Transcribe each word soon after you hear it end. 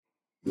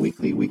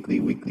Weekly ball movement.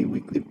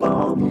 Weekly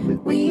ball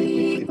movement.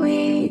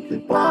 Weekly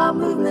ball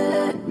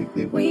movement.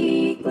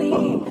 Weekly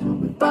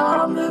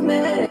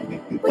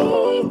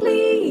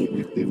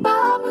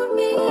ball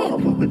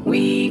movement.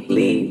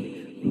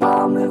 Weekly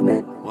ball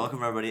movement.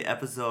 Welcome everybody,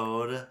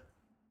 episode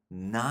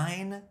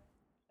 9,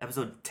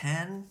 episode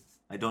 10.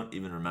 I don't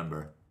even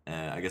remember.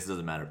 I guess it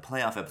doesn't matter.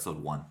 Playoff episode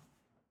 1.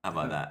 How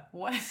about that?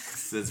 What?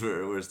 Since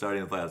we're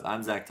starting the playoffs.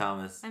 I'm Zach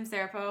Thomas. I'm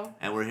Sarah Poe.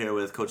 And we're here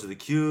with Coach of the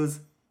Qs,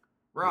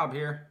 Rob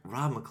here.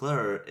 Rob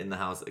McClure in the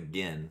house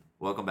again.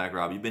 Welcome back,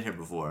 Rob. You've been here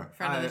before.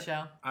 Friend of the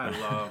show. I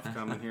love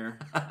coming here.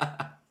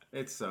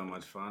 It's so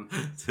much fun.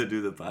 To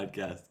do the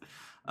podcast.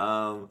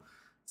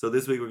 So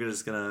this week we're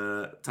just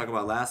gonna talk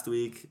about last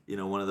week. You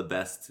know, one of the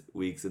best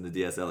weeks in the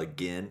DSL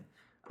again.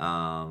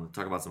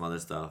 Talk about some other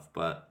stuff.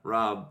 But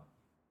Rob,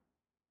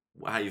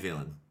 how you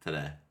feeling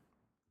today?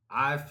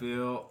 I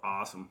feel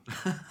awesome.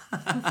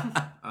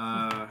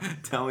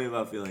 Tell me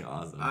about feeling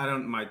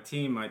awesome. My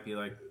team might be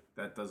like,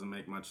 that doesn't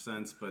make much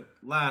sense, but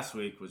last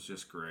week was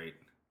just great.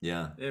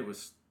 Yeah. It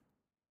was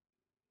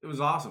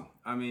awesome.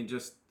 I mean,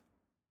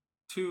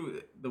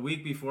 the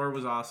week before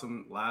was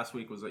awesome. Last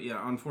week was,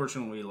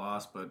 unfortunately we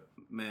lost, but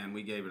man,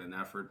 we gave it an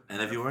effort.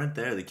 And if you weren't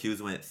there, the Qs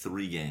went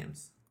 3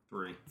 games.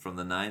 3. From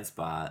the 9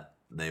 spot,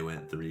 they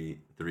went three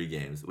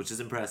games, which is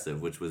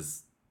impressive, it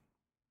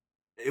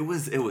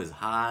was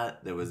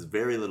hot. There was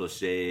very little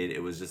shade.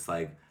 It was just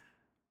like,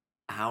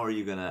 how are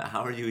you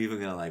even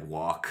gonna like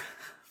walk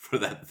for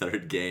that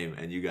third game?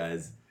 And you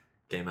guys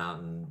came out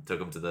and took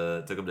them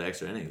to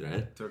extra innings,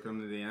 right? Took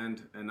them to the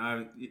end,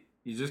 and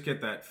you just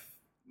get that.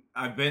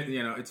 I've been,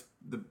 it's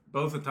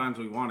both the times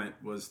we won it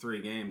was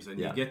 3 games, and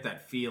you get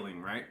that feeling,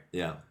 right?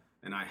 Yeah.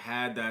 And I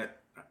had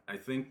that. I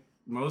think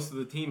most of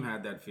the team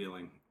had that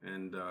feeling,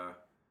 and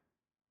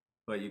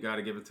but you got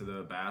to give it to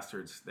the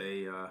Bastards.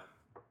 They.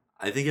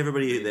 I think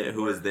everybody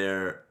who was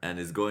there and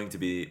is going to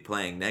be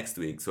playing next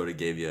week sort of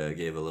gave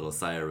a little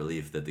sigh of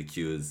relief that the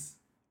Qs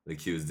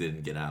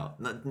didn't get out.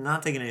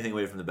 Not taking anything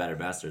away from the Batter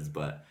Bastards,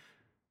 but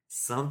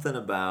something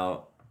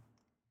about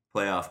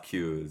playoff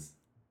Qs.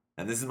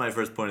 And this is my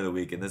first point of the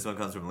week, and this one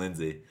comes from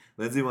Lindsay.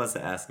 Lindsay wants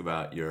to ask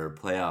about your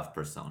playoff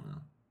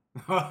persona.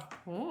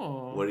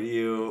 What do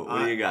you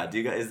got?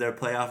 Is there a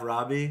playoff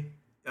Robbie?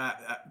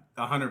 100%.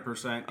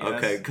 Yes.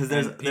 Okay, because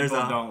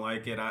people don't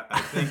like it.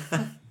 I think.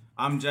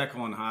 I'm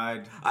Jekyll and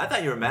Hyde. I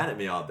thought you were mad at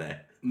me all day.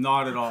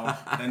 Not at all.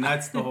 And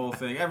that's the whole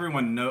thing.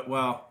 Everyone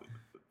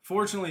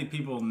fortunately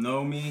people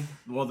know me.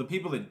 Well, the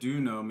people that do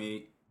know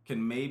me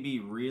can maybe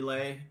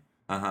relay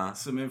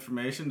some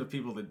information to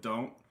people that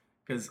don't,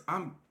 because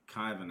I'm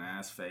kind of an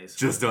ass face.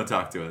 Just don't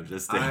talk to him.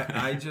 Just stay.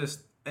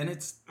 And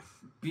it's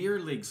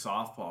beer league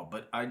softball,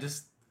 but I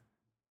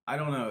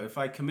don't know. If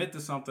I commit to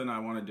something, I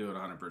want to do it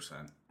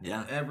 100%.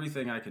 Yeah.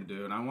 Everything I can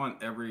do, and I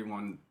want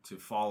everyone to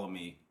follow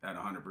me at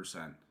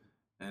 100%.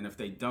 And if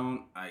they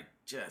don't, I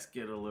just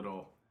get a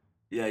little...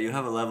 Yeah, you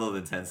have a level of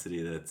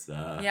intensity that's...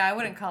 Yeah, I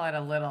wouldn't call it a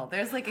little.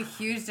 There's like a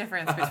huge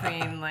difference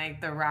between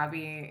like the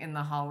Robbie in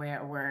the hallway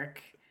at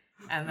work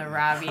and the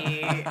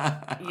Robbie, And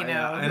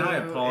I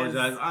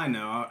apologize. I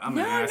know. I'm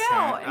an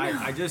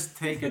asshat. I just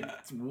take it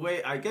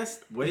way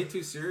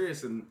too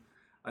serious. And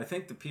I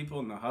think the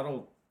people in the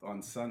huddle on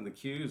the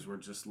Qs were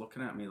just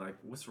looking at me like,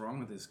 what's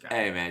wrong with this guy?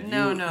 Hey, man.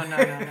 No.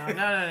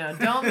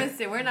 Don't miss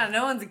it.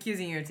 No one's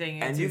accusing you of taking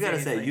it and too you gotta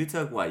seriously. say, you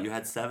took what? You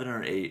had 7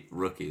 or 8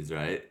 rookies,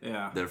 right?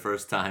 Yeah. Their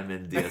first time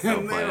in DSL They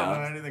don't know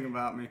playoffs. anything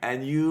about me.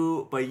 And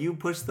you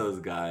pushed those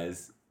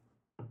guys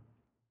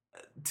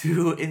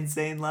to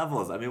insane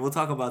levels. I mean, we'll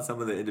talk about some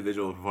of the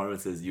individual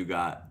performances you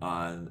got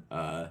on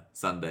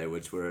Sunday,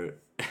 which were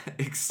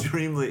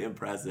extremely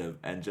impressive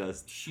and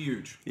just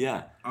huge.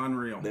 Yeah.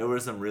 Unreal. There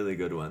were some really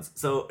good ones.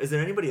 So is there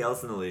anybody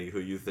else in the league who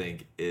you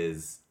think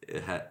has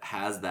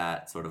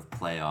that sort of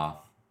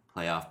playoff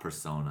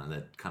persona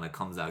that kind of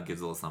comes out,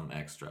 gives a little something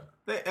extra?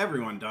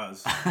 Everyone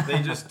does.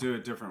 They just do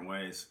it different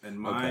ways. And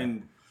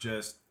mine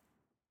just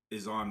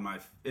is on my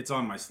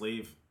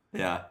sleeve.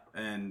 Yeah.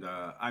 And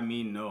I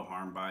mean no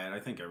harm by it. I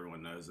think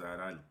everyone knows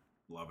that. I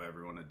love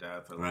everyone to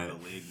death. I love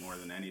the league more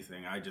than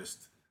anything.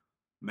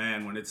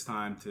 Man, when it's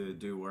time to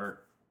do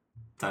work,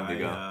 time to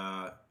go.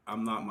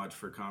 I'm not much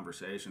for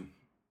conversation.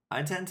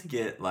 I tend to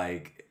get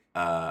like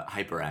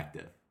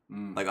hyperactive.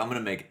 Like I'm gonna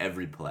make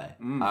every play.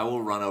 I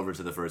will run over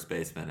to the first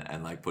baseman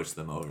and like push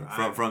them over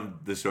from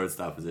the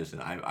shortstop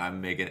position. I'm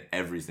making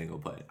every single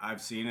play.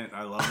 I've seen it.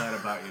 I love that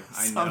about you.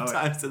 I Sometimes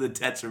know it. to the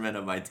detriment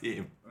of my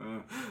team,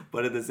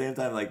 but at the same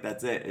time, like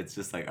that's it. It's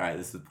just like, all right,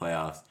 this is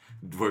playoffs.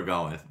 We're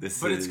going.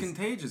 It's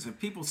contagious. If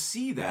people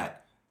see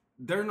that,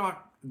 they're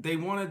not. They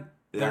want to.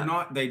 They're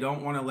not. They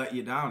don't want to let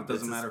you down. It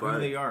doesn't matter who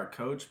they are,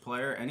 coach,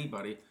 player,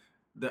 anybody.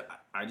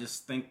 I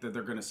just think that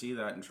they're going to see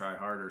that and try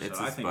harder. So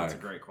I think it's a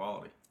great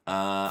quality.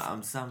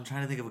 I'm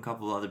trying to think of a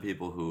couple of other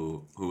people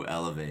who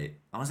elevate.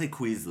 I want to say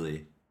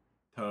Queasley.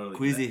 Totally.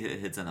 Queasy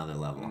hits another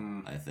level,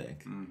 I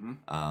think.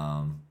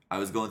 I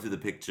was going through the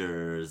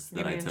pictures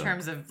that I took. In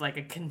terms of like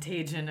a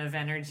contagion of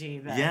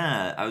energy.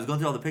 Yeah, I was going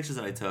through all the pictures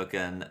that I took,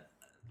 and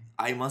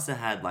I must have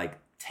had like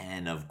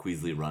 10 of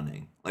Queasley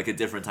running, like at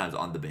different times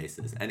on the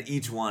bases. And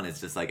each one, it's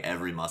just like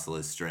every muscle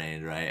is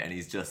strained, right? And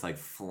he's just like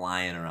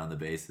flying around the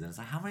bases. And it's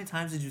like, how many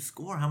times did you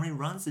score? How many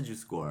runs did you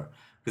score?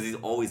 Because he's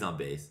always on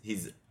base.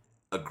 He's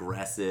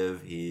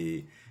aggressive.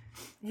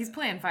 He's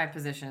playing 5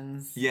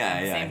 positions. Yeah, at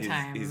the yeah. same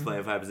time. He's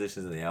playing 5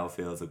 positions in the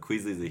outfield. So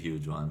Queasley's a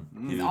huge one.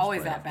 He's Huge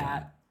always playoff that guy.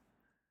 bad.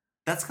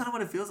 That's kind of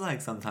what it feels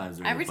like sometimes.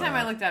 during Every the time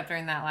I playoffs. looked up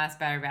during that last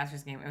Batter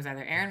Bastards game, it was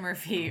either Aaron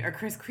Murphy or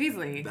Chris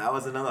Queasley. That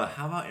was another.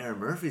 How about Aaron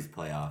Murphy's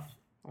playoff?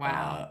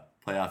 Wow.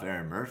 Playoff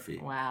Aaron Murphy.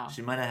 Wow.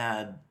 She might have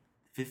had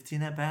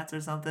 15 at bats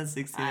or something,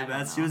 16 I at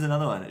bats. don't She know. was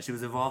another one. She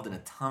was involved in a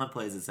ton of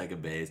plays at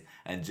second base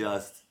and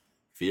just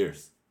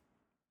fierce.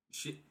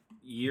 She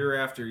year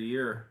after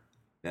year,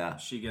 Yeah.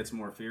 she gets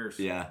more fierce.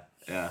 Yeah.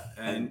 Yeah.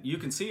 And you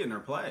can see it in her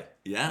play.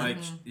 Yeah. Like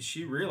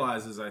she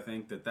realizes, I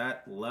think,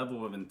 that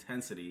level of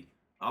intensity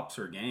ups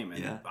her game,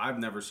 and Yeah. I've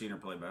never seen her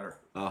play better.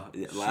 Oh,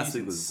 yeah. She's Last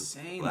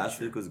insane week this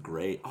year. was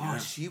great. Oh, Yeah.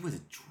 she was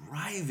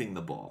driving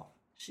the ball.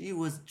 She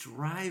was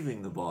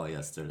driving the ball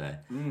yesterday.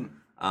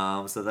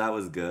 So that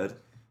was good.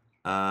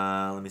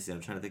 Let me see. I'm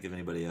trying to think of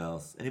anybody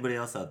else. Anybody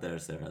else out there,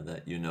 Sarah,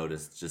 that you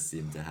noticed just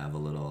seemed to have a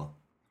little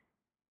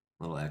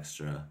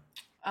extra?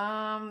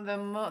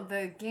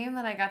 The game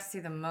that I got to see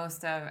the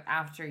most of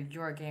after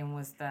your game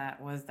was that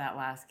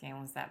last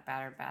game, was that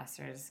Batter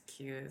Bastards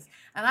Q's.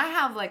 And I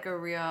have like a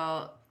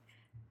real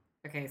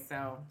okay,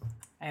 so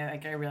I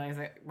realize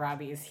that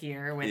Robbie is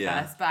here with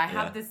Yeah, us, but I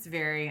have yeah. this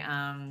very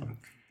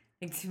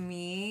like, to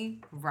me,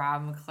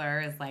 Rob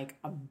McClure is like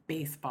a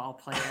baseball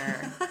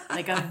player,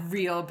 like a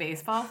real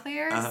baseball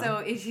player.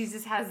 So she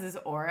just has this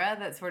aura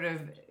that sort of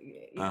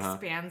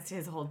expands to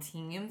his whole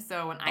team.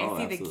 So when I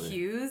see absolutely.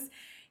 the Qs,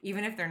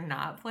 even if they're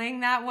not playing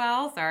that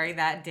well,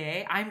 that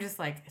day, I'm just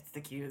like, it's the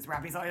Qs.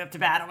 Robbie's always up to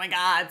bat. Oh my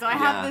God. So I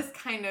have this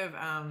kind of,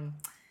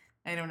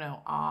 I don't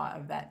know, awe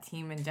of that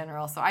team in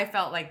general. So I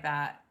felt like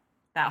that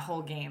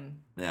whole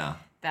game, Yeah.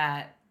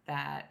 that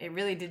it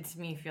really did to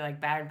me feel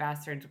like Bad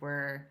Bastards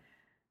were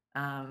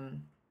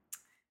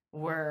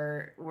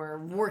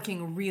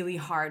working really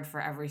hard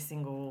for every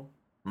single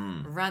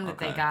run that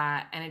they okay.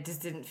 got, and it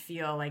just didn't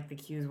feel like the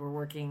Qs were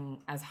working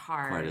as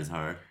hard. Quite as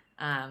hard.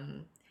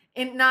 And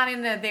not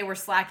in the they were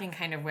slacking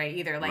kind of way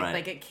either. Like Right.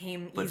 like it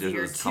came But it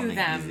easier was to coming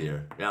them.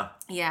 easier. Yeah.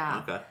 Yeah.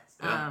 Okay.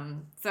 Yeah.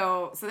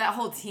 So that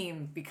whole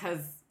team, because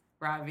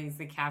Robbie's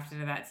the captain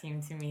of that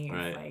team, to me is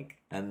Right. like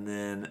And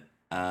then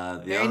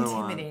the they're other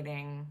one.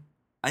 intimidating.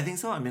 I think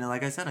so. I mean,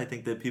 like I said, I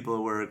think that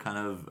people were kind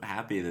of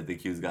happy that the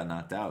Qs got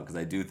knocked out because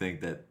I do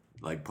think that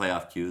like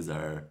playoff Qs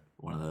are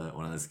one of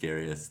the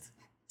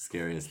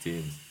scariest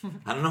teams.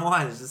 I don't know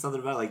why. There's just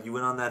something about it. Like you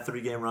went on that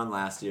 3-game run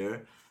last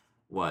year.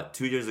 What,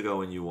 2 years ago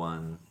when you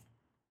won?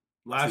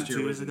 Last Two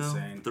year years was ago?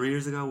 insane. 3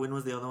 years ago. When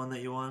was the other one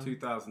that you won?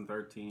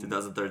 2013.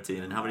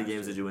 2013. And how many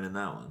games did you win in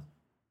that one?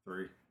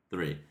 3.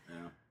 3. Yeah.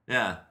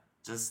 Yeah,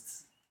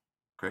 just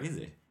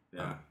crazy.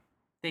 Yeah.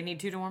 They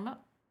need 2 to warm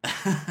up.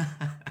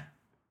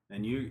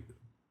 And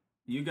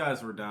you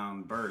guys were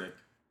down Burdick,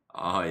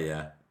 Oh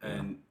yeah.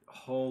 and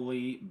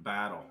holy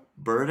battle.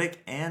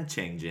 Burdick and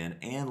Cheng Jin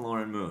and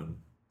Lauren Moon.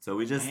 So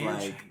we just And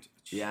like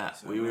Cheng- yeah,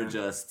 Jeez, we were man.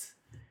 just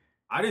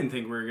I didn't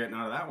think we were getting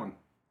out of that one.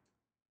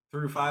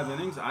 Through 5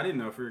 innings, I didn't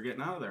know if we were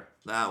getting out of there.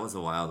 that was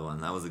a wild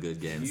one. That was a good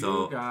game. You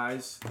So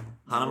guys,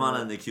 Hanamana were-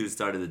 and the Qs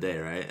started the day,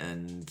 right?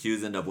 And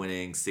Qs end up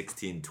winning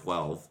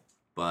 16-12,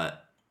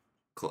 but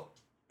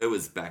it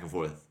was back and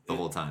forth the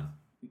whole time.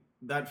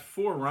 that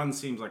 4 runs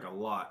seems like a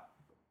lot.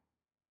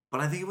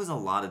 But I think it was a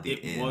lot at the It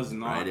end. was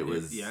not. Right? It It-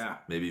 was yeah.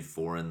 maybe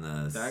 4 in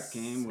the That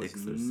game was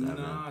 6th or 7.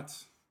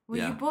 nuts. Well,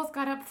 Yeah. you both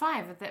got up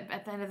 5 at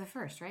the end of the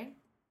first, right?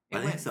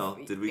 I think so.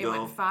 Did we it go-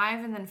 went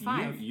 5 and then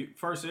 5. You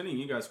first inning,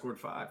 you guys scored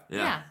 5,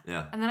 Yeah.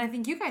 Yeah. And then I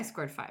think you guys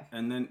scored 5.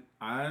 and then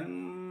I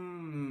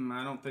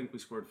don't think we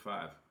scored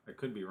 5. I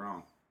could be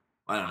wrong.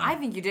 I don't know. I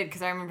think you did,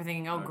 because I remember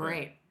thinking, oh, Okay.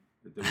 great.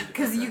 Did we-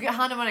 Because you get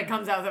Hanamana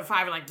comes out at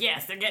 5, like,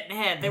 yes, they're getting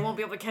ahead. They won't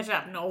be able to catch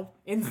up. No,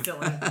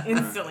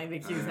 instantly the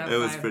Qs have 5. It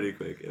was pretty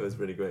quick.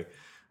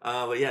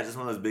 But yeah, just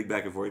one of those big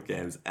back and forth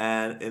games.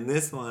 And in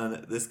this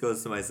one, this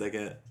goes to my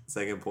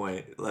second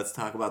point. Let's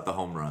talk about the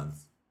home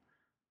runs.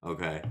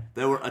 Okay,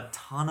 there were a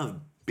ton of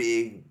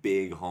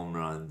big home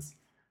runs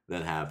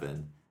that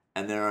happened,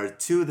 and there are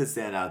 2 that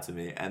stand out to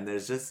me. And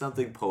there's just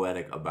something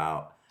poetic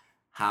about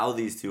how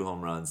these 2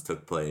 home runs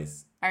took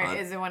place. All right,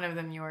 is it one of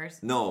them yours?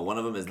 No, one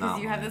of them is not.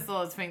 Because you have mine. this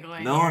little twinkle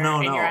in No, your, no,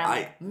 in no, your eye, I-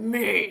 like,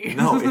 me.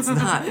 No, it's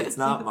not. It's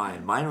not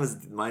mine. Mine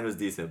was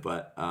decent,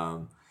 but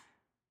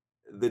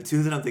the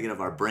 2 that I'm thinking of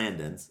are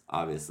Brandon's,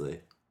 obviously.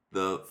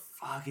 The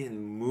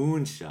fucking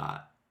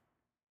moonshot.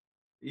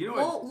 You know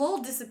what?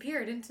 Lowell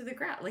disappeared into the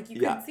ground. Like,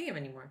 you Yeah. couldn't see him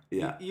anymore.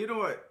 Yeah. You know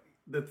what?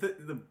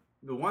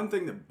 The one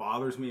thing that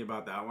bothers me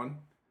about that one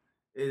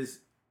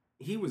is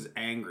he was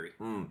angry,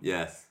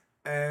 Yes.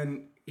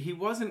 and he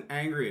wasn't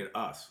angry at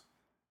us.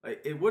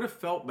 Like, it would have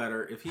felt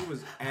better if he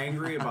was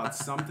angry about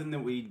something that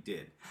we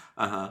did.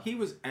 Uh-huh. He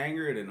was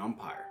angry at an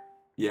umpire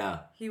Yeah.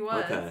 He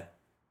was. Okay.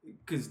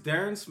 because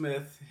Darren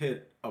Smith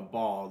hit a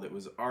ball that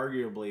was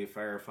arguably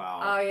fair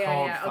foul. Oh, yeah,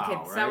 called yeah. Foul,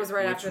 Okay, so that was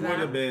right Which after would that.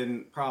 have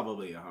been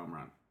probably a home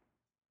run.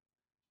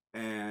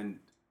 And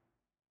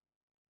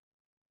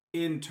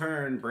in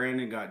turn,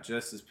 Brandon got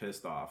just as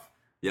pissed off.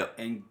 Yep.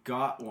 And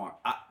got one.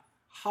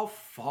 How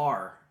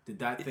far did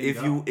that thing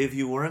go? If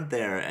you weren't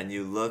there and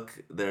you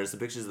look, there's some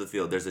pictures of the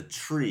field. There's a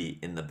tree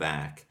in the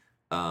back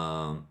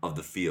of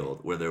the field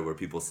where there were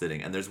people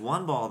sitting, and there's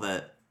one ball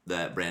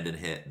that Brandon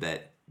hit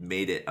that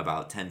made it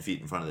about 10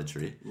 feet in front of the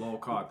tree. Lowell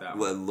caught that one.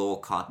 Well, Lowell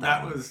caught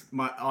that one. That was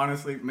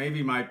honestly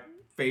maybe my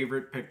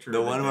favorite picture.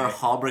 The one where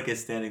Hallbrook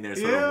is standing there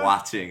sort of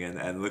watching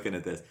and looking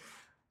at this.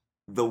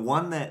 The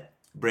one that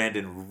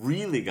Brandon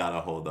really got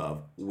a hold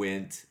of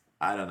went,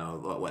 I don't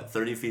know,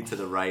 30 feet to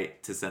the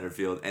right to center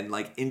field and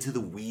like into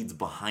the weeds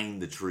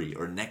behind the tree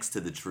or next to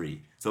the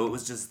tree. So it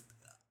was just,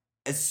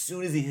 as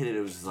soon as he hit it,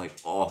 it was just like,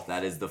 oh,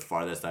 that is the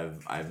farthest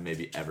I've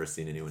maybe ever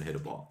seen anyone hit a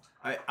ball.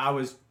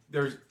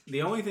 There's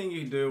the only thing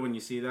you do when you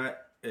see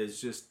that is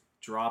just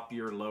drop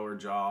your lower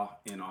jaw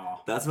in awe.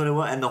 That's what it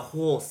was. And the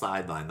whole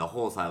sideline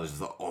was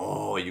just like,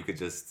 oh, you could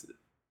just,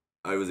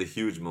 it was a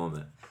huge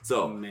moment.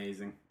 So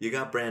amazing. You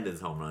got Brandon's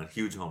home run,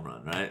 huge home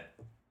run, right?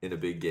 In a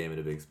big game, in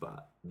a big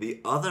spot. The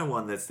other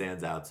one that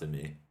stands out to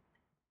me,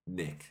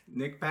 Nick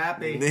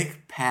Pappy.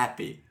 Nick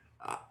Pappy.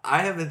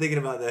 I have been thinking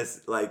about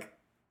this like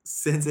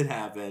since it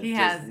happened. He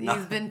has.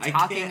 He's been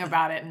talking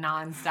about it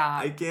nonstop.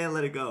 I can't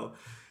let it go.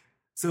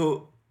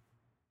 So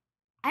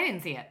I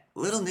didn't see it.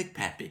 Little Nick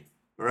Pappy,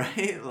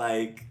 right?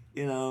 Like,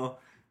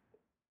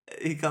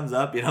 he comes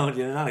up, you're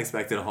not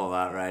expecting a whole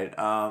lot, right?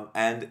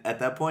 And at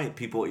that point,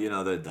 people,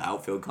 the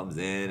outfield comes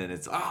in and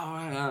it's,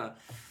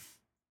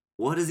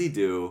 what does he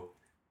do?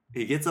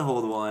 He gets a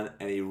hold of one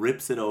and he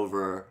rips it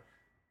over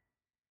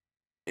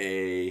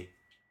a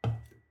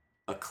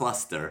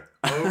cluster.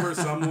 Over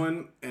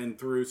someone and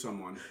through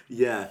someone.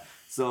 Yeah.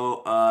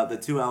 So the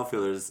two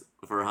outfielders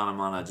for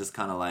Hanamana just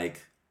kind of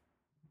like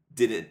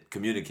didn't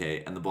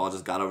communicate and the ball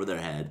just got over their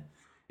head.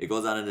 It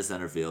goes out into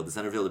center field. The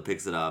center fielder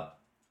picks it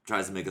up,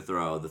 tries to make a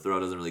throw. The throw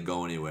doesn't really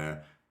go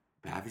anywhere.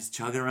 Pappy's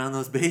chugging around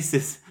those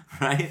bases,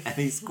 right? And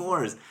he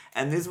scores.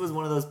 And this was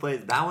one of those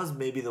plays. That was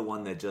maybe the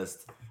one that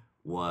just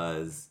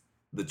was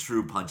the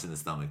true punch in the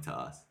stomach to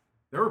us.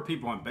 There were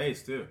people on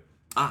base too.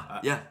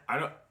 Yeah.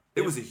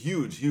 It was a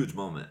huge, huge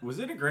moment. Was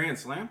it a grand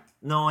slam?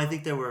 No, I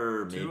think there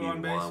were maybe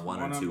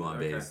one or two on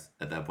base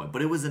at that point.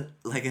 But it was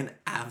an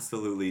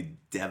absolutely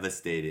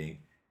devastating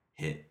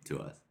hit to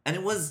us. And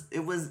it was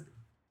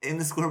in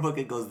the scorebook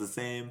it goes the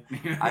same.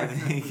 I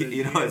think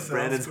it's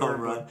Brandon's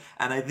home run.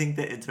 And I think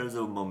that in terms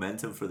of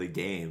momentum for the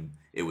game,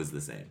 it was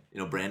the same.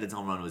 Brandon's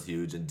home run was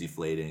huge and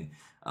deflating.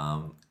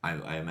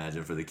 I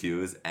imagine for the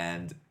Qs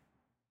and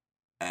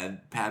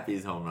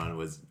Pappy's home run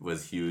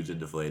was huge and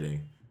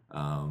deflating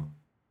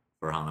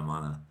for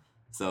Hanamana.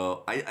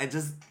 So I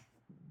just,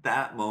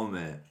 that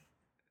moment,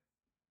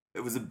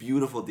 it was a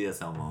beautiful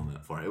DSL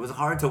moment for him. It was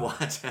hard to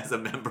watch as a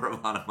member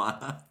of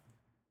Hanamana.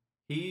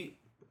 He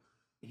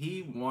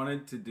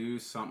wanted to do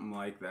something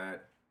like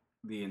that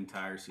the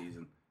entire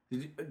season.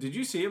 Did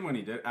you see him when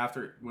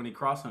he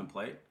crossed home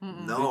plate?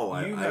 No,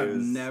 you have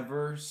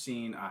never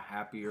seen a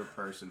happier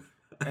person.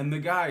 And the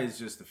guy is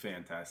just a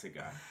fantastic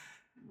guy.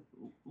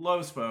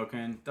 Low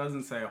spoken,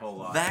 doesn't say a whole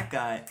lot. That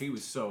guy, he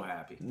was so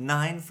happy.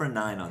 9 for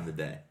 9 on the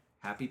day.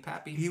 Happy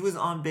Pappy. He was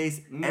on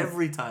base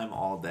every time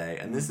all day.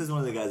 And this is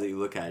one of the guys that you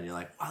look at and you're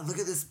like, wow, look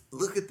at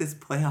this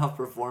playoff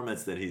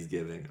performance that he's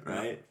giving,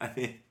 right? I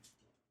mean,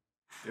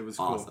 it was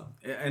awesome.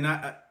 Cool. And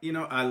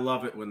I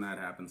love it when that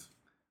happens.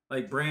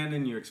 Like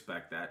Brandon, you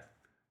expect that.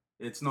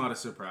 It's not a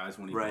surprise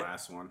when he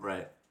blasts one.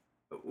 Right.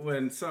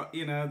 When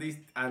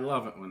I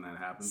love it when that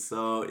happens.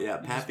 So yeah,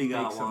 Pappy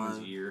got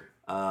one. Year.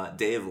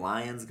 Dave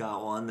Lyons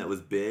got one that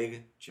was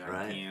big.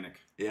 Gigantic.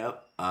 Right?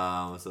 Yep.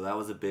 So that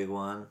was a big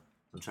one.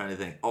 I'm trying to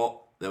think.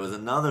 Oh, there was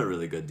another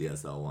really good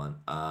DSL one.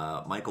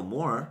 Michael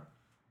Moore,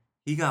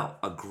 he got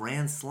a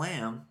grand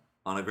slam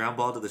on a ground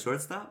ball to the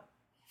shortstop.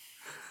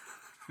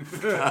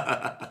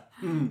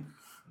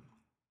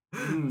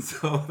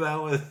 So that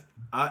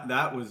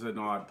was an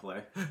odd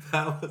play.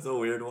 That was a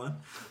weird one.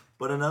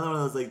 But another one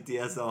of those like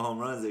DSL home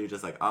runs that you're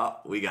just like, oh,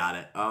 we got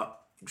it. Oh,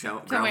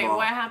 ground ball.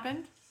 What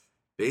happened?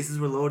 Bases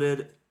were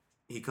loaded.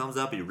 He comes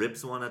up, he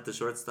rips one at the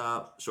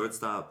shortstop.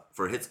 Shortstop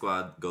for hit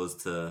squad goes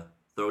to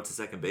throw it to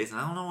second base. And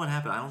I don't know what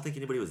happened. I don't think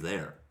anybody was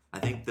there. I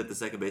think that the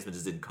second baseman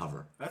just didn't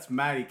cover. That's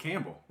Matty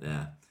Campbell.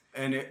 Yeah.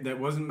 And that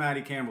wasn't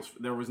Matty Campbell's.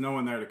 There was no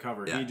one there to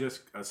cover. Yeah. He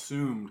just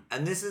assumed.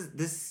 And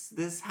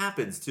this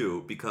happens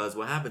too, because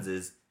what happens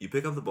is you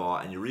pick up the ball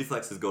and your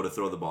reflexes go to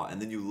throw the ball,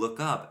 and then you look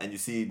up and you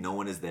see no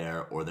one is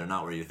there, or they're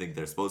not where you think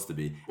they're supposed to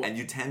be, and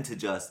you tend to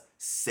just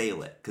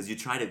sail it because you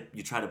try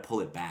to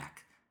pull it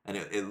back, and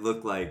it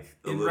looked like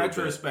in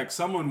retrospect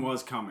someone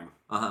was coming.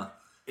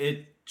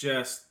 It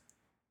just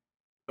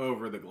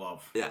over the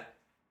glove. Yeah.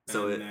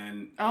 So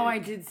I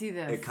did see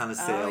this. It kind of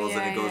sails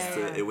and it goes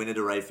to. It went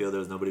into right field. There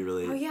was nobody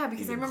really. Oh yeah,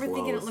 because I remember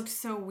thinking it looked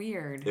so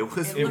weird. It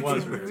was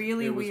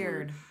really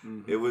weird.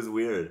 Mm-hmm. It was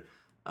weird.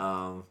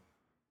 So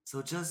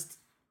just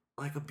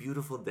like a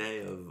beautiful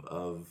day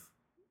of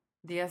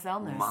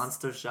DSL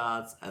monster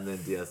shots and then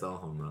DSL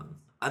home runs.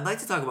 I'd like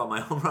to talk about my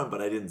home run,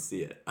 but I didn't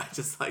see it. I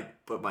just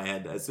like put my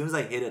head. As soon as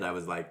I hit it, I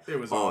was like, It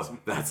was "Oh, awesome.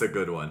 that's a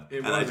good one." It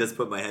And I wasn't- just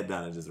put my head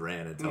down and just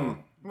ran it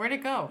Where'd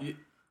it go?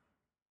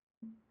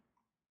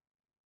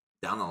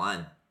 down the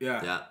line.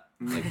 Yeah. Yeah,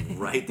 like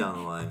right down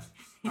the line.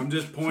 I'm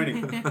just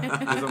pointing because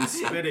I'm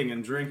spitting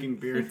and drinking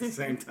beer at the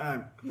same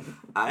time.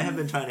 I have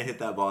been trying to hit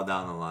that ball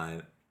down the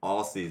line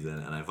all season,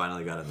 and I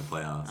finally got it in the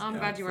playoffs. Oh, I'm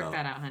glad you worked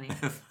that out, honey.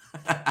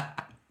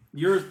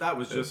 That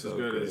was just as felt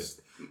good great.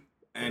 as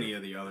any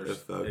of the others, It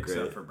felt except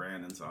great. for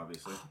Brandon's,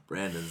 obviously.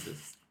 Brandon's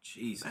just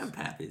Jesus. man,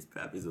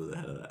 Pappy's was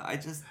ahead of that. I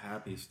just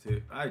Happy's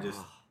too.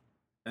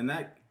 And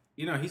that,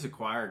 he's a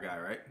choir guy,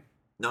 right?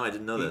 no, I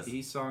didn't know this.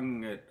 He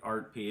sung at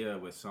Art Pia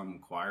with some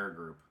choir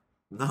group.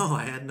 No,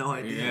 I had no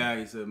idea. Yeah,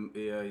 he's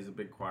a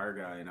big choir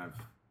guy, and I've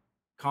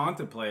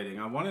contemplating.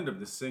 I wanted him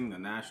to sing the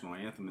national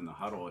anthem in the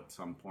huddle at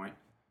some point.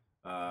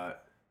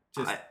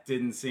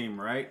 Didn't seem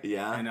right.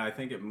 Yeah. and I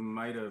think it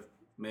might have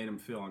made him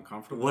feel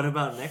uncomfortable. What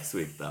about next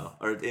week though,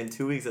 or in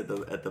 2 weeks at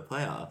the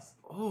playoffs?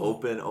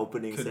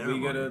 Opening Could ceremony.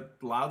 we get a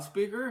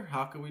loudspeaker?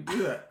 How can we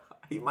do that?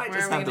 He might Where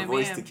just are we have the gonna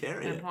be voice to in-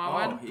 carry in it.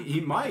 Paulwood? He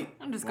might.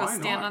 I'm just go Why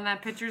stand not? on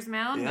that pitcher's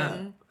mound Yeah.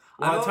 and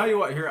Well, I I'll tell don't- you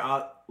what. Here,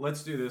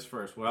 let's do this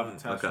first. We'll have a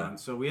test okay. run.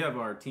 So we have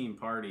our team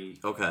party.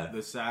 Okay.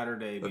 The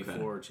Saturday Okay.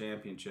 before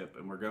championship,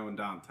 and we're going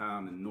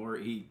downtown. And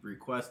he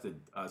requested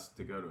us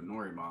to go to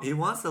Noribom. He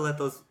wants to let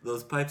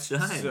those pipes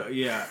shine. So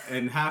yeah,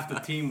 and half the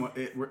team.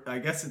 I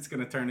guess it's going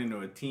to turn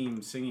into a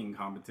team singing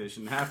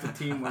competition. Half the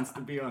team wants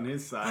to be on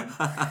his side.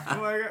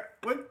 I'm like,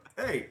 what?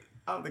 Hey,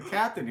 I'm the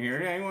captain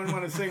here. Anyone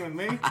want to sing with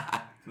me?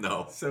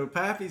 No. So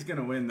Pappy's going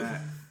to win that.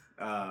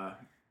 I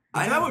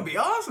That have- would be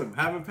awesome.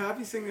 Having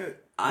Pappy sing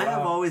it. I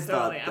have always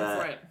totally, thought I'm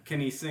for that. it. Can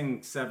he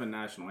sing 7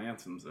 national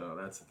anthems though?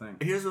 That's the thing.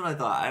 Here's what I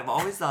thought. I've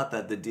always thought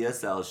that the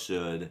DSL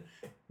should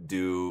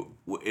do,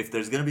 if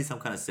there's going to be some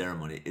kind of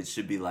ceremony, it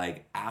should be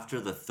like after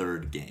the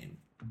third game,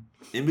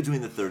 in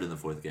between the third and the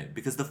fourth game.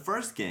 Because the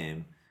first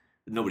game,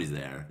 nobody's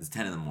there. It's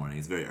 10 in the morning.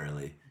 It's very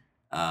early.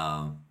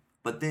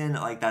 But then,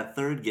 like that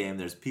third game,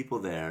 there's people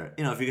there.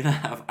 If you're going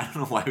to have, I don't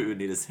know why we would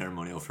need a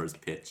ceremonial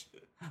first pitch,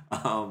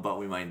 but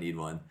we might need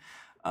one.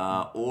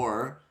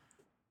 Or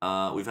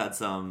we've had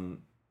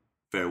some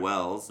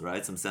farewells,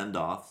 right? Some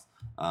send-offs.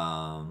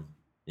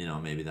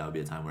 Maybe that would be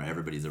a time where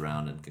everybody's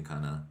around and can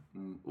kind of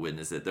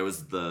witness it. There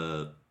was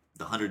the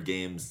 100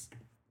 games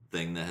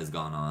thing that has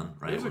gone on,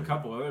 right? There's a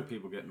couple other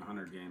people getting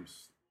 100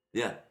 games.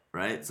 Yeah,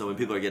 right? So when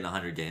people are getting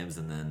 100 games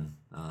and then...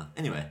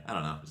 anyway, I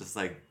don't know. Just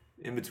like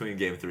in between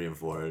game 3 and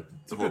 4,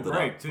 a good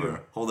break, too.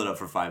 Hold it up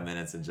for 5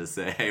 minutes and just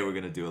say, hey, we're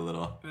going to do a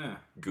little Yeah.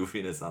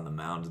 goofiness on the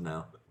mound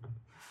now.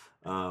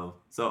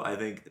 So I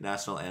think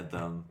national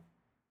anthem...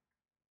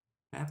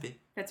 Happy.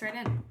 fits right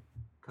in.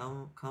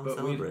 Come But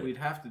celebrate. we'd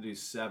have to do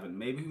 7.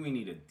 Maybe we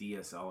need a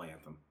DSL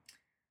anthem.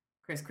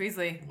 Chris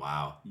Queasley.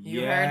 Wow.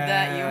 You heard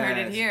that. You heard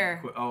it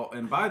here. Oh,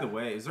 and by the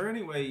way, is there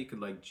any way you could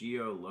like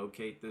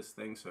geolocate this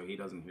thing so he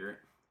doesn't hear it?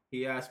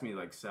 He asked me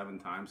like 7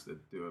 times to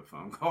do a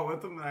phone call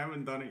with him, and I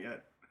haven't done it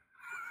yet.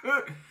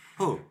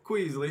 Who?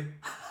 Queasley,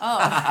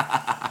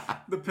 Oh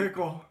the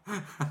pickle.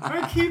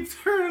 I keep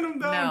turning him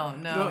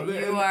down. no!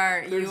 there's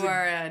You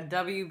are a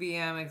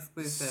WBM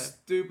exclusive.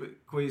 Stupid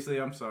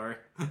Queasley. I'm sorry.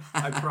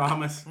 I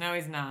promise. No,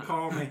 he's not.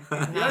 Call me.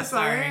 Not Yes,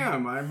 sorry. I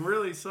am. I'm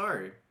really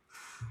sorry.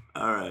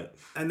 All right.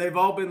 And they've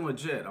all been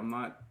legit. I'm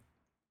not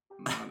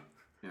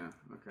yeah,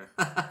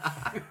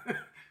 okay.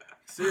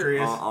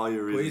 Serious. All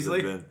your reasons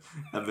Queasley?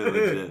 have been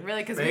legit.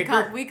 Really, because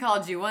Baker? we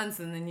called you once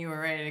and then you were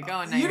ready to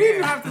go. And now You you're didn't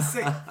here. have to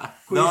say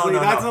No, Queasley, no,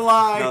 that's no. a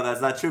lie. No,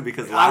 that's not true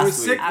because I last was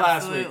sick week...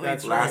 last week. Absolutely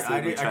That's true. Last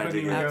right. week we tried couldn't to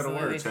even get- go to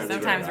Absolutely. work. Tried to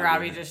Sometimes get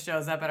Robbie Robbie. just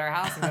shows up at our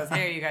house and goes,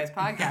 "Hey, are you guys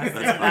podcasting?"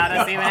 without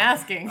us even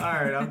asking. All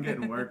right, I'm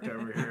getting worked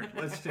over here.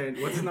 Let's change.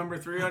 What's number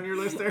 3 on your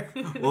list there?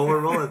 Well, we're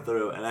rolling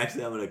through, and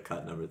actually I'm going to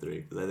cut number 3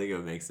 because I think it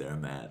would make Sarah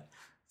mad.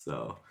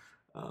 So,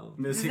 Does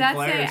Missing that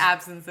players. say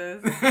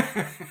absences?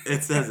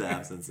 it says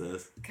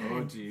absences.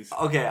 Oh, jeez.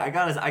 Okay, I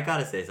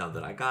gotta say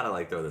something. I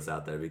gotta throw this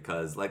out there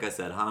because, like I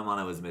said,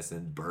 Hanamana was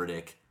missing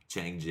Burdick,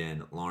 Chang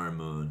Jin, Lauren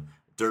Moon,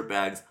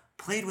 Dirtbags,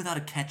 played without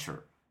a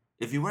catcher.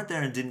 If you weren't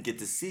there and didn't get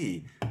to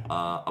see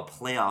a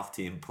playoff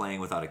team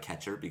playing without a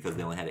catcher because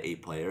they only had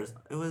 8 players,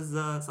 it was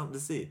something to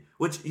see.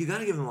 Which, you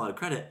gotta give them a lot of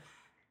credit.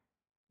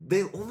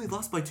 They only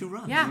lost by 2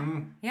 runs.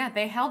 Yeah,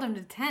 they held him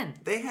to 10.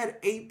 They had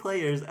 8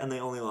 players and they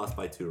only lost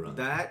by 2 runs.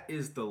 That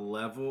is the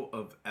level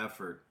of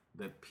effort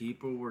that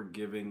people were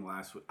giving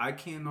last week. I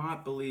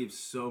cannot believe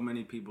so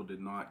many people did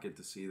not get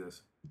to see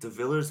this. De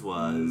Villers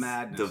was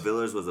Madness. De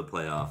Villers was a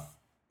playoff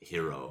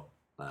hero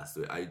last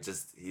week.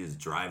 He was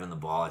driving the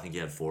ball. I think he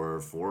had 4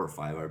 or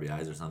 5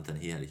 RBIs or something.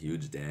 He had a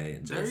huge day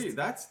and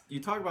You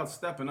talk about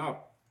stepping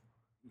up.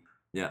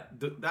 yeah.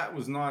 That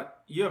was not.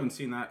 You haven't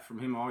seen that from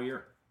him all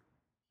year.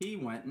 He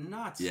went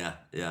nuts. Yeah.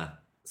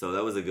 So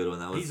that was a good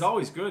one. He's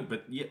always good,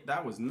 but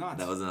that was nuts.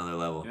 That was another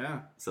level.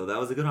 Yeah. So that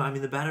was a good one. I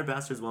mean, the Batter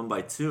Bastards won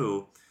by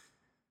 2.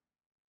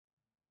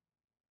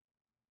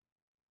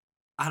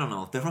 I don't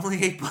know. There were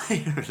only 8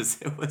 players.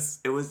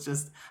 It was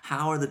just,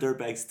 how are the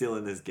Dirtbags still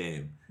in this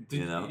game?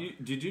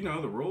 Did you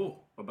know the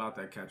rule about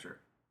that catcher?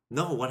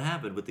 No, what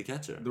happened with the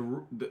catcher?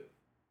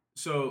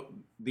 So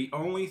the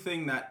only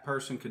thing that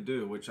person could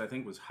do, which I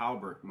think was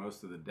Halbert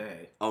most of the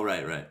day. Oh,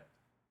 right.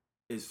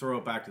 Is throw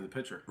it back to the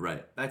pitcher.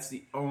 Right. That's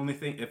the only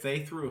thing. If they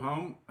threw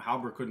home,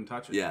 Halbert couldn't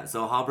touch it. Yeah,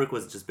 so Halbert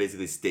was just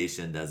basically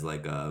stationed as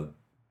like a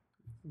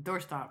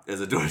doorstop.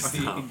 As a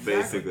doorstop, Exactly.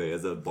 Basically,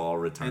 as a ball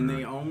returner. And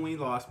they only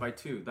lost by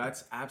 2.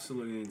 That's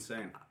absolutely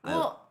insane.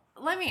 Well,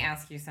 let me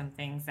ask you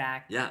something,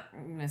 Zach. Yeah.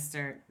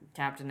 Mr.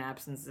 Captain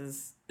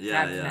Absences. Yeah,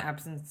 Captain yeah.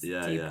 Absence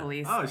Yeah, Tea yeah.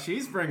 Police. Oh,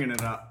 she's bringing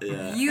it up.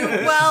 Yeah. You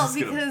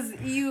because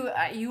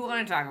you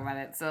want to talk about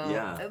it, so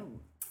Yeah.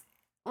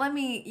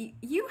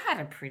 You had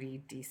a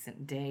pretty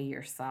decent day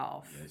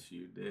yourself. Yes,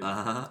 you did.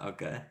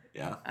 Okay.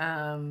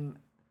 Yeah.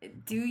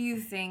 Do you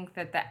think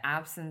that the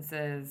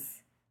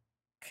absences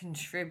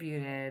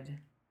contributed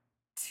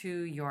to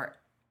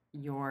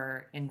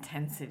your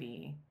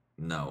intensity?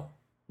 No.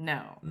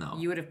 No. No.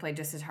 You would have played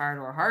just as hard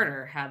or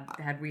harder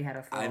had we had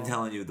a full. I'm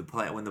telling you,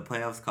 when the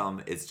playoffs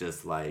come, it's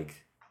just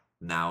like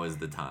now is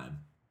the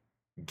time.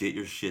 Get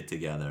your shit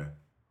together,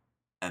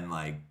 and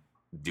like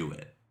do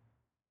it.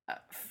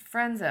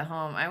 Friends at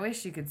home, I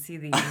wish you could see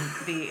the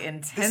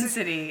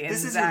intensity.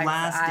 This is Zach's your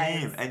last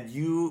eyes. game, and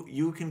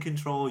you can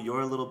control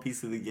your little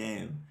piece of the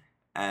game,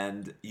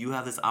 and you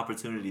have this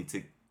opportunity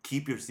to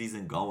keep your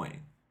season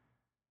going.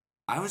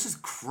 I was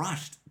just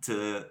crushed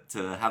to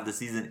have the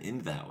season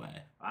end that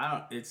way.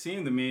 It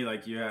seemed to me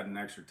like you had an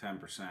extra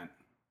 10%.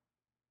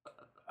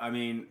 I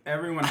mean,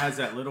 everyone has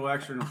that little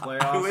extra in the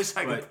playoffs. I wish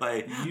I could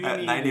play at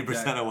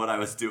 90% of what I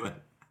was doing.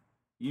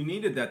 You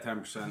needed that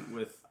 10%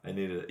 with I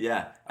needed it.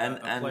 Yeah. And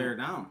a player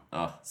down.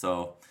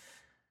 So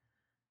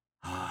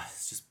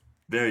it's just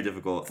very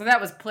difficult. So that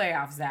was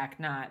playoff Zach,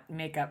 not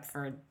make up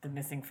for the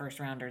missing first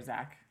rounder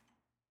Zach.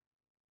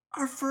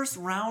 Our first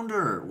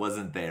rounder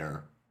wasn't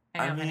there.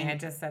 I know, honey, I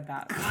just said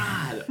that.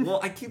 God. Well,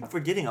 I keep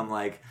forgetting. I'm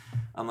like,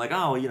 oh,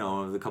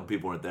 a couple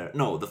people weren't there.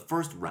 No, the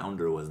first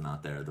rounder was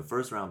not there. The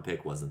first round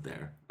pick wasn't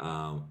there.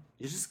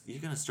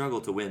 You're gonna struggle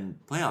to win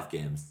playoff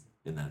games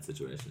in that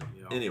situation.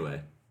 Yep.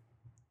 Anyway,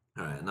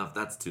 all right, enough.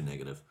 That's too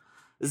negative.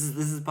 This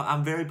is.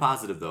 I'm very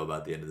positive though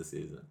about the end of the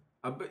season.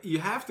 But you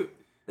have to.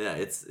 Yeah,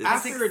 it's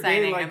after a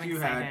day like I'm you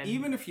excited. had.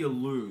 Even if you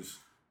lose,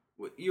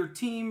 your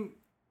team.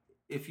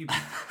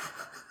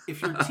 If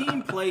your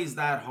team plays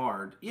that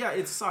hard,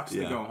 it sucks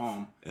to go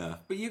home. Yeah.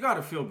 But you got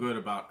to feel good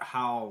about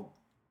how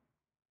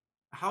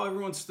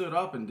everyone stood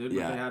up and did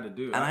what they had to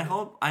do. And I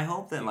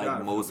hope that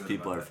like most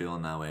people are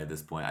feeling that way at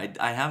this point.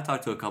 I have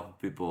talked to a couple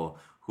people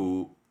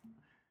who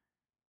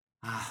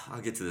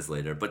I'll get to this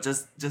later, but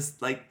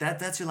just like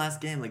that's your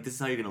last game. Like this is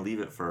how you're going to leave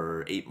it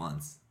for 8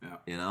 months.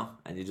 Yeah.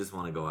 And you just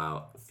want to go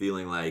out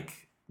feeling like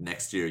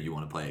next year you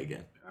want to play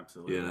again.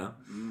 Absolutely.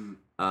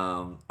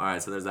 All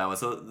right, so there's that one.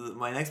 So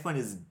my next point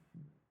is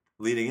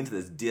leading into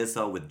this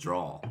DSL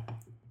withdrawal.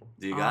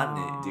 Do you got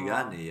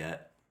any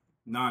yet?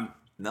 None.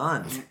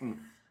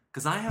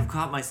 Because I have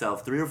caught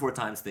myself 3 or 4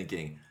 times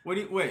thinking.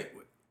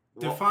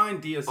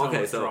 Define DSL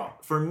okay, withdrawal. So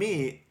for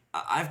me,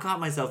 I've caught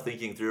myself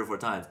thinking 3 or 4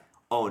 times.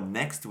 Oh,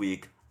 next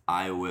week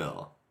I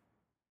will.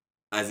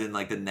 As in,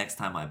 like the next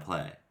time I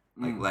play.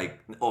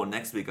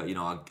 Next week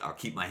I'll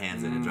keep my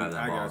hands in and drive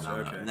that ball.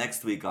 Okay.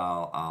 Next week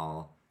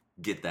I'll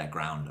get that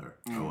grounder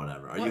or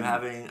whatever. Are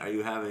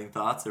you having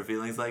thoughts or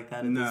feelings like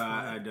that? No,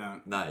 I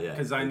don't. Not yet.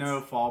 Because I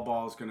know fall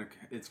ball is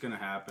gonna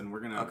happen. We're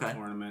gonna have a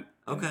tournament.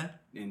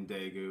 In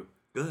Daegu.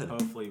 Good.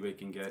 Hopefully we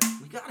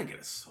gotta get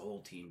a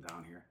Seoul team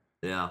down here.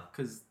 Yeah.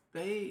 Because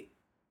they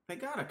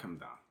gotta come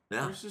down.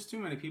 Yeah. There's just too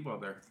many people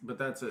out there. But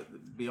that's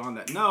it. Beyond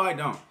that, no, I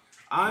don't.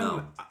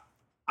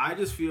 I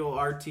just feel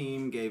our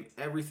team gave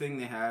everything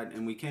they had,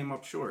 and we came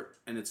up short.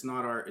 And it's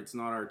not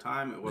our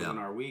time. It wasn't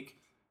our week.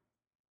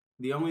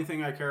 The only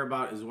thing I care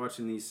about is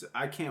watching these.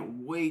 I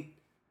can't wait.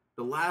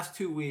 The last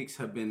 2 weeks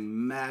have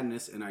been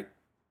madness, and I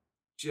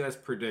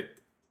just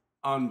predict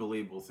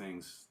unbelievable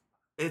things.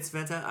 It's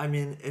fantastic. I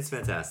mean, it's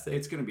fantastic.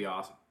 It's going to be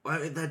awesome.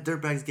 That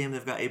Dirtbags game,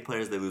 they've got 8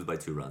 players. They lose by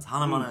 2 runs.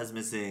 Hanamana is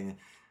missing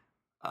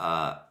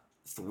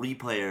 3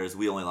 players.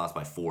 We only lost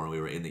by 4, and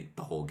we were in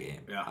the whole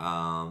game.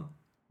 Yeah.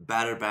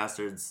 Battered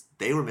Bastards,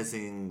 they were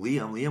missing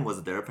Liam. Liam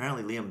wasn't there.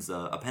 Apparently, Liam's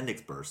appendix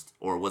burst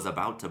or was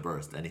about to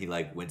burst, and he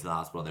went to the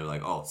hospital. And they were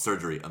like, "Oh,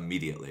 surgery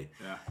immediately."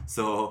 Yeah.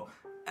 So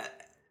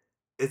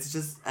it's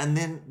just, and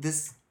then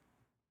this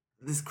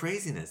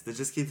craziness that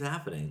just keeps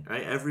happening.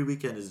 Right, every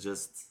weekend is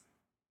just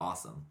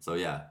awesome. So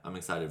yeah, I'm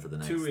excited for the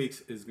next 2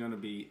 weeks is going to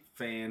be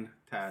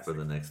fantastic for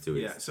the next 2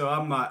 weeks. Yeah.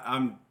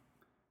 So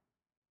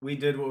we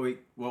did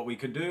what we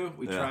could do.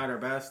 We tried our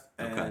best,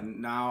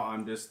 and now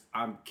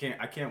I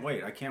can't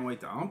wait. I can't wait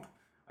to ump.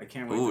 I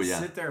can't wait to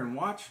sit there and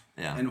watch.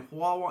 Yeah. And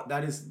Huawa,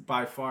 that is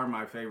by far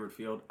my favorite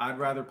field. I'd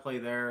rather play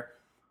there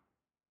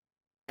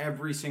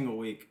every single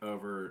week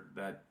over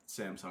that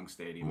Samsung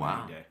Stadium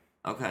any day.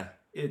 Okay.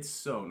 It's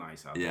so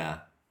nice out there. Yeah,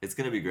 it's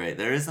gonna be great.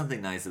 There is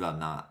something nice about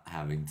not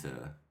having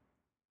to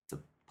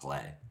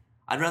play.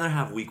 I'd rather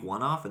have week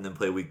 1 off and then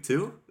play week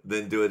 2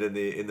 than do it in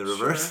the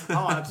reverse. Sure.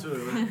 Oh,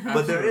 absolutely.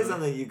 But there is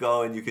something you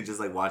go and you can just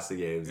watch the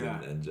games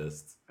and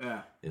just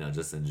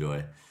just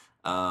enjoy.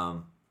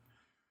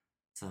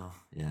 So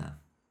yeah.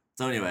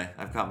 So anyway,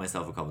 I've caught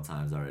myself a couple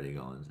times already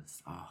going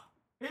just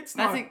It's That's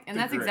not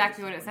that's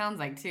exactly what it sounds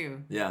like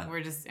too. Yeah.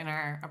 We're just in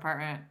our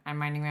apartment. I'm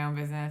minding my own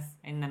business,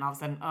 and then all of a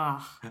sudden,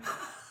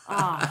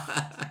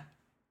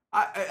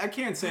 I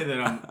can't say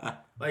that I'm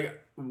like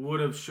would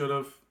have, should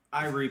have.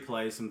 I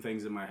replay some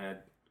things in my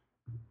head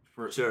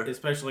for Sure.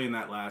 especially in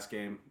that last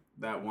game.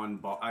 That one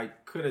ball, I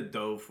could have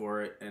dove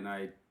for it and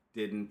I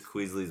didn't.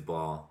 Queasley's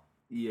ball.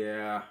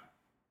 Yeah.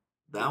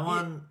 That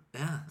one,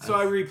 yeah. So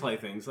I replay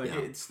things. Like Yeah,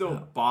 it still yeah.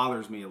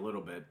 bothers me a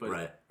little bit, but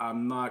Right.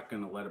 I'm not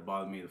gonna let it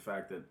bother me the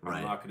fact that Right.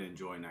 I'm not gonna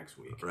enjoy next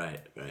week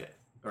Right.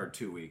 or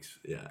 2 weeks.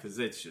 Yeah. because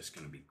it's just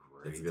gonna be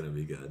great. It's gonna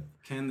be good.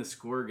 Can the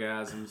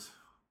Scoregasms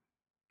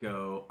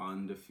go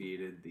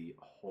undefeated the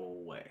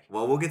whole way?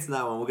 Well, we'll get to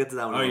that one. We'll get to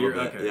that one Oh, a little you're-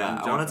 bit. okay, Yeah,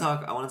 I'm I want to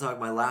jumping. talk. I want to talk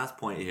my last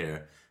point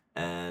here,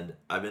 and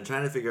I've been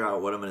trying to figure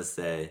out what I'm gonna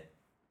say,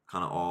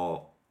 kind of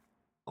all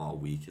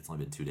week. It's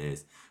only been 2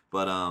 days,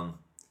 but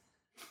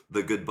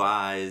the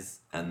goodbyes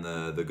and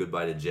the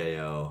goodbye to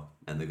Jo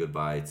and the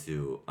goodbye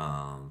to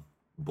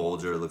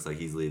Bolger looks like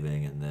he's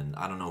leaving, and then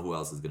I don't know who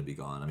else is gonna be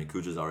gone. I mean,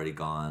 Kuja's already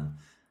gone.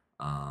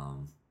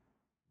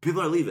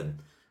 People are leaving,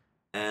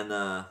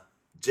 and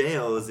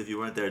JO's. If you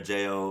weren't there,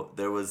 Jo,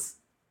 there was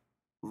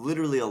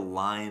literally a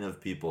line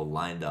of people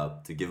lined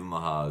up to give him a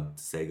hug,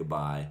 to say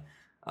goodbye.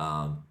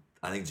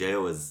 I think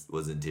Jo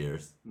was in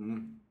tears.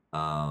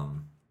 Mm-hmm.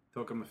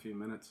 Took him a few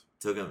minutes.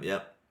 Took him,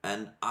 yep.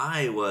 And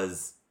I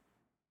was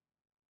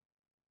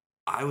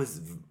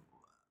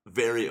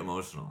very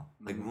emotional,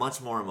 like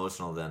much more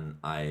emotional than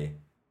I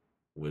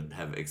would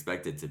have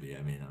expected to be.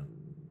 I mean,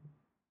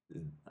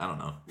 I don't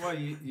know. Well,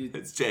 you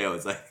It's Jo.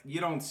 It's like, you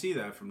don't see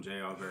that from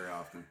JL very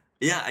often.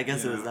 yeah, I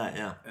guess You it was know? that.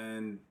 Yeah,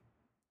 And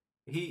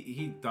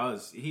he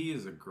does. He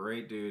is a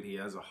great dude. He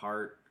has a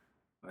heart.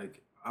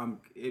 Like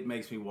it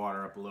makes me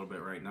water up a little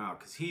bit right now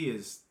because he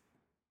is.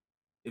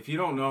 If you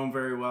don't know him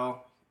very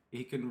well,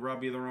 he can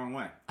rub you the wrong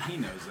way. He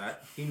knows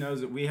that. He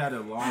knows that. We had a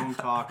long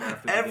talk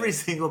after the every game.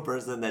 single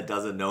person that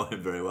doesn't know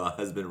him very well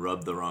has been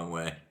rubbed the wrong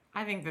way.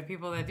 I think the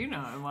people that do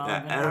know him well Yeah,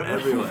 have been rubbed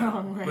everywhere. the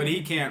wrong way. But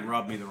he can't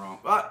rub me the wrong.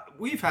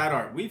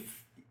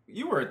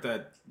 You were at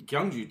that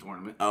Gyeongju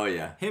tournament. Oh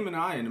yeah. Him and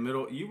I in the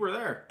middle. You were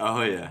there.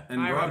 Oh yeah.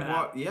 And I Rod remember that.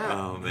 walked.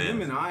 Yeah. Oh, man.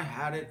 Him and I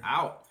had it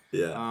out.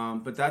 Yeah.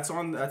 But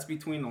that's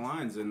between the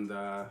lines, and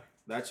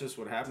that's just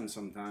what happens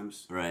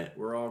sometimes. Right.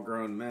 We're all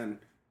grown men.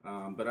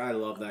 But I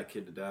love that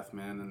kid to death,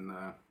 man, and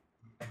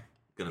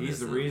Gonna he's miss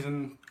the him.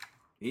 reason.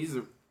 He's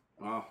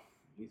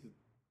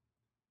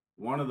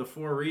one of the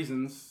 4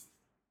 reasons.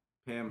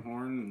 Pam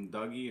Horn and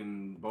Dougie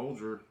and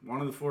Bolger. One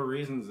of the 4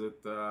 reasons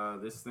that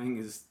this thing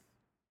is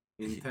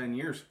in 10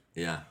 years.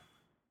 Yeah.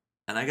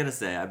 And I gotta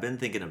say, I've been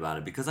thinking about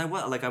it because I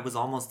was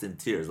almost in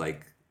tears.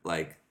 Like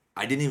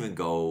I didn't even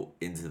go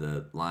into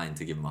the line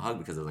to give him a hug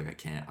because I was like, I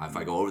can't. If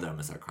I go over there, I'm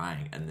gonna start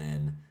crying. And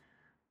then,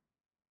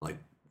 like,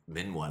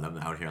 then what? I'm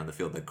out here on the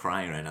field, like,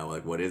 crying right now.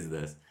 Like, what is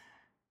this?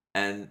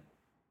 And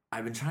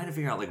I've been trying to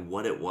figure out like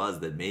what it was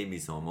that made me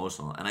so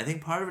emotional. And I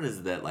think part of it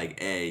is that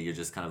like you're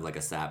just kind of like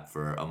a sap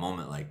for a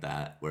moment like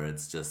that where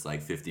it's just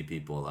like 50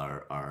 people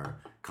are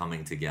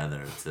coming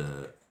together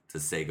to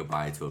say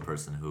goodbye to a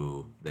person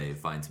who they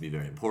find to be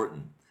very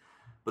important.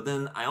 But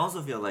then I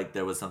also feel like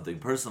there was something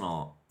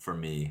personal for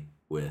me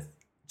with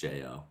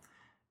Jo.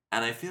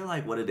 And I feel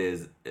like what it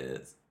is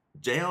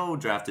Jo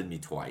drafted me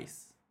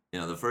twice. You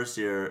know, the first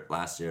year,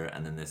 last year,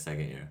 and then this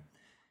second year.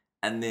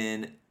 And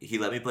then he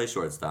let me play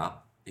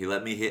shortstop. He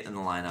let me hit in the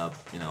lineup,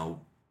 you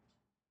know,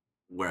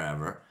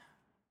 wherever.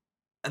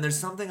 And there's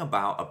something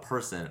about a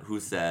person who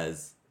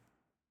says,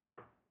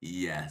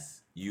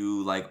 yes,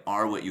 you like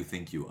are what you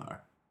think you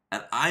are.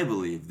 And I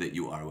believe that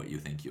you are what you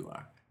think you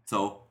are.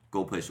 So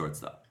go play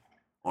shortstop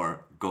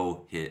or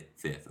go hit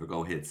 5th or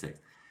go hit 6th.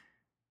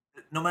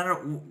 No matter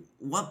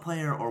what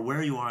player or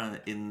where you are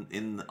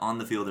in on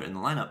the field or in the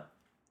lineup,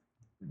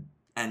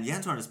 and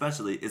Yantorn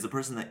especially is a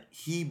person that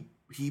he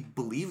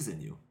believes in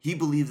you. He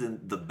believes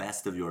in the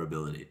best of your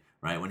ability,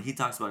 right? When he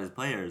talks about his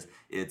players,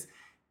 it's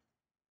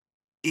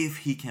if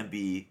he can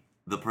be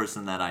the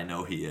person that I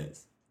know he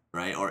is,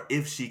 right? Or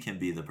if she can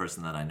be the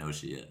person that I know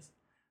she is,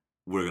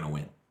 we're going to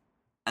win.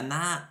 And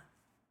that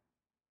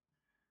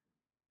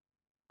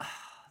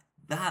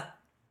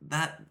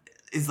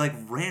is like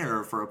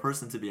rare for a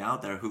person to be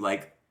out there who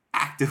like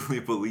actively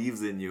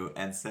believes in you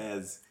and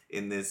says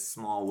in this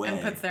small way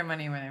and puts their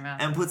money where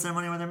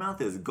their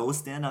mouth is. Go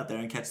stand out there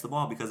and catch the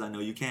ball because I know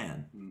you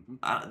can.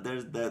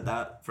 Mm-hmm.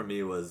 That for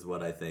me was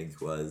what I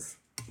think was.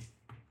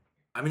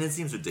 I mean, it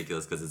seems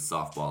ridiculous because it's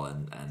softball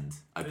and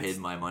I paid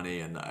my money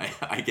and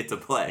I get to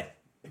play.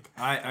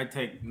 I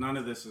take none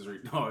of this is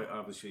no.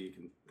 Obviously, you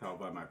can tell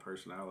by my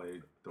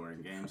personality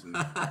during games and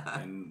when that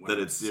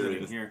I'm it's sitting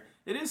serious. here.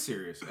 It is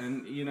serious,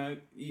 and you know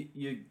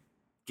you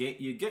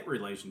get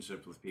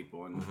relationships with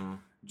people, and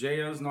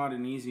JO's not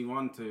an easy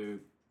one to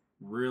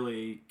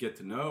really get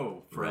to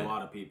know for Right. a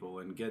lot of people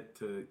and get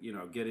to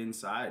get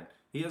inside.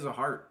 He has a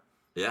heart.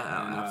 Yeah,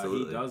 And,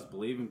 absolutely. he does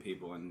believe in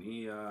people, and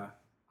he.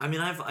 I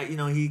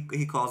mean,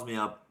 he calls me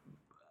up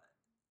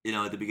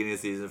at the beginning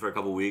of the season for a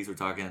couple weeks, we're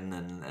talking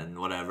and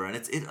whatever, and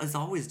it's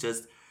always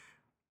just,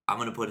 I'm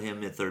gonna put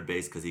him at third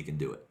base because he can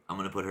do it. I'm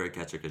gonna put her at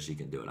catcher because she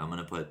can do it. I'm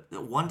gonna put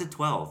 1 to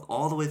 12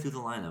 all the way through the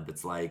lineup.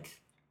 It's like,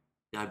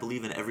 I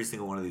believe in every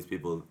single one of these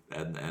people,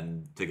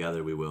 and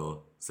together we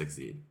will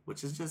succeed.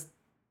 Which is just,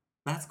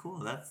 that's cool.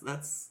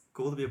 That's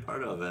cool to be a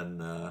part of,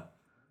 and I'm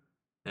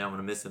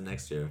gonna miss him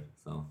next year.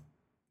 So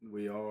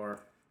we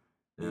are.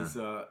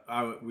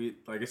 Yeah. We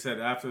like I said,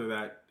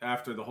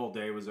 after the whole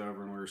day was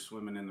over and we were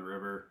swimming in the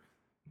river,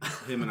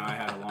 him and I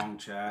had a long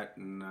chat,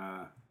 and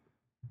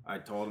I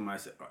told him, I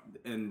said,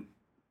 and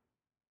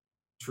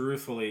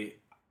truthfully,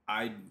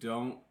 I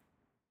don't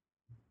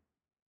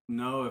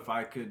know if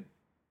I could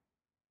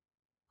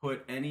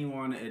put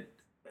anyone at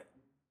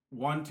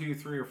 1, 2,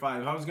 3, or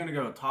 5. If I was going to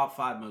go top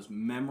 5 most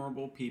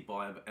memorable people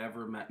I've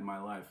ever met in my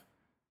life,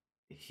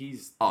 I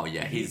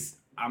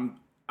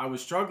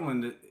was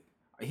struggling to.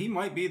 He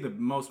might be the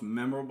most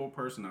memorable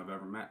person I've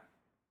ever met.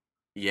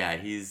 Yeah,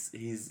 he's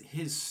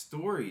his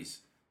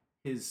stories,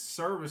 his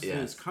service to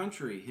his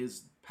country,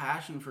 his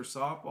passion for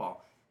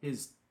softball,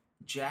 his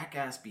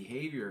jackass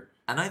behavior,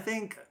 and I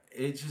think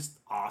it's just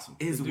awesome.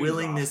 His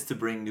willingness to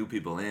bring new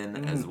people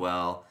in as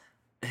well.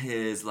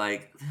 His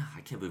I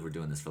can't believe we're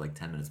doing this for like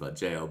 10 minutes about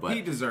Jo, but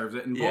he deserves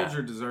it, and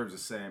Bolger deserves the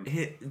same.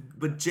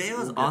 But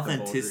Jo's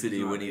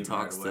authenticity when he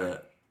talks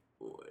to.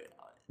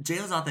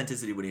 Jo's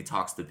authenticity when he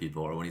talks to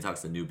people or when he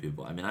talks to new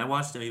people. I mean, I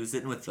watched him. He was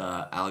sitting with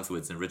Alex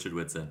Whitson, Richard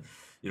Whitson,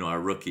 our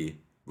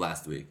rookie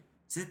last week.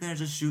 Sitting there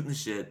just shooting the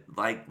shit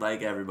like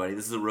everybody.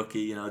 This is a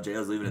rookie.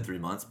 Jo's leaving in 3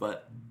 months,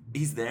 but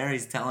he's there.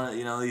 He's telling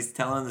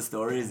the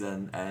stories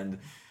and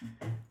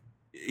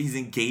he's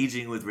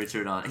engaging with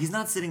Richard on. He's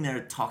not sitting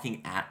there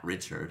talking at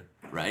Richard,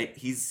 right?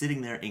 He's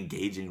sitting there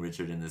engaging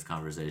Richard in this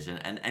conversation,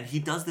 and he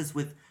does this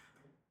with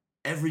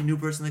every new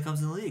person that comes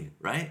in the league,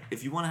 right?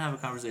 If you want to have a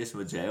conversation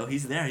with Jo,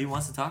 he's there. He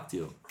wants to talk to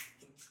you.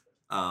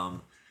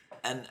 And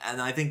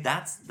I think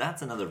that's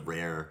another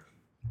rare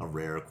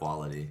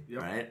quality,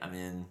 right? I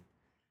mean,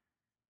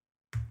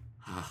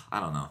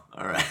 I don't know.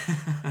 All right,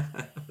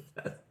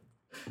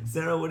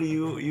 Sarah, what do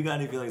you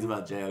got any feelings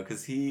about Jo?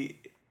 Because he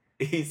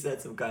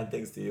said some kind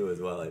things to you as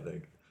well, I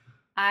think.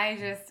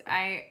 I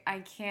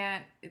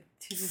can't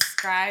to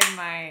describe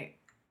my.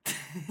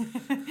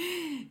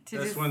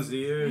 This one's to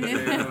you.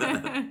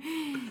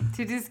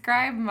 To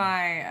describe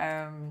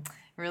my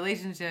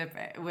relationship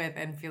with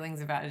and feelings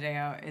about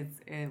Jo,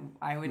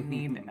 I would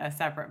need a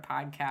separate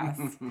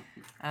podcast.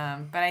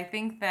 But I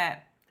think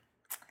that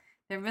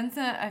there have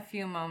been a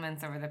few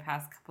moments over the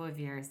past couple of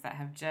years that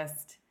have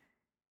just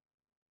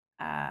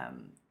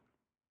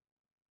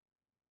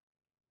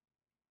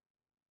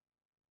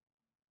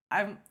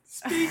I'm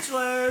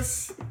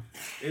speechless.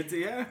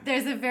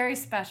 There's a very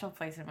special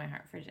place in my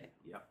heart for Jo.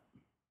 Yep.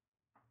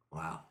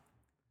 Wow.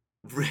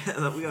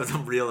 We got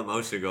some real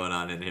emotion going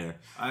on in here.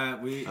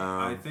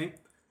 I think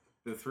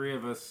the three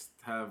of us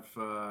have.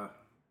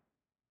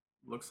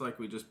 Looks like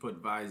we just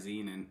put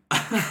Visine in.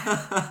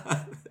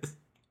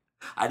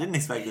 I didn't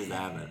expect this to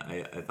happen.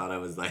 I thought I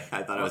was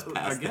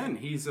past again.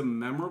 He's a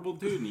memorable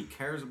dude, and he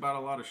cares about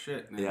a lot of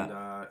shit, and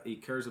he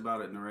cares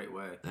about it in the right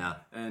way. Yeah.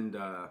 And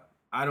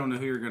I don't know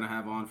who you're gonna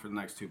have on for the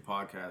next 2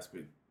 podcasts,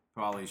 but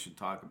probably should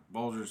talk.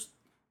 Bolger's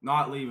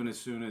not leaving as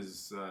soon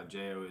as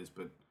Jo is,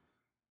 but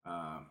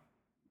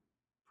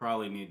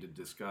probably need to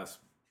discuss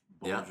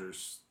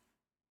Bolger's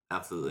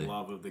absolutely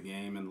love of the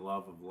game and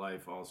love of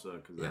life also,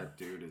 because that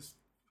dude is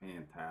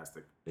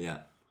fantastic.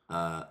 Yeah.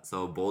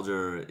 So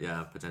Bolger,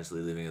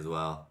 potentially leaving as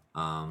well.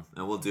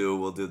 And we'll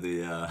do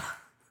the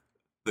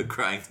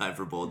crying time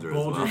for Bolger as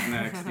well. Bolger's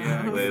next,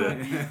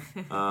 later.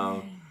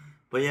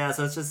 But yeah,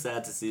 so it's just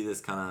sad to see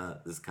this kind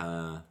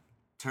of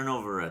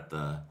turnover at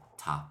the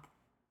top.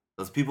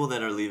 Those people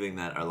that are leaving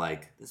that are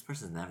like, this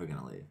person's never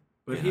gonna leave.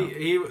 But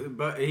he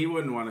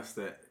wouldn't want us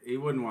to. He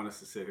wouldn't want us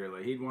to sit here.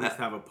 Like, he'd want us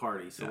to have a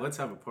party. So let's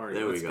have a party.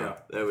 There we go.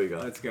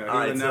 Let's go.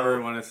 All he would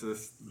never want us to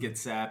get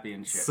sappy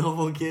and shit. So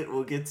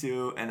we'll get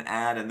to an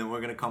ad, and then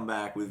we're gonna come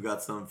back. We've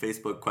got some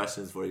Facebook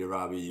questions for you,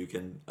 Robbie. You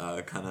can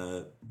kind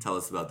of tell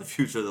us about the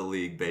future of the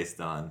league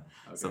based on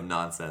some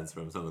nonsense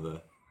from some of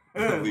the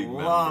league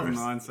love members.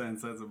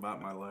 Nonsense. That's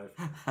about my life.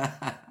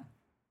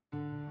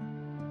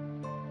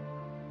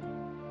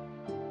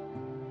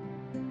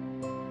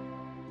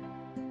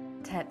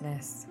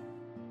 Tetanus,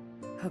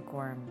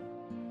 hookworm,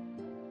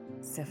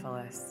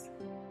 syphilis.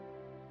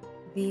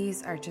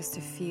 These are just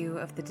a few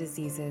of the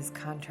diseases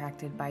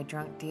contracted by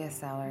drunk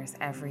DSLers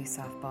every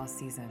softball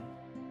season.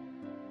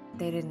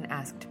 They didn't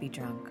ask to be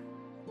drunk.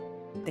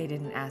 They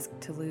didn't ask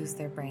to lose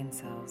their brain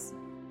cells.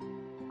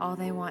 All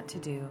they want to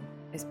do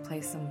is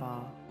play some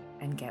ball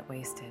and get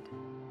wasted.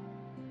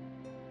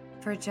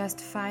 For just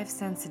 5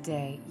 cents a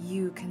day,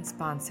 you can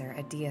sponsor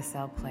a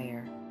DSL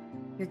player.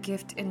 Your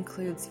gift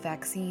includes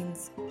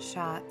vaccines,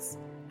 shots,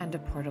 and a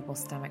portable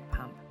stomach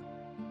pump.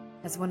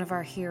 As one of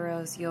our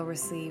heroes, you'll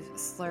receive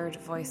slurred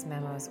voice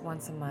memos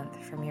once a month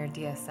from your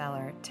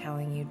DSLer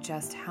telling you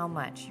just how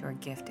much your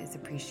gift is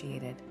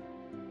appreciated.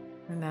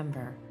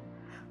 Remember,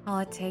 all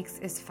it takes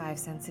is 5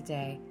 cents a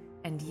day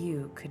and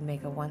you could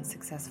make a once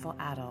successful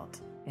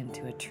adult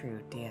into a true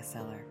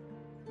DSLer.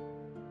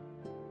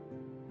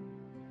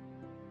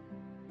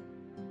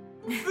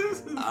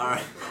 All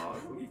right.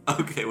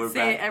 Okay, we're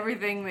Say back.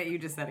 everything that you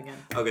just said again.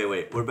 Okay,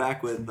 wait. We're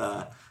back with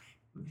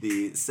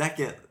the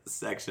second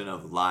section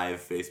of live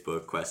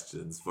Facebook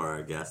questions for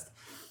our guest.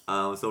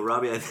 So,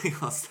 Robbie, I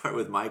think I'll start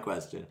with my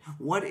question.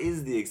 What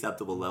is the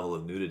acceptable level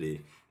of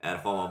nudity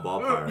at Huawan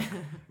Ballpark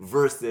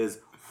versus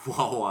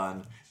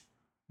Huawan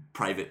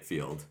private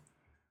field?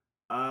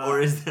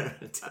 Or is there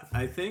a difference?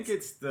 I think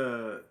it's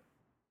the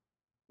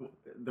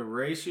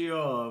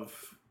ratio of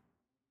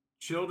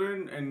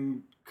children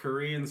and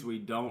Koreans we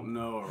don't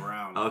know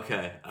around.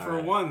 Okay.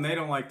 For one, they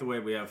don't like the way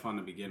we have fun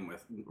to begin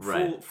with.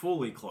 Right.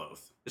 Fully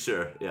clothed.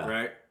 Sure, yeah.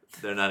 Right?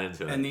 They're not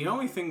into it. And the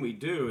only thing we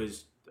do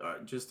is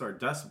just our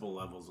decibel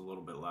level's a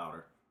little bit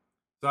louder.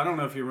 So I don't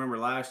know if you remember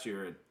last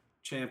year at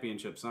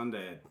Championship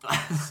Sunday at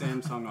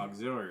Samsung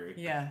Auxiliary.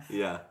 Yeah.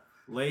 Yeah.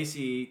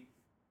 Lacey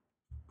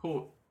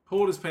pulled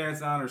his pants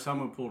down, or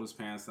someone pulled his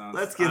pants down.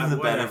 Let's give him the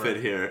whatever.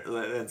 benefit here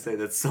and say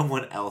that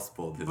someone else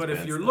pulled his But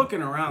pants if you're down.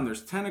 looking around,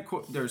 there's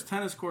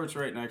tennis courts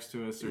right next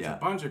to us. There's Yeah. a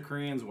bunch of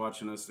Koreans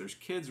watching us. There's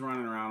kids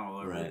running around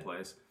all over the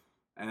place.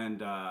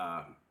 And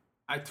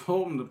I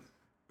told him to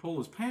pull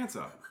his pants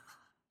up.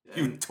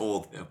 You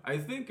told him. I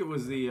think it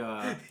was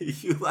the...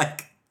 You,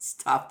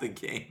 stopped the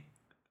game.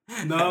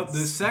 No,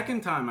 the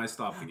second time I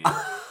stopped the game.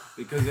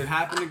 Because it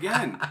happened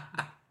again.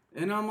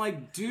 And I'm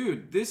like,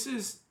 dude, this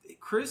is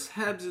Chris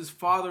Hebbs'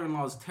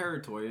 father-in-law's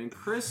territory. And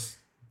Chris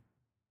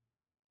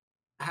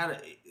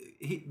had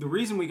the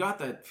reason we got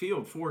that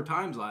field 4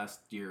 times last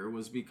year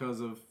was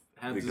because of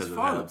Hebbs'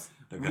 father.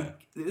 Okay.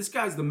 This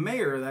guy's the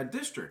mayor of that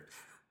district.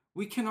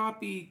 We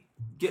cannot be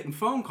getting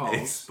phone calls.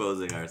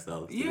 Exposing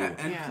ourselves. Yeah,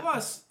 and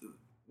plus...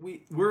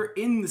 We're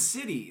in the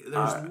city.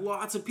 There's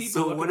lots of people.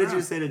 So what did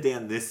you say to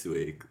Dan this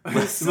week?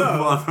 Let's move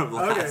So, on from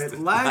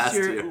last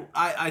year.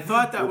 I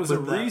thought that was a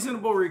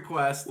reasonable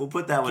request. We'll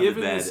put that one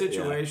given to bed. the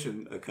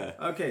situation. Yeah.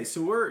 Okay.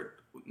 So we're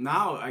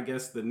now. I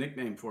guess the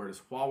nickname for it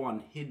is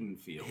Huawan Hidden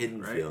Field.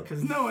 Hidden Field.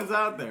 Because no one's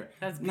out there.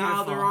 That's beautiful.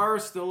 Now there are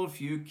still a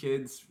few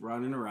kids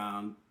running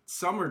around.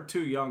 Some are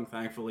too young,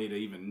 thankfully, to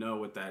even know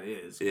what that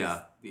is.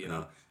 Yeah. You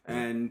know,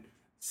 and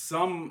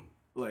some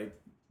like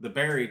the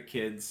Barry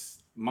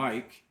kids,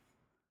 Mike.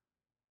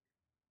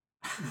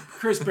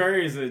 Chris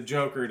Berry is a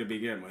joker to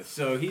begin with,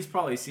 so he's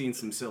probably seen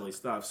some silly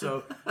stuff.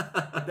 So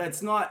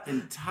that's not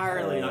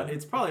entirely,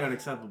 it's probably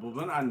unacceptable,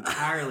 but not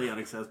entirely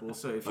unacceptable.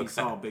 So if he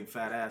saw a big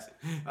fat ass.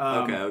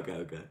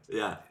 Okay.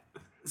 Yeah.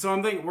 So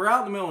I'm thinking, we're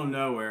out in the middle of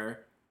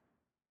nowhere.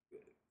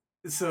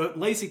 So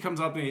Lacey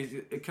comes up and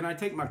he's, can I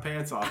take my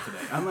pants off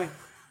today? I'm like,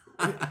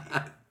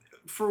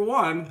 for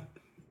one,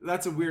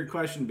 that's a weird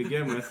question to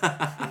begin with.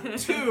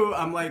 2,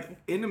 I'm like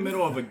in the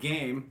middle of a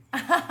game.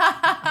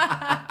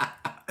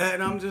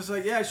 And I'm just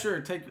like, yeah,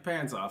 sure, take your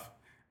pants off.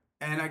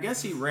 And I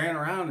guess he ran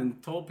around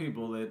and told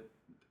people that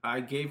I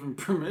gave him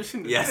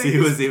permission to yes, take he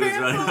was pants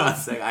running off. around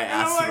saying, I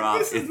asked I'm like, Rob.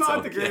 this is it's not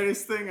okay. the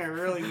greatest thing. I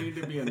really need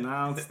to be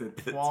announced at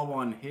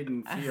Huawan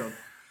Hidden Field.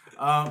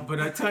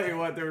 But I tell you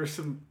what, there are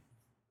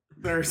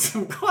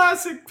some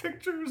classic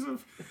pictures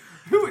of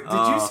who.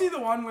 Did you see the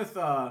one with?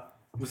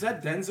 Was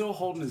that Denzel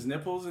holding his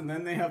nipples and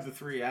then they have the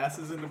 3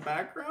 asses in the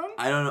background?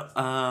 I don't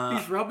know.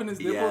 He's rubbing his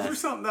nipples or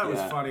something. That was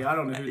funny. I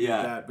don't know who did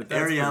that, but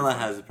that's Ariella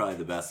has probably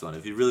the best one.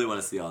 If you really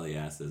want to see all the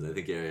asses, I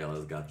think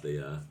Ariella's got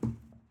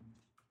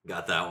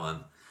that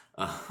one.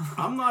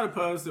 I'm not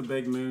opposed to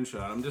big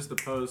moonshot. I'm just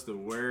opposed to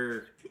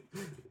where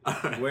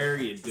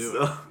you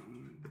do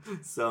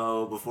it.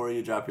 So before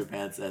you drop your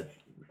pants at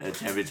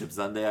Championship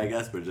Sunday, I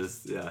guess we're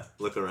just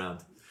look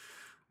around.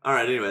 All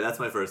right, anyway, that's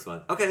my first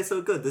one. Okay,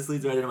 so good. This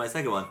leads right into my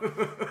second one.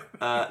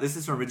 This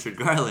is from Richard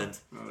Garland.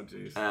 Oh,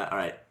 jeez. All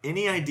right.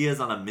 Any ideas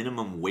on a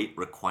minimum weight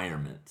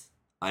requirement?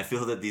 I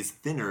feel that these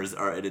thinners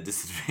are at a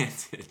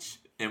disadvantage.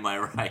 Am I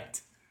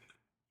right?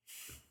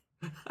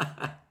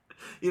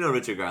 You know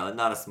Richard Garland,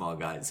 not a small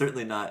guy.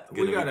 Certainly not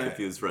going to be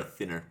confused for a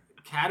thinner.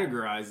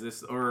 Categorize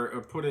this or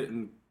put it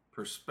in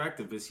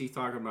perspective. Is he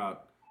talking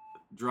about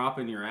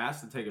dropping your ass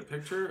to take a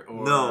picture?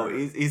 Or no,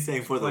 he's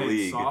saying for the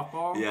league.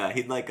 Softball? Yeah,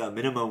 he'd like a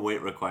minimum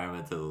weight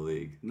requirement to the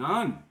league.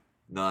 None.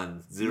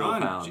 0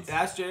 pounds.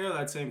 Ask J.O.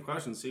 that same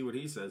question. See what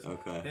he says.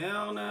 Okay.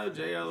 Hell no.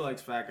 J.O.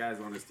 likes fat guys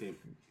on his team.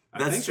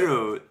 That's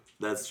true.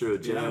 That's true.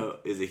 J.O.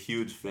 is a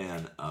huge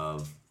fan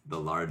of the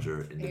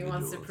larger individuals. He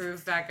wants to prove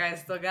fat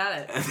guys still got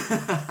it.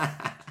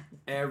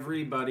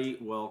 Everybody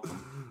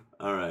welcome.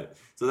 All right.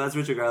 So that's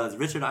Richard Garland's.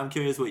 Richard, I'm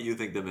curious what you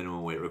think the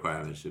minimum weight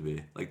requirement should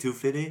be. Like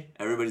 250?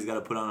 Everybody's got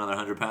to put on another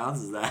 100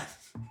 pounds? Is that...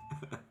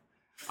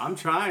 I'm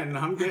trying.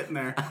 I'm getting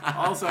there.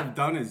 All I've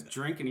done is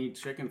drink and eat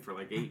chicken for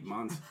like 8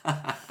 months.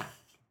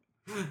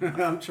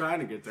 I'm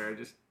trying to get there.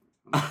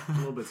 I'm a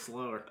little bit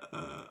slower.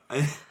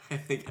 I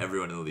think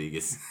everyone in the league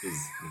is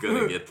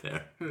going to get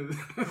there.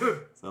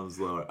 So I'm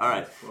slower. All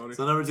right.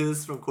 So number 2, this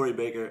is from Corey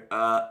Baker.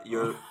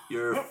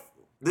 Your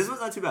this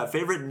one's not too bad.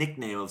 Favorite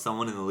nickname of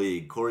someone in the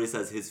league. Corey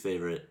says his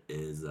favorite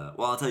is... well,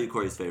 I'll tell you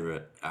Corey's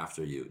favorite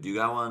after you. Do you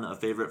got one? A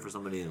favorite for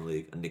somebody in the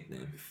league? A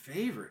nickname?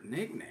 Favorite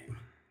nickname?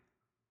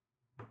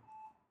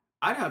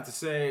 I'd have to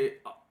say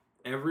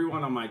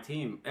everyone on my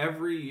team.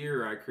 Every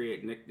year I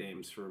create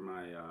nicknames for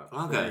my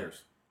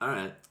players. All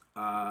right.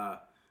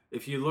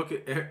 If you look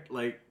at,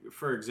 like,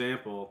 for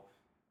example,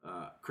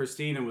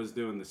 Christina was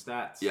doing the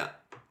stats. Yeah.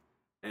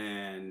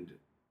 And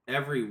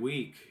every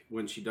week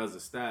when she does the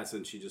stats,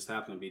 and she just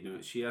happened to be doing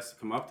it, she has to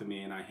come up to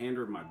me and I hand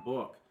her my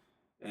book.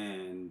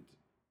 And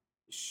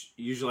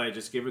usually I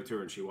just give it to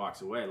her and she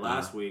walks away.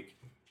 Last week,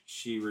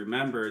 she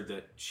remembered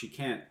that she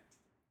can't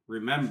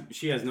remember.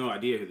 She has no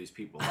idea who these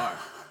people are.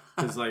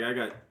 Because, like, I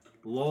got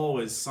Lowell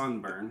is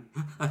Sunburn.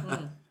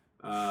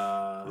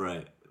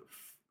 Right.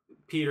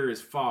 Peter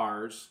is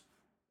Fars.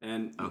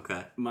 And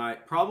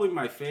probably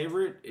my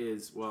favorite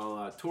is,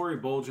 Tori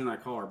Bolgen, I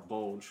call her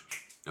Bulge.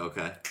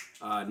 Okay.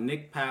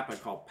 Nick Pap, I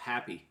call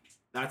Pappy.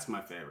 That's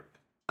my favorite.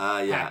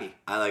 Yeah. Pappy.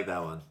 I like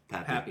that one.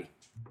 Pappy.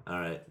 All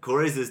right.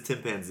 Corey's is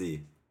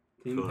Timpanzee.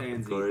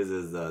 Timpanzee. Corey's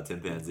is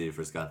Timpanzee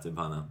for Scott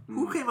Timpano.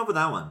 Who came up with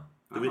that one?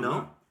 Do we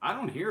know? I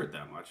don't hear it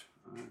that much.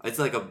 It's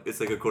like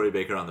a Corey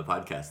Baker on the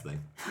podcast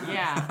thing.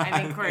 Yeah,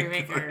 I think Corey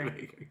Baker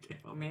came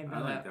up. made I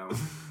like that one.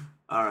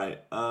 All right.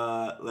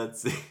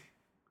 Let's see.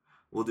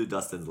 We'll do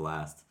Dustin's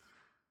last.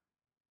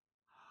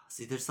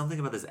 See, there's something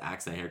about this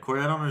accent here.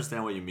 Corey, I don't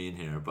understand what you mean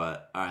here,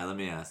 but all right, let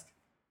me ask.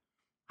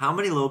 How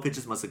many low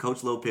pitches must a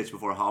coach low pitch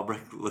before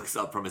Halbrecht looks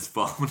up from his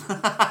phone?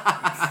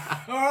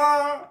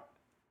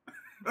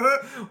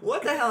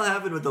 What the hell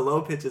happened with the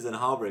low pitches in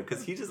Halbrecht?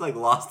 Because he just, like,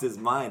 lost his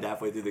mind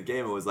halfway through the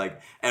game and was like,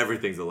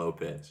 everything's a low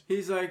pitch.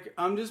 He's like,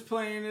 I'm just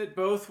playing it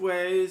both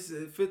ways.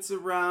 If it's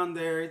around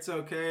there, it's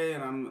okay.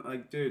 And I'm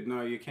like, dude,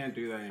 no, you can't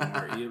do that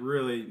anymore. You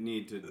really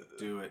need to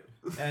do it.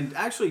 And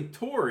actually,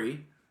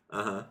 Tori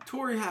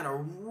had a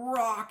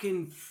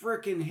rockin'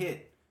 frickin'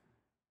 hit.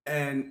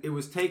 And it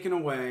was taken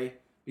away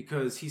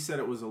because he said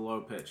it was a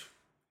low pitch.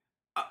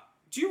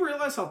 Do you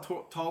realize how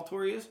tall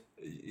Tori is?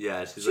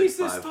 Yeah, she's this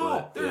like 5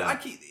 tall. foot. Yeah.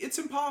 It's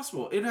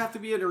impossible. It'd have to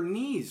be at her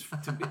knees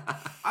to be.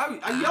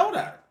 I yelled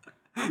at her.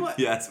 I'm like,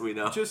 yes, we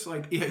know. Just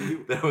like,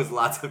 there was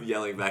lots of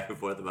yelling back and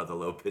forth about the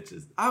low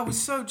pitches. I was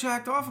so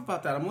jacked off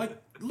about that. I'm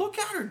like, look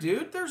at her,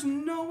 dude. There's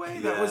no way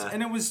that was.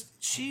 And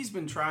she's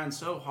been trying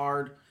so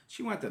hard.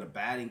 She went to the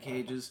batting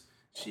cages.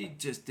 She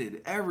just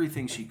did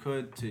everything she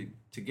could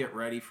to get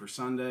ready for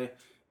Sunday.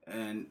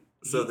 And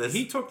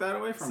he took that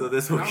away from her. So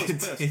this will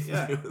continue.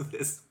 Yeah.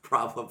 This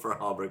problem for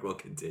Halbrecht will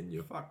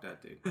continue. Fuck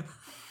that dude.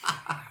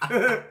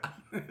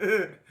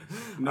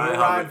 No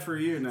ride for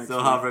you next week.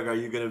 So Halbrecht, are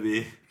you gonna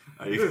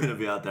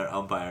be out there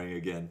umpiring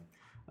again?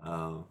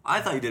 I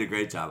thought you did a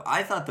great job.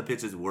 I thought the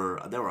pitches there were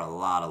a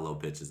lot of low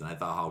pitches, and I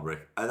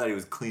thought he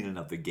was cleaning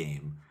up the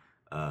game.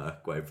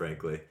 Quite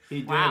frankly,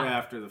 he did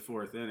after the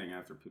fourth inning.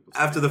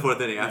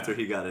 After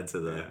he got into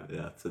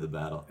the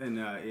battle.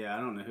 And I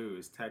don't know who he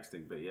was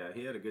texting, but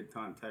he had a good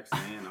time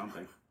texting and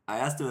umping. I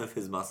asked him if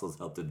his muscles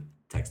helped him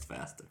text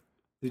faster.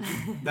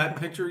 That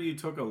picture you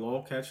took a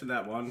Lowell catch of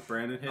that one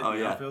Brandon hit in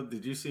the outfield?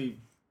 Did you see?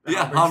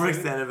 Halbrecht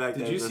standing back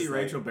there. Did you see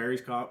Rachel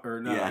Berry's comment? Or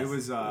no, yes. It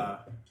was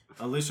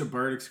Alicia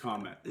Burdick's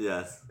comment.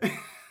 Yes.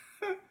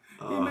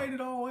 He made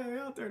it all the way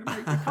out there to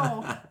make the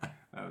call.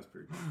 That was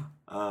pretty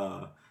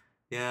cool.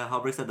 Yeah,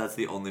 Halbrecht said that's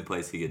the only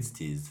place he gets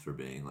teased for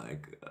being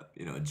like,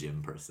 a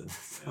gym person.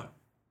 So.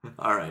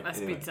 All right.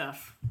 Must be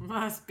tough.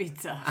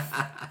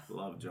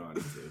 Love Johnny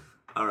too.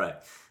 All right.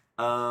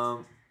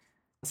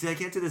 See, I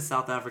can't do this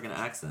South African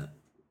accent.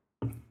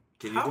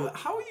 Can you do it?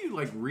 How are you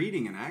like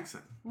reading an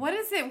accent? What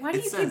is it? Why do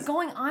you keep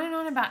going on and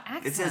on about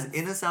accents? It says,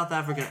 in a South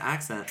African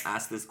accent,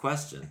 ask this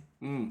question.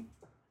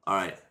 All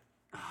right.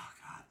 Oh,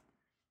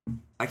 God.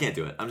 I can't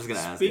do it. I'm just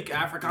going to ask it. Speak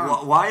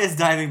Afrikaans. Why is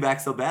diving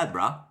back so bad,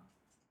 brah?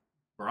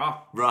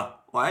 Bruh.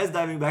 Why is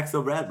diving back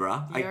so bad,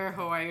 brah? You're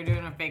Hawaii. You're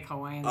doing a fake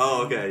Hawaiian.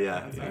 Oh, okay,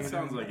 yeah. That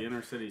sounds like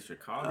inner city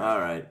Chicago. All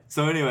right.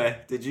 So anyway,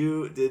 did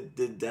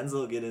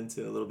Denzel get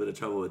into a little bit of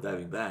trouble with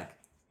diving back?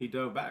 He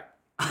dove back.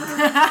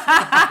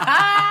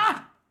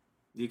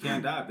 You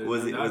can't dive.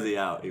 Was he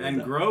out?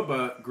 And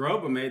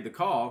Groba made the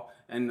call,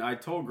 and I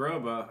told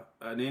Groba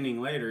an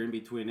inning later, in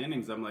between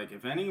innings, I'm like,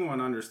 if anyone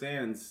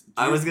understands,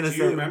 do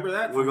you remember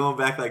that? We're going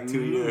back like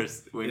 2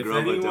 years when if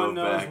Groba anyone dove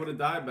knows back. what a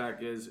dive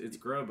back is, it's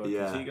Groba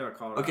because he got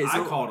called out. Okay,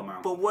 so, I called him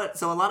out. But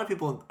so a lot of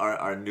people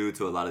are new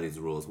to a lot of these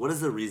rules. What is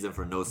the reason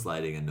for no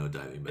sliding and no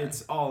diving back?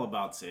 It's all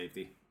about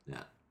safety.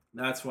 Yeah.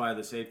 That's why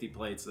the safety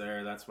plate's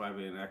there. That's why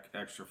we have an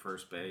extra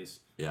first base.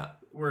 Yeah.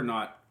 We're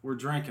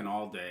drinking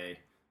all day.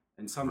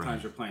 And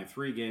sometimes you're playing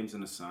 3 games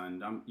in the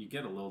sun. You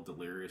get a little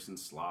delirious and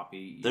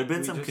sloppy. There have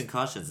been some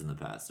concussions in the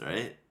past,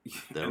 right?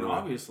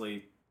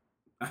 Obviously,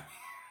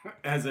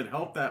 has it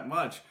helped that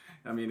much?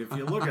 I mean, if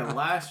you look at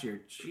last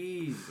year,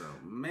 jeez,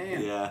 oh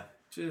man. Yeah.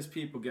 Just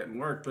people getting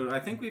worked. But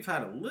I think we've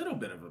had a little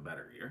bit of a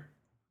better year.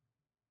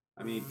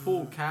 I mean,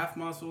 pulled calf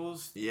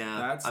muscles.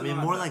 Yeah.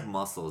 More like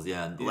muscles.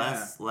 Yeah.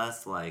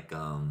 Less like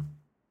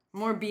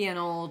more being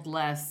old,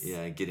 less.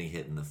 Yeah, getting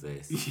hit in the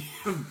face.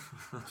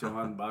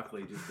 John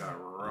Buckley just got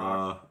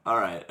rocked. All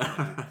right.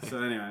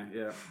 So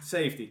anyway,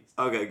 safety.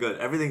 Okay, good.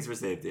 Everything's for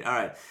safety. All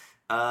right.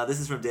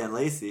 This is from Dan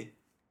Lacey.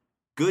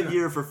 Good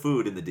year for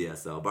food in the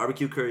DSL.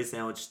 Barbecue curry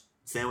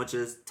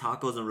sandwiches,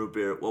 tacos, and root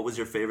beer. What was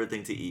your favorite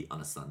thing to eat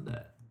on a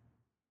Sunday?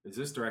 Is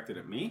this directed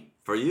at me?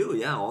 For you,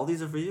 yeah. All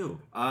these are for you.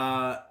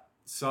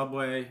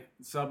 Subway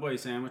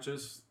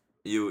sandwiches.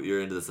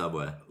 You're into the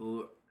Subway.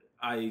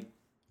 I'm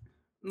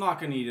not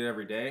gonna eat it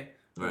every day.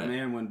 But Right.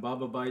 man, when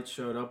Bubba Bites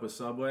showed up with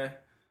Subway,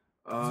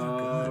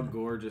 oh,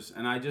 gorgeous!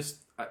 And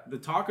the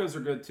tacos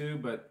are good too,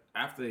 but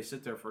after they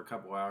sit there for a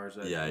couple hours,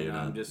 You're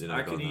not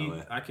going that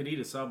way. I could eat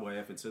a Subway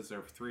if it sits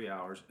there for 3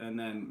 hours, and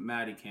then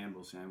Maddie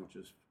Campbell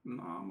sandwiches,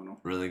 phenomenal.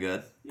 Really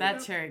good.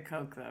 That cherry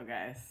Coke though,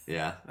 guys.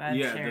 Yeah. That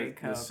cherry the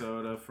Coke.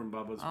 soda from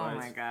Bubba's Oh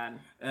Bites. my god.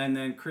 And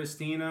then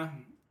Christina,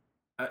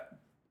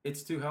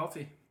 it's too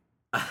healthy.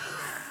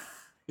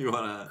 You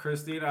wanna?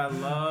 Christina, I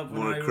love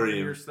when More I order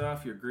cream. your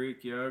stuff, your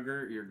Greek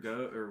yogurt, your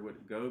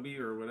gobi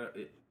or whatever,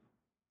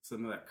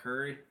 some of that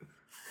curry.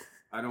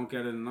 I don't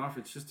get it enough.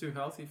 It's just too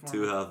healthy for me.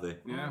 Too healthy.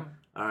 Yeah.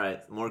 All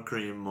right. More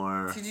cream.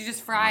 More. Did you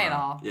just fry it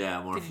all?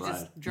 Yeah. More Did you fried.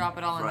 just drop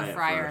it all Fry in the it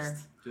fryer?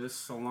 first.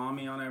 Just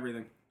salami on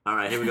everything. All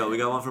right, here we go. We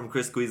got one from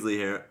Chris Queasley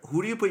here.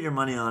 Who do you put your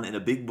money on in a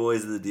Big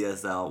Boys of the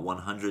DSL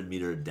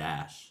 100-meter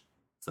dash?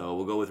 So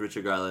we'll go with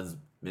Richard Garland's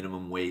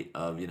minimum weight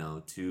of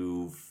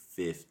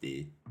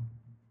 250.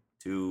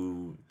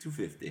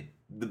 250.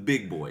 The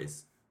big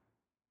boys.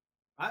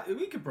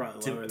 We could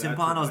probably lower that.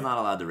 Timpano's to not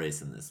allowed to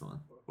race in this one.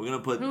 We're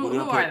gonna put. Who we're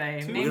gonna are put,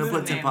 they? We're Names gonna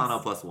put and Timpano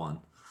names. plus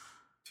 1.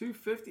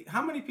 250.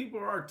 How many people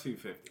are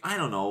 250? I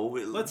don't know.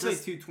 Let's say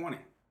 220.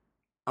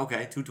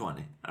 Okay,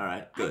 220. All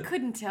right, I good.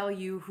 couldn't tell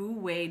you who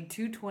weighed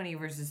 220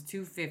 versus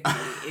 250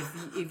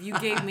 if you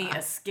gave me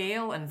a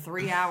scale and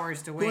 3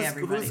 hours to weigh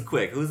everybody. Who's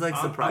quick? Who's like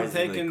I'm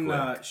surprisingly taking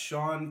quick?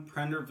 Sean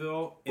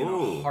Prenderville in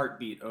Ooh. a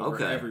heartbeat over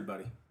Okay.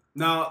 everybody.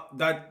 Now,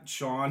 that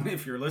Sean,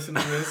 if you're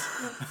listening to this,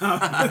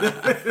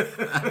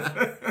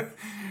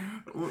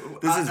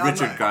 This is I'm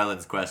Richard not-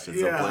 Garland's question.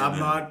 So yeah, blame I'm him.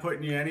 not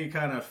putting you any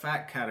kind of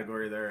fat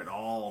category there at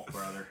all,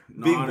 brother. Big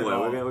Not at boy.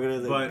 all. We're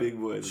gonna say But big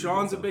boy.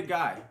 Sean's a big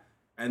guy,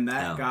 and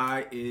that Yeah.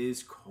 guy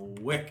is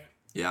quick.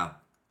 Yeah.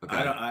 Okay.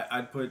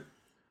 I'd put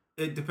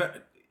it.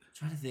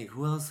 Trying to think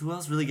who else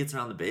really gets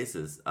around the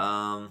bases.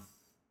 I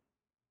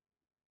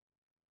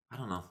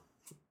don't know.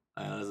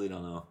 I honestly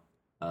don't know.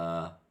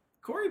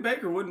 Corey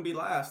Baker wouldn't be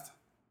last.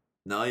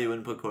 No, you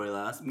wouldn't put Corey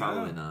last? No.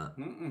 Probably not.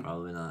 Mm-mm.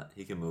 Probably not.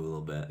 He can move a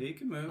little bit. He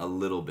can move. A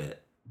little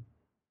bit.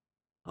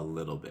 A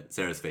little bit.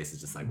 Sarah's face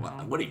is just like,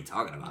 what? What are you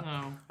talking about?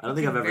 No. I don't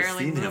think I've ever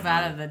barely seen move him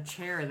out run. of the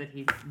chair that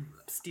he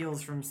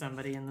steals from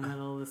somebody in the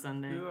middle of the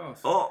Sunday. Who else?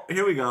 Oh,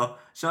 here we go.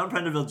 Sean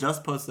Prenderville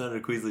just posted under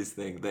Queasley's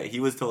thing that he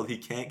was told he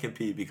can't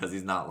compete because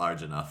he's not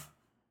large enough.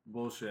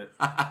 Bullshit.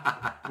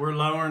 We're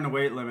lowering the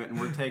weight limit and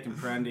we're taking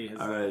Prendy.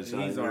 All right,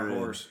 Sean, He's our you're in.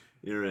 horse.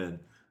 You're in.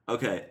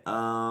 Okay.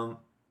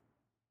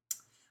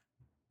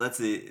 Let's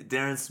see.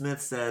 Darren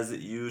Smith says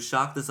you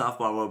shocked the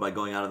softball world by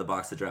going out of the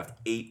box to draft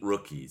 8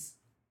 rookies.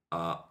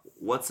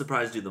 What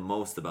surprised you the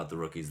most about the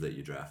rookies that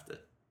you drafted?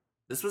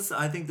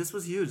 I think this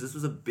was huge. This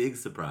was a big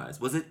surprise.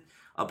 Was it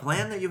a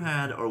plan that you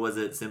had, or was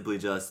it simply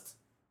just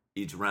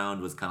each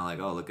round was kind of like,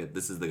 oh, look at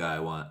this is the guy I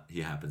want.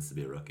 He happens to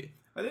be a rookie.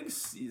 I think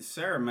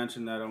Sarah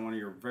mentioned that on one of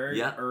your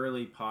very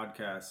early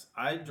podcasts.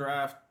 I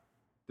draft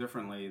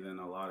differently than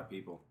a lot of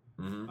people.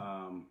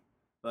 Mm-hmm.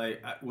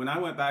 When I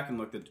went back and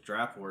looked at the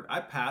draft board,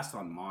 I passed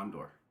on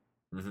Mondor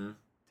Mm-hmm.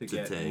 to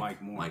get take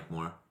Mike Moore. Mike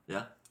Moore.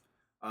 Yeah.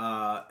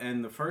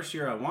 And the first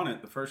year I won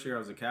it, the first year I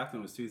was a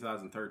captain was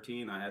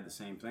 2013. I had the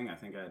same thing. I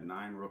think I had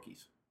 9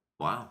 rookies.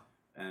 Wow.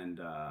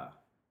 And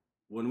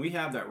when we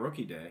have that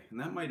rookie day, and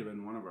that might have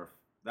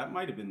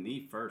been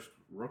the first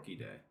rookie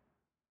day.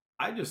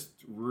 I just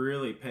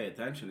really pay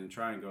attention and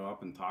try and go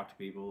up and talk to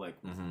people. Like,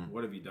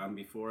 what have you done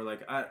before?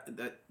 Like,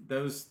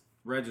 those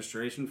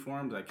registration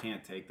forms, I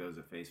can't take those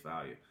at face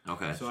value.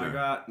 Okay. So sure.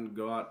 I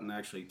go out and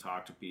actually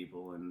talk to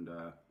people, and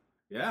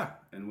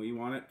and we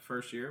won it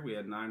first year. We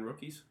had 9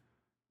 rookies,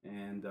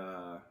 and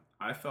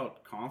I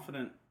felt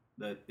confident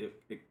that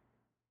it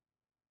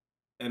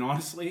and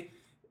honestly,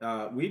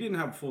 we didn't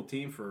have a full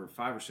team for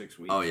 5 or 6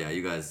 weeks. Oh yeah,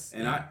 you guys.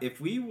 And yeah.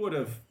 if we would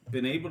have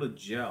been able to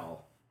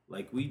gel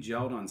like we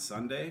gelled on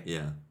Sunday,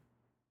 Yeah.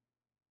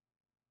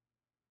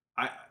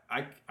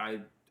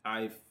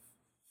 I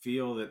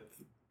feel that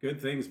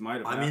good things might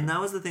have I happened. mean, that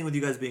was the thing with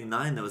you guys being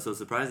 9 that was so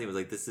surprising. It was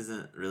like, this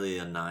isn't really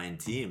a 9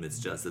 team. It's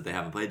just that they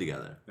haven't played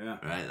together. Yeah.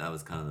 Right? That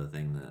was kind of the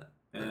thing that...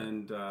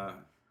 And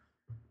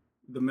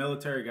the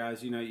military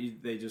guys,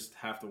 they just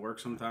have to work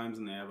sometimes,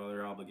 and they have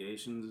other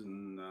obligations,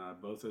 and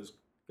both those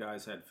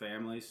guys had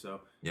families,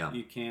 so Yeah.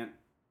 you can't...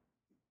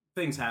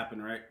 Things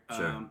happen, right?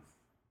 Sure.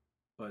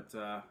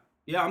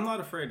 Yeah, I'm not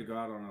afraid to go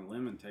out on a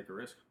limb and take a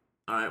risk.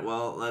 All right,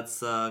 well,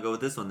 let's go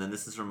with this one then.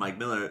 This is from Mike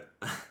Miller.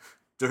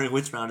 During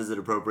which round is it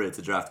appropriate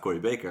to draft Corey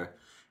Baker?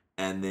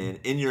 And then,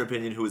 in your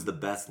opinion, who is the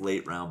best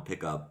late-round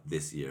pickup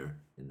this year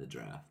in the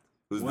draft?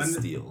 Who's the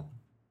steal?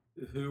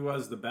 Who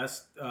was the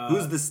best?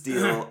 Who's the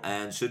steal,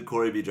 and should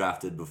Corey be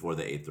drafted before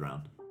the 8th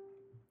round?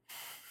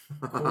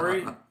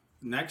 Corey,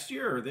 next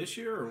year or this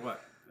year or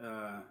what?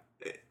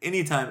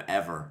 Anytime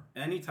ever.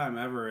 Anytime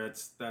ever.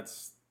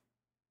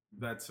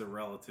 That's a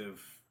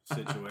relative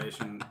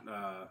situation.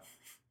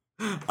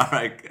 All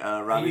right,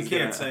 Robbie's You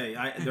can't gonna... say.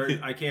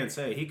 I can't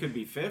say. He could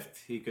be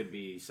 5th. He could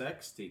be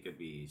 6th. He could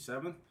be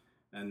 7th.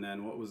 And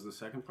then what was the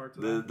second part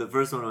to that? The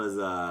first one was,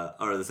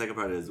 or the second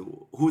part is,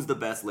 who's the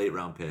best late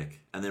round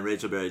pick? And then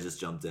Rachel Berry just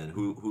jumped in.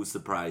 Who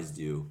surprised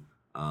you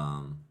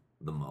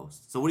the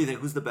most? So what do you think?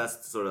 Who's the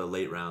best sort of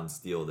late round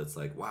steal that's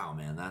like, wow,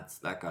 man,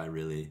 that guy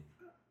really...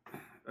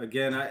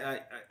 Again,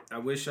 I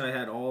wish I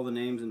had all the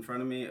names in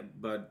front of me,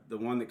 but the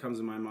one that comes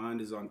to my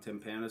mind is on Tim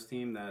Pana's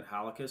team, that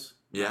Halakis.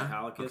 Yeah?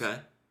 Halakis. Okay.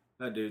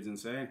 That dude's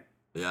insane.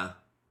 Yeah.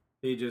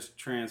 He just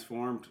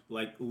transformed,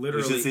 like, You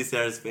literally. should see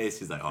Sarah's face.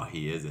 She's like, oh,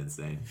 he is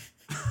insane.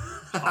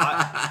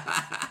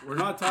 We're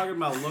not talking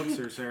about looks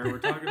here, Sarah. We're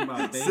talking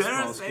about baseball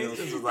Sarah's face skills.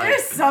 just was like...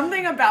 There's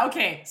something about,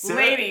 okay, Sarah-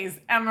 ladies,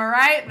 am I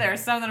right?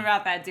 There's something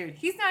about that dude.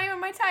 He's not even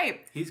my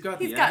type. He's got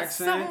He's the got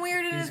accent. something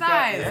weird in He's his got-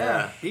 eyes.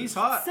 Yeah, he's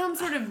hot. Some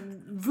sort of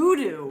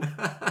voodoo.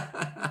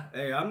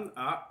 Hey,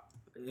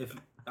 if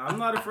I'm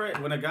not afraid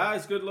when a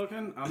guy's good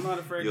looking. I'm not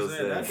afraid You'll to say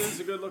say. that dude's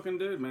a good looking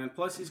dude, man.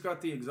 Plus, he's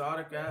got the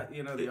exotic, He's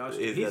he's got the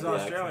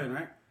Australian, accent.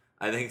 right?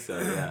 I think so,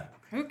 yeah.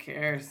 Who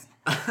cares?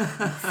 So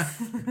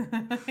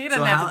He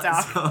doesn't have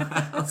to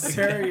talk.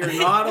 Sarah, you're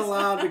not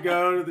allowed to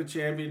go to the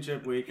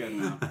championship weekend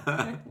now.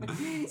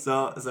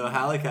 So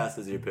Halikas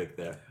is your pick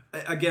there.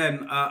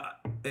 Again,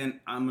 and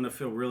I'm gonna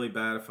feel really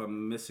bad if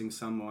I'm missing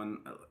someone.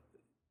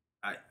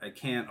 I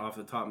can't off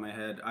the top of my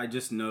head. I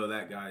just know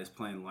that guy is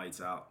playing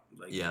lights out.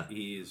 Like, Yeah.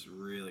 he is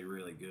really,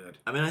 really good.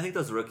 I mean, I think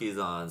those rookies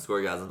on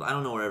Scoregasms, I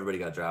don't know where everybody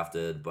got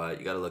drafted, but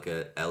you got to look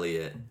at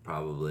Elliott,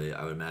 probably.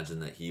 I would imagine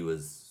that he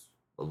was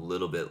a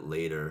little bit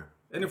later.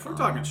 And if we're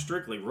talking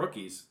strictly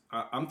rookies,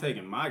 I'm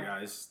taking my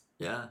guys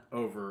Yeah.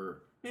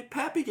 over. Hey,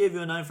 Pappy gave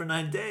you a 9 for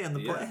 9 day in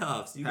the Yeah.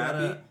 playoffs. You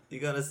Pappy.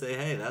 gotta say,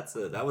 hey,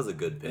 that was a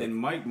good pick. And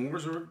Mike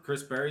Moore's a rookie,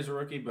 Chris Berry's a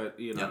rookie, but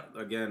Yep.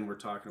 again, we're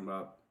talking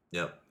about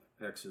Yep.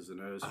 X's and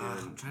O's here.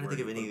 I'm trying to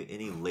think of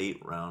any late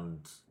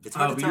round. It's Oh,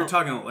 hard but to tell. you're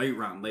talking late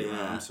round.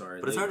 Yeah. I'm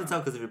sorry. But it's late hard to round. tell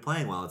because if you're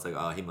playing well, it's like,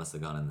 oh, he must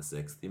have gone in the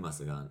 6th. He must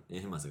have gone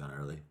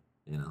early.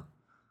 You know.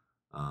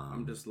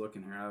 I'm just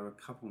looking here. I have a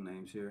couple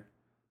names here.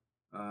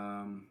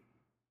 How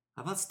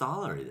about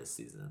Stollery this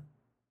season?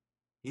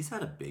 He's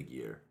had a big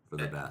year for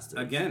the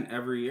Bastards. Again,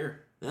 every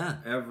year. Yeah.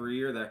 Every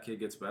year that kid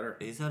gets better.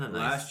 He's had a nice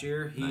Last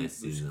year, he nice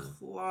was season.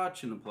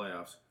 clutch in the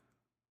playoffs.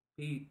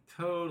 He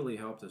totally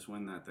helped us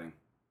win that thing.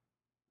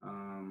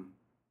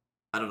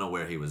 I don't know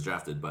where he was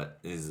drafted, but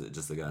he's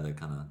just a guy that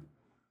kind of...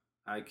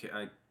 I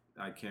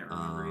can't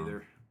remember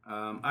either.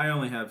 I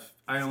only have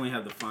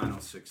the final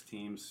 6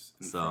 teams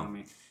in front of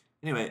me.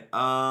 Anyway,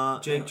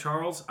 Jake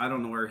Charles, I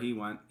don't know where he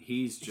went.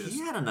 He's just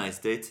he had a nice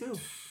day too.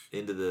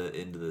 Into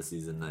the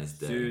season, nice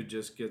day. dude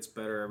just gets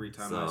better every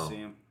time I So, see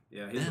him.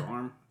 Yeah, his yeah.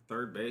 arm,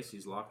 third base,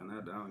 he's locking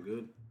that down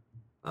good.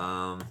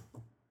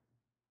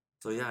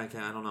 So yeah, I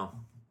don't know.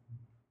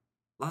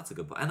 Lots of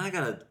good, and I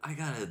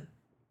gotta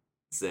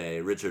say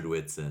Richard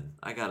Whitson.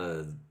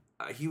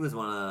 He was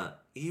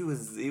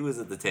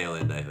at the tail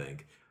end, I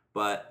think,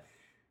 but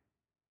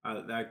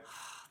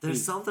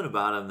there's something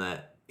about him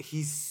that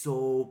he's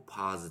so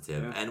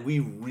positive, Yeah. and we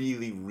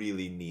really,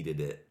 really needed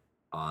it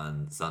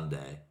on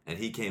Sunday, and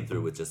he came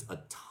through with just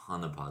a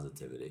ton of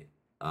positivity.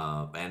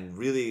 And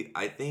really,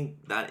 I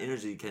think that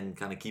energy can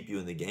kind of keep you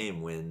in the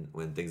game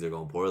when things are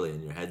going poorly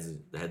and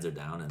the heads are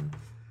down, and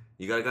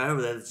you got a guy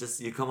over there that's just,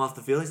 you come off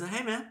the field, he's like,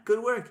 hey man,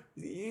 good work,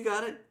 you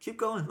got it, keep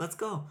going, let's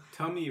go.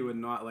 Tell me you would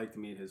not like to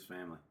meet his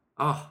family.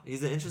 Oh,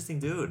 he's an interesting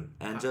dude,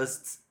 and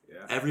just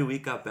Yeah. every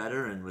week got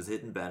better and was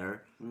hitting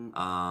better.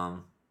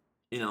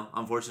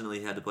 Unfortunately,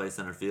 he had to play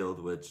center field,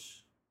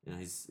 which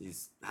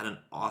he's had an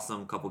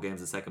awesome couple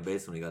games at second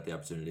base when he got the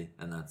opportunity,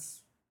 and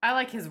that's I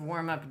like his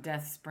warm-up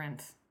death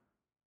sprint.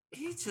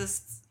 He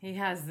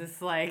has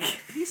this like...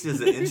 He's just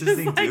an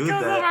interesting just, dude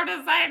goes that- over to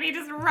the side and he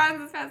just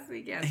runs as fast as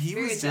he can. he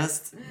Very was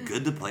just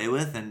good to play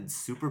with and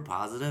super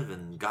positive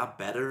and got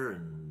better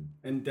and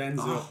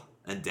Denzel.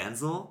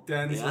 Denzel.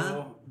 Denzel,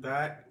 Yeah.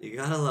 that You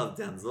gotta love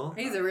Denzel.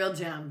 He's a real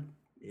gem.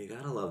 You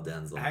gotta love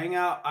Denzel.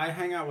 I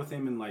hang out with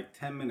him in like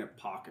 10-minute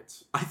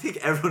pockets. I think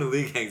everyone in the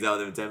league hangs out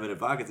with him in 10-minute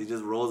pockets. He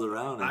just rolls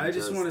around. And I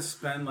just want to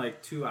spend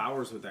like 2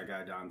 hours with that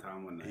guy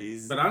downtown one night.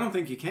 He's- But I don't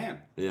think you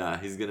can. Yeah,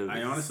 he's gonna.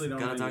 I honestly don't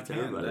gotta think talk you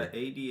to can. everybody. That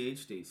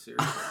ADHD,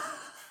 seriously.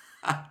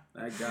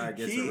 That guy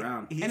gets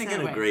around. He's In a had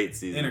good a way. great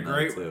season. In a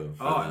great way. too.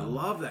 Oh, I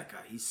love that guy.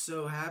 He's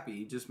so happy.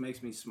 He just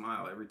makes me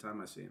smile every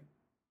time I see him.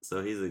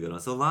 So he's a good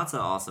one. So lots of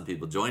awesome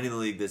people joining the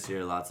league this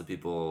year. Lots of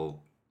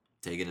people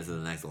taking it to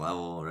the next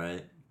level,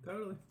 right?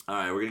 Totally. All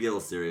right, we're gonna get a little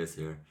serious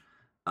here.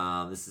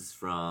 This is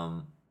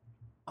from.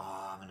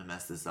 Oh, I'm gonna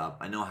mess this up.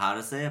 I know how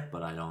to say it,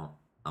 but I don't.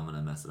 I'm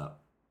gonna mess it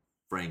up.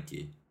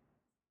 Frankie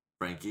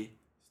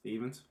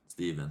Stevens.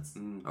 Stevens.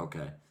 Mm.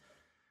 Okay.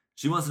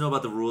 She wants to know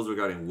about the rules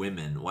regarding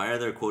women. Why are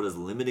there quotas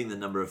limiting the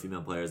number of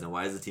female players, and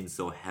why is the team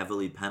so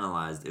heavily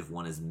penalized if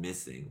one is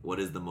missing? What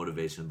is the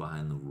motivation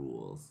behind the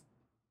rules?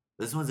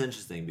 This one's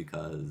interesting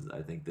because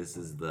I think this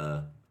is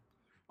the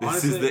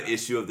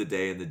issue of the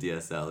day in the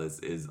DSL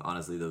is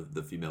honestly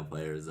the female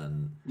players.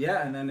 And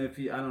Yeah, and then I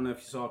don't know if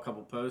you saw a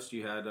couple posts,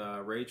 you had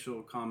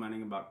Rachel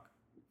commenting about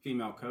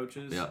female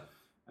coaches. Yeah.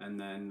 and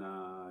then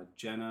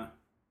Jenna,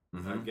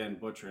 again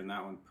butchering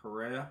that one,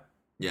 Perea.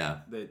 Yeah.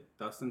 That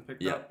Dustin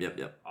picked up.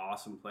 Yep.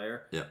 Awesome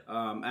player. Yep.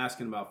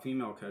 Asking about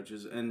female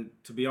coaches, and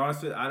to be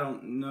honest with you, I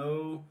don't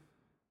know.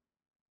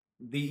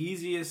 The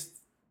easiest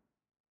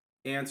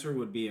answer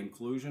would be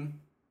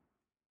inclusion.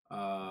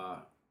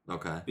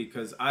 Okay.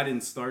 Because I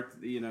didn't start,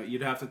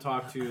 you'd have to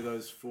talk to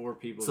those 4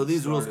 people. So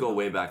these rules go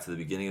way back to the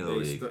beginning of the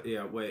league.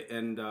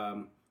 And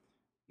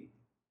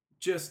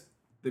just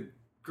the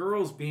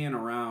girls being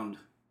around,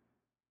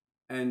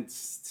 and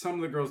some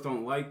of the girls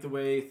don't like the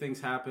way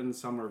things happen.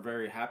 Some are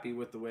very happy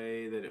with the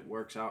way that it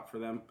works out for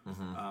them.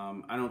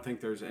 I don't think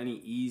there's any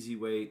easy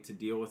way to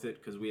deal with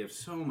it because we have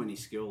so many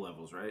skill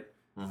levels, right?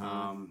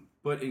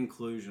 But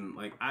inclusion,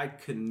 like I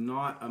could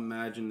not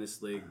imagine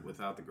this league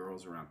without the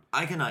girls around.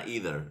 I cannot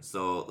either.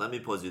 So let me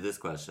pose you this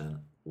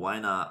question: why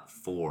not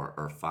 4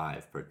 or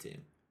 5 per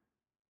team?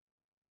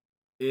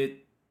 I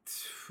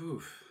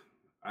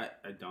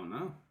don't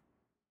know.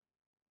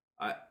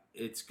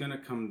 It's gonna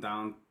come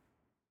down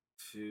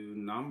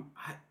to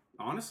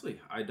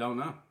honestly, I don't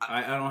know.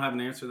 I don't have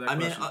an answer to that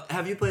question.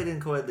 Have you played in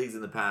co-ed leagues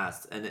in the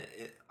past? And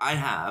I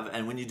have,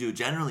 and when you do,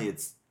 generally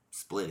it's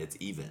split, it's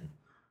even.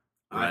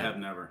 Right? I have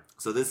never.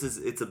 So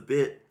it's a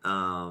bit,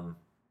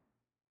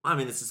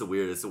 it's just a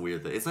weird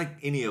thing. It's like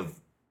any of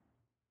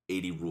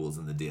 80 rules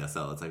in the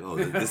DSL. It's like, oh,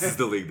 this is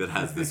the league that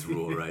has this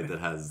rule, right? That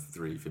has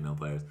 3 female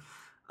players.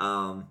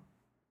 So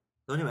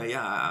anyway,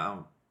 yeah,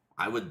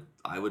 I would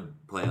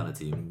play on a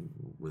team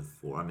with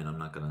 4. I mean, I'm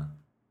not gonna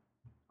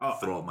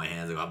throw up my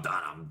hands and go, I'm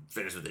done. I'm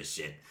finished with this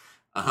shit.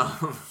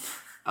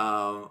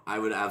 I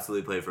would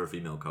absolutely play for a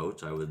female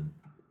coach. I would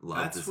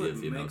love to see a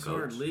female coach. That's what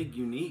makes our league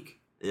unique.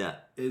 Yeah.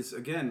 Is,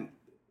 again,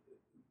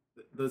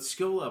 the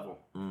skill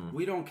level.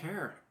 We don't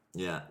care.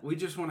 Yeah. We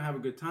just want to have a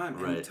good time.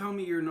 Right. And tell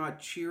me you're not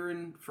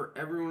cheering for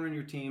everyone on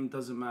your team.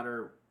 Doesn't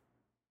matter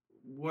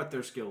what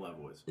their skill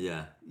level is.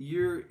 Yeah.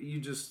 You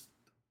just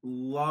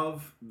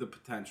love the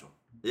potential.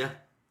 Yeah.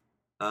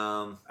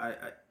 I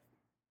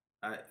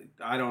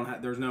don't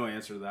have. There's no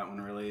answer to that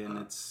one really,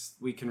 and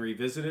we can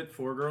revisit it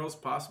for girls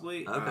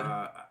possibly.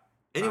 Okay.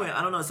 Anyway,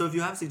 I don't know. So if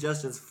you have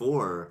suggestions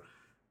for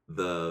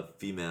the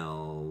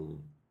female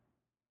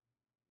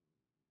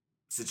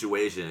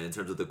situation in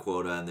terms of the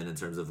quota, and then in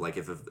terms of like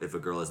if a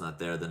girl is not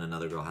there, then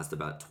another girl has to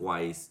bat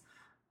twice.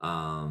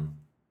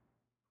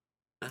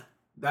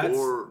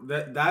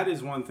 That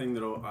is one thing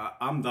that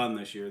I'm done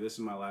this year. This is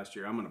my last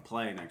year. I'm going to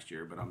play next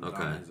year, but I'm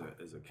done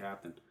as a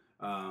captain.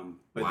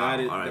 But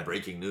wow. All right,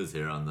 breaking news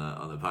here on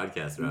the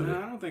podcast, right? No,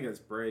 I don't think it's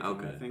breaking.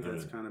 Okay. I think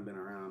it's kind of been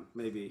around.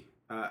 Maybe.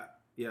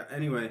 Yeah.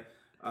 Anyway,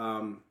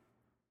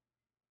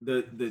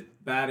 the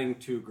batting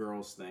 2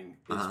 girls thing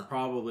is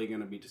probably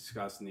going to be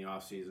discussed in the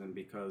off season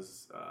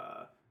because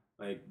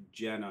like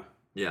Jenna,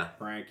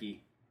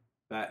 Frankie,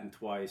 batting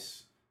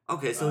twice.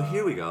 Okay, so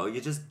here we go.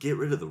 You just get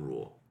rid of the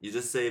rule. You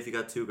just say if you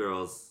got 2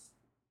 girls,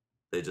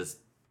 they just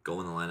go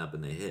in the lineup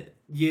and they hit.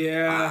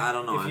 Yeah, I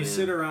don't know. If you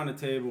sit around a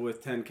table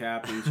with 10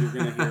 captains, you're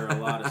going to hear a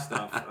lot of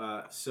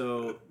stuff.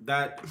 So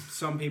that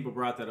some people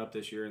brought that up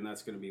this year, and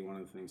that's going to be one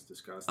of the things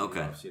discussed in the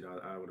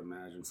offseason, I would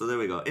imagine. So there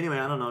we go. Anyway,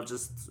 I don't know.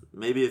 Just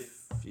maybe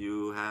if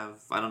you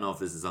have, I don't know if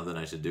this is something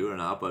I should do or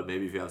not, but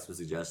maybe if you have some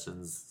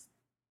suggestions,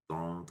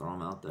 throw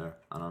them out there.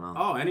 I don't know.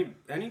 Oh,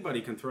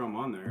 anybody can throw them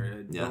on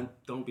there.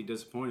 Don't be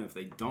disappointed if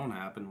they don't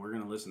happen. We're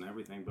going to listen to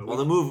everything. But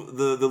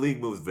the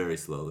league moves very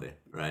slowly,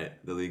 right?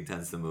 The league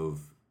tends to move.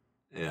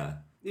 Yeah.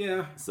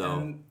 Yeah.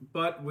 So,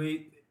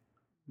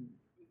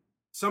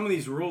 some of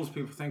these rules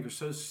people think are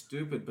so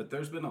stupid, but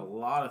there's been a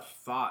lot of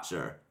thought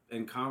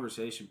and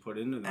conversation put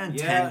into them.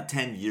 And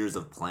 10 years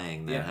of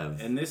playing that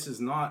have. And this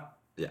is not.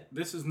 Yeah.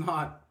 This is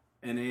not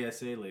an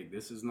ASA league.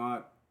 This is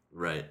not.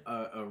 Right.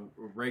 A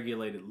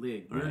regulated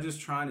league. We're just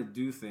trying to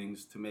do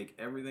things to make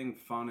everything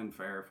fun and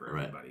fair for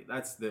everybody.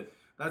 Right.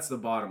 That's the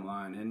bottom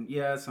line. And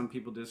some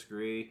people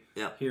disagree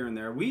here and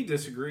there. We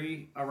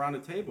disagree around a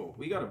table.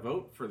 We got to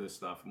vote for this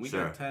stuff. And we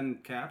got 10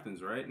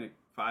 captains, right? And a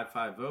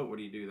 5-5 vote. What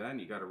do you do then?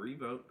 You got to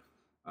revote.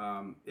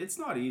 It's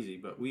not easy,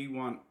 but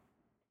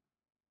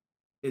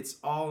it's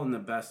all in the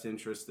best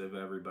interest of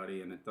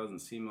everybody, and it doesn't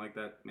seem like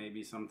that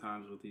maybe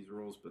sometimes with these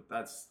rules, but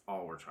that's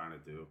all we're trying to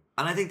do.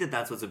 And I think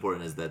that's what's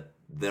important is that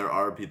there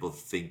are people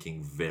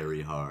thinking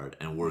very hard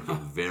and working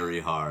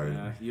very hard.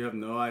 Yeah, you have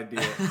no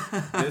idea.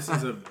 This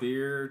is a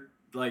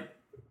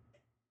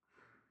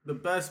the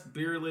best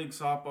beer league,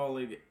 softball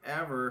league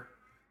ever,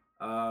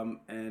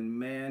 and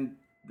man,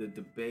 the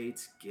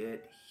debates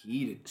get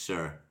heated.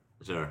 Sure.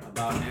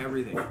 About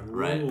everything,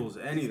 rules,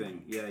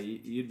 anything. Yeah,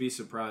 you'd be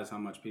surprised how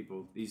much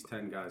these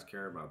 10 guys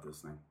care about this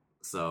thing.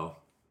 So,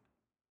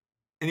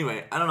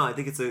 anyway, I don't know. I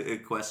think it's a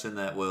question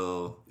that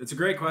will. It's a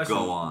great question.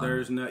 Go on.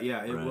 There's no.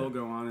 Yeah, it will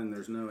go on, and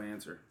there's no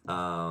answer.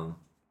 I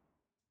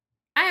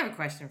have a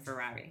question for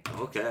Robbie.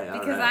 Okay.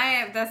 Because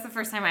that's the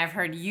first time I've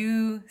heard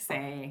you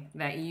say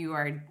that you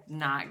are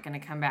not going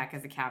to come back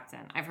as a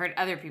captain. I've heard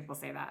other people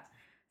say that.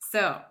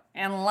 So,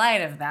 in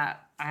light of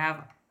that, I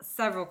have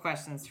several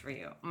questions for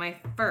you. My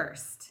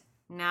first,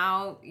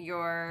 now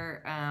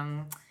your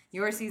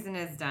season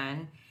is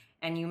done,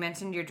 and you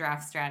mentioned your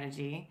draft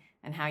strategy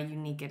and how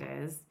unique it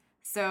is.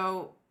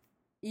 So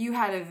you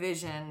had a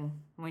vision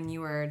when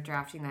you were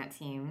drafting that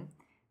team.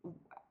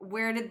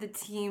 Where did the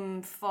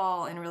team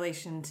fall in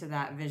relation to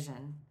that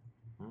vision?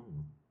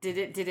 Did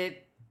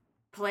it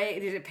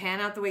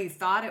pan out the way you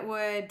thought it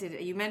would?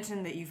 You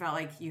mentioned that you felt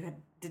like you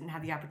didn't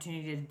have the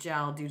opportunity to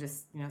gel due to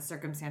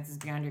circumstances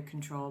beyond your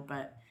control,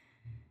 but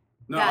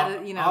no,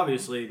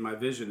 obviously my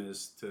vision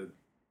is to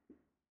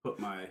put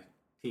my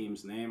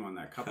team's name on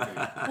that cup game.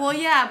 Well,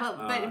 yeah,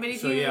 but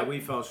if we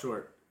fell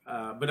short.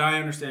 But I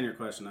understand your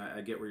question.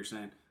 I get what you're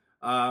saying.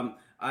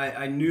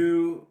 I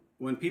knew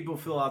when people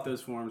fill out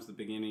those forms at the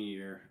beginning of the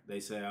year, they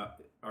say,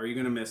 "Are you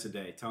going to miss a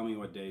day? Tell me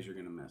what days you're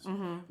going to miss."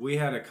 Mm-hmm. We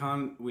had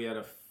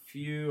a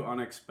few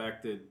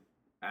unexpected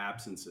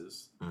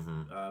absences.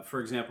 Mm-hmm.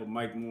 For example,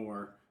 Mike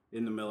Moore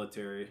in the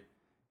military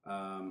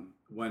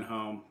went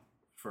home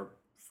for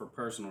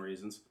personal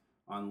reasons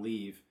on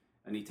leave,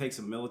 and he takes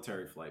a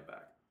military flight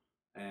back.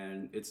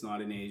 And it's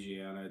not an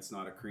Asiana, it's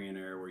not a Korean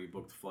Air where you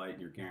book the flight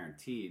and you're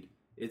guaranteed.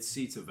 It's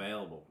seats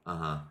available.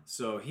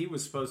 So he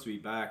was supposed to be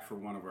back for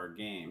one of our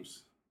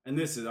games. And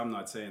I'm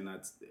not saying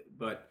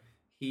but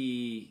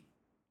the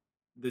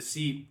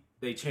seat,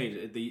 they changed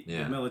it.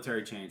 The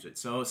military changed it.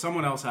 So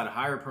someone else had a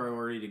higher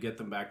priority to get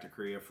them back to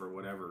Korea for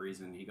whatever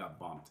reason. He got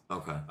bumped.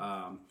 Okay.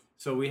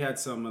 So we had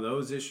some of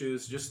those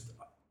issues. Just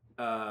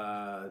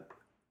the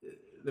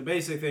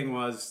basic thing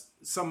was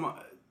some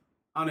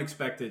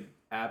unexpected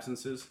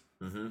absences.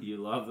 Mm-hmm. You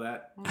love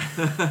that.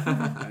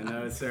 I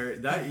know,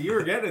 Sarah. You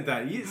were getting at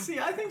that.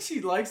 I think she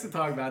likes to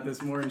talk about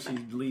this more than she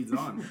leads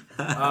on.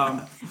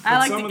 I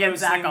like to get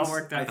Zach all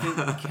worked up. I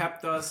think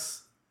kept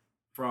us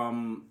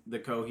from the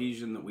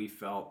cohesion that we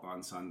felt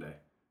on Sunday.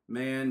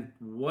 Man,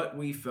 what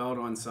we felt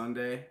on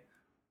Sunday,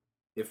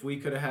 if we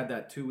could have had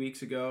that 2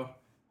 weeks ago,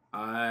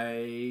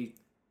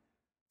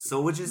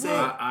 So would you say...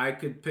 I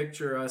could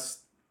picture us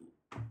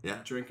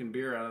drinking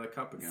beer out of the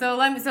cup again. So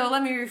let me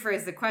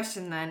rephrase the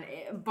question then.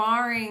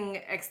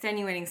 Barring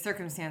extenuating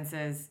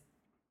circumstances,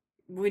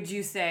 would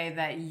you say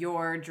that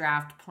your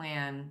draft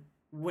plan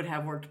would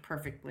have worked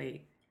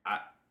perfectly?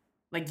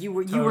 You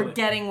were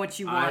getting what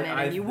you wanted,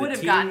 and you would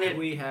have gotten it.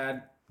 We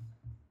had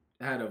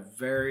a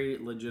very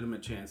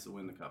legitimate chance to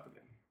win the cup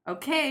again.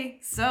 Okay,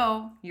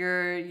 so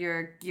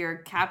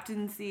your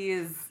captaincy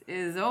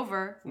is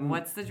over.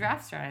 What's the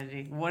draft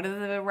strategy? What are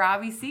the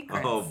Robbie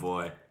secrets? Oh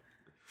boy.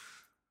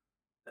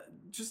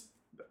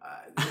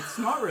 It's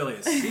not really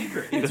a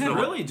secret. It's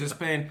really just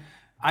paying.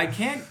 I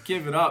can't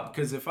give it up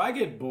because if I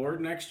get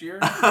bored next year,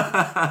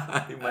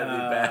 you might be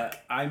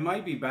back. I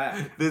might be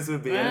back. This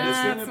would be.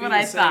 That's what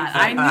I thought.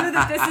 I knew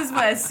that this is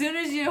what. As soon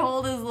as you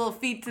hold his little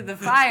feet to the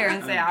fire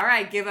and say, "All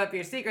right, give up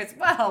your secrets."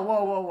 Well,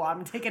 whoa!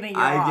 I'm taking a year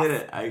off.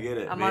 I get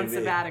it. I'm on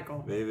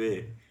sabbatical.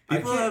 Maybe.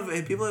 People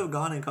have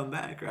gone and come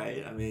back,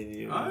 right? I mean,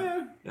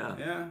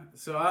 yeah.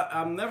 So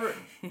I'm never.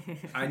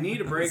 I need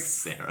a break,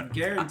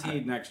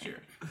 guaranteed next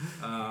year.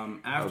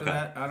 After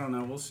that, I don't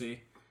know. We'll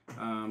see.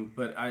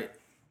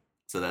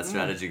 So that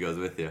strategy goes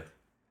with you.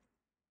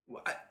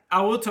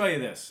 I will tell you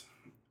this: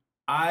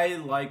 I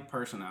like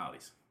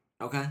personalities.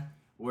 Okay.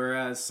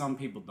 Whereas some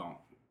people don't.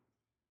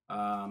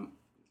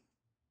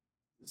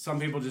 Some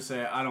people just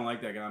say, "I don't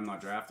like that guy. I'm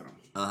not drafting him."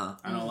 I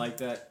don't like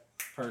that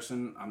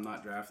person, I'm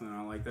not drafting them. I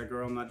don't like that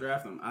girl, I'm not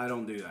drafting them. I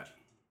don't do that.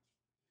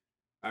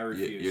 I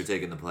refuse. You're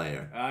taking the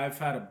player. I've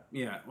had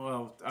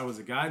I was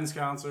a guidance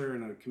counselor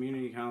and a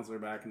community counselor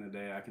back in the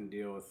day. I can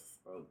deal with,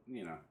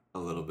 a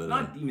little bit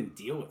not even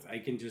deal with.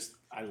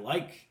 I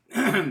like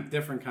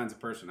different kinds of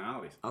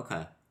personalities.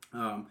 Okay.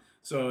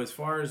 So as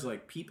far as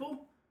like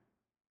people,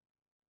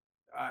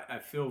 I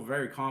feel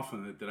very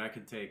confident that I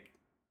could take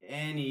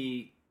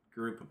any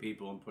group of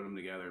people and put them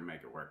together and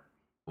make it work.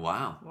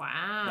 Wow.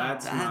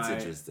 That's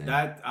interesting.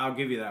 I'll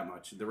give you that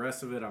much. The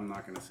rest of it, I'm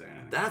not going to say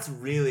anything. That's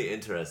really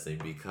interesting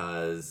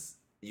because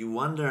you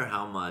wonder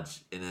how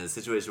much, in a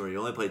situation where you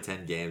only play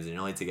 10 games and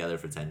you're only together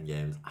for 10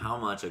 games, how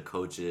much a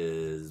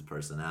coach's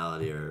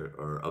personality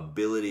or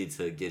ability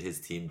to get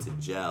his team to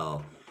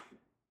gel,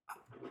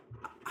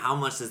 how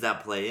much does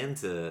that play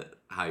into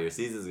how your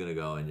season's going to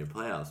go and your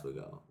playoffs will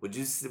go? Would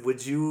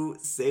you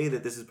say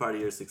that this is part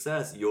of your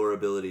success, your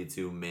ability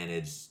to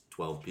manage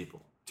 12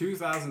 people?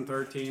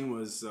 2013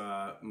 was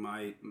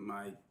my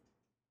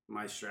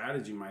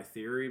strategy, my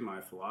theory,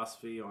 my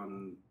philosophy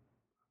on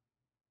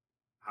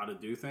how to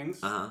do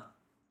things.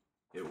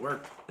 It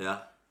worked. Yeah.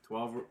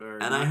 12.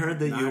 And I heard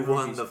that you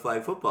won the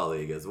Flag Football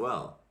League as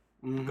well,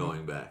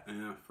 going back.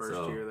 Yeah,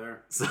 first year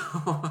there. So,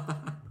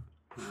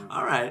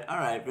 all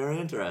right, very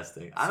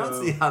interesting. I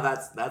don't see how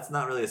that's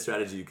not really a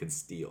strategy you can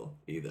steal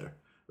either,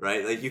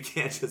 right? Like you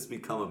can't just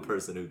become a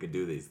person who can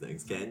do these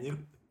things, can you?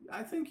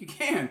 I think you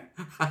can.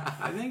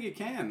 I think you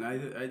can.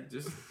 I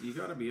just, you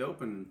got to be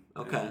open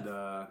and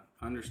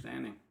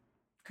understanding.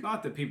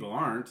 Not that people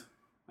aren't.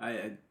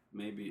 I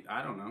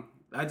don't know.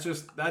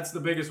 That's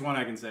the biggest one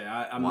I can say.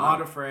 I'm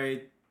not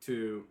afraid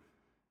to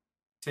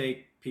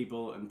take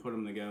people and put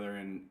them together,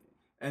 and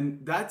And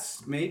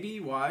that's maybe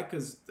why,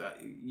 because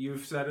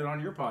you've said it on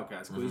your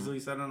podcast.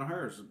 Queasley said it on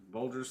hers.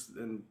 Bolgers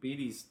and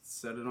Beatty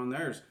said it on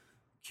theirs.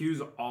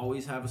 Qs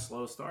always have a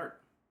slow start.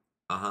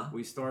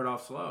 We start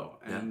off slow.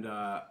 And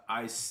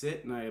I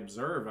sit and I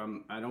observe.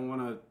 I don't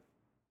want to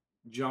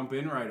jump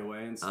in right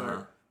away and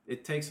start.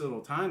 It takes a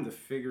little time to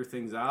figure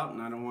things out,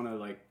 and I don't want to,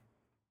 like,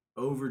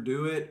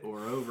 overdo it or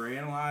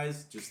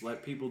overanalyze. Just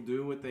let people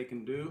do what they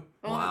can do.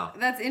 Well, wow.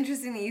 That's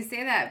interesting that you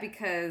say that,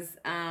 because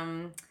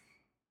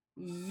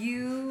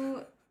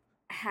you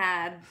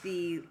had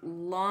the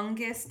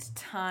longest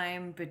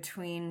time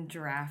between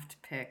draft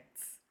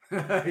picks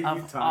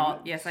of all.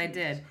 Yes, I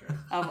did.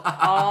 Of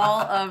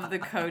all of the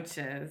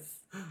coaches.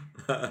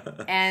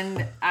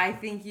 And I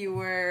think you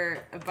were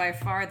by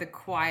far the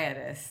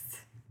quietest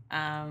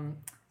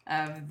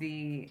of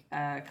the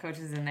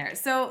coaches in there.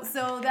 So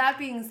that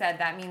being said,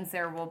 that means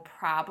there will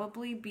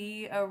probably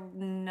be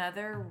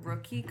another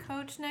rookie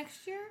coach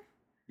next year?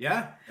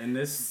 Yeah, and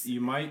this,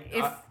 you might,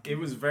 it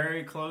was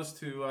very close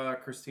to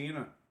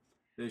Christina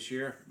this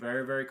year.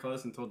 Very, very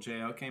close until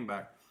JL came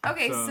back.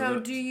 Okay, so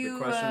do you...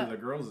 The question of the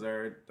girls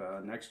there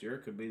next year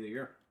could be the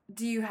year.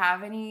 Do you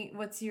have any,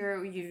 what's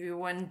your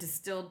one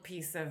distilled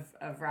piece of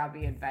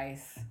Robbie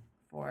advice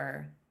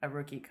for a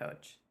rookie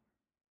coach?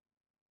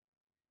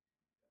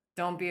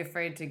 Don't be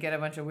afraid to get a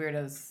bunch of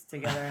weirdos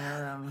together in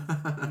a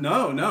room.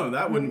 No,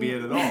 that wouldn't be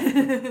it at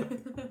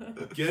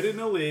all. Get in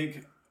the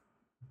league,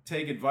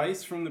 take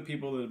advice from the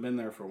people that have been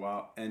there for a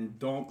while, and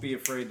don't be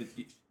afraid that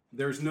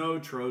there's no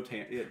toe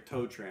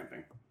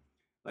tramping.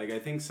 Like, I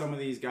think some of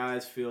these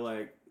guys feel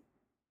like,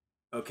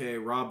 okay,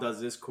 Rob does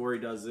this, Corey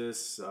does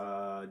this,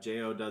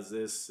 J.O. does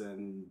this,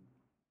 and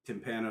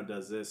Timpano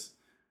does this.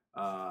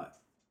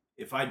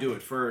 If I do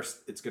it first,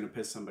 it's going to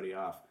piss somebody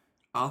off.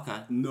 Okay.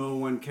 No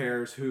one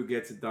cares who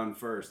gets it done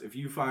first. If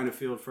you find a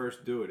field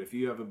first, do it. If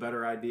you have a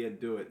better idea,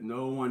 do it.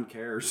 No one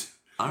cares.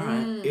 All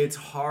right. It's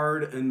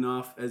hard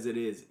enough as it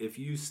is. If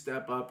you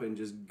step up and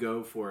just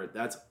go for it,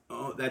 that's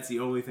the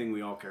only thing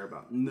we all care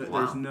about.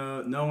 There's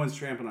no one's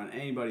trampling on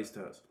anybody's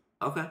toes.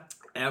 Okay.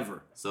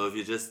 Ever. So if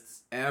you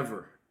just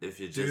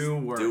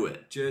do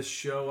it. Just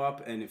show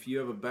up, and if you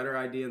have a better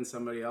idea than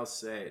somebody else,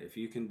 say it. If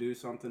you can do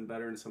something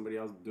better than somebody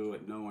else, do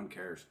it. No one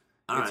cares.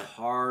 It's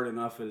hard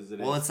enough as it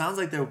is. Well, it sounds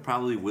like there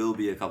probably will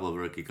be a couple of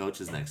rookie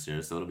coaches next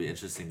year, so it'll be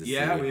interesting to see.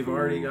 Yeah, we've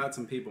already got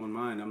some people in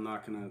mind. I'm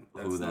not going to...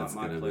 That's not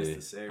my place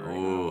to say right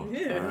now.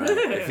 Yeah. All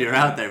right. If you're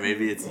out there,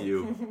 maybe it's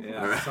you.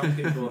 Yeah,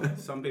 right.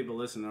 Some people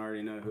listen and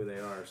already know who they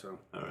are, so...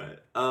 All right.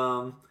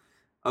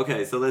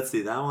 Okay, so let's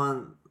see. That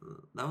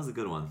was a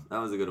good one.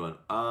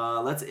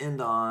 Let's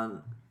end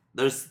on...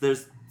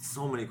 There's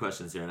so many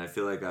questions here, and I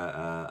feel like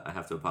I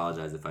have to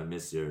apologize if I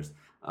miss yours.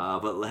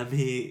 But let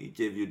me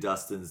give you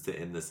Dustin's to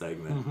end the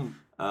segment.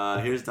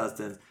 Here's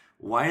Dustin's.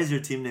 Why is your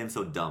team name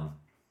so dumb?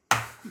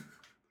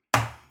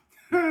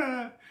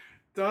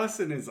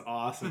 Dustin is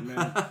awesome,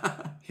 man.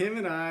 Him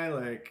and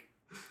I,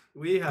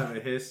 we have a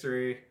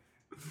history.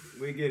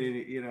 We get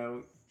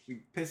in,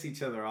 we piss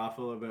each other off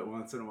a little bit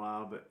once in a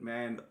while. But,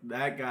 man,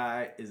 that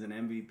guy is an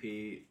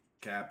MVP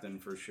captain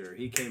for sure.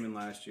 He came in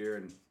last year,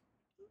 and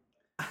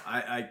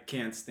I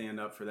can't stand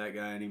up for that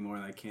guy anymore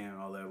than I can,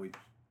 although we...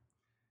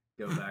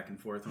 go back and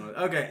forth.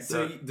 Okay,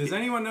 so does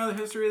anyone know the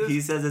history of this?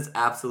 He says it's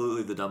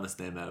absolutely the dumbest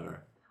name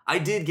ever. I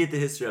did get the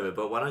history of it,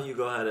 but why don't you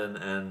go ahead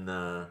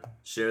and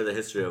share the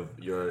history of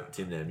your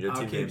team name? Your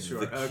team name is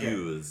the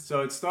Qs.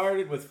 So it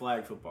started with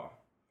flag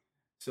football.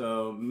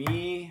 So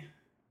me,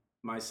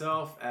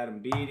 myself, Adam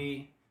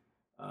Beatty,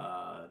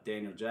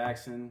 Daniel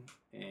Jackson,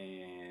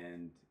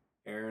 and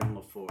Aaron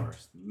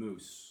LaForest,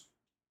 Moose.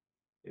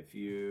 If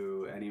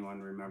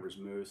anyone remembers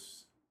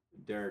Moose,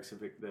 Derek's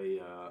the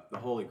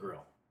Holy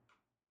Grail.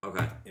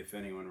 Okay. If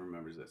anyone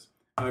remembers this.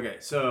 Okay,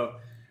 so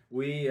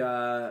we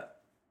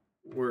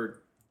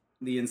were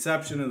the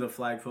inception of the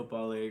Flag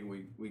Football League.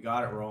 We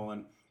got it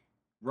rolling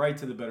right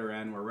to the bitter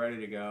end. We're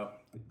ready to go.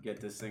 Get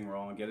this thing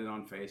rolling. Get it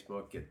on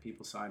Facebook. Get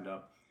people signed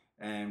up.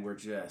 And we're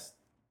just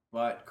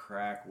butt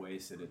crack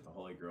wasted at the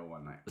Holy Grail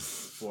one night.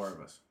 4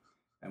 of us.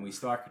 And we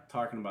started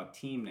talking about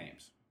team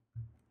names.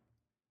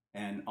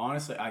 And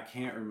honestly, I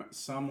can't remember.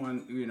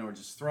 Someone, we're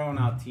just throwing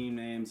out team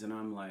names, and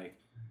I'm like,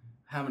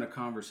 having a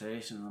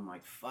conversation, and I'm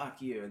like,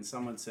 fuck you. And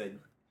someone said,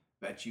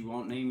 bet you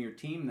won't name your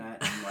team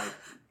that.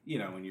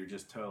 And when you're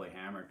just totally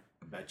hammered,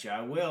 bet you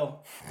I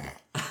will.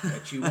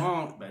 Bet you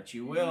won't. Bet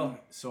you will.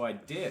 So I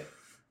did.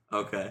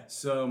 Okay.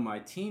 So my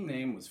team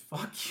name was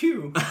Fuck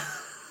You.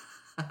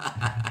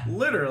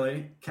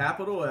 Literally,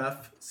 capital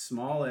F,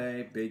 small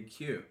a, big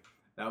Q.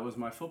 That was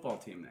my football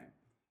team name.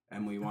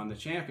 And we won the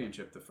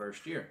championship the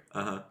first year.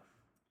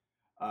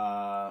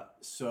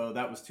 So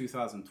that was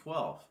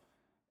 2012.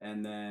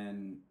 And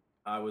then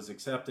I was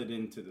accepted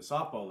into the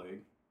softball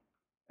league,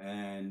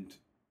 and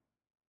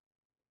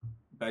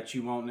bet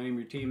you won't name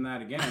your team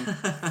that again.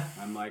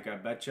 I'm like, I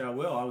bet you I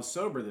will. I was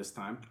sober this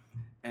time.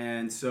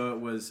 And so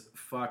it was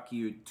Fuck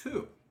You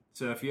too.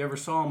 So if you ever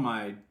saw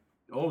my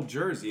old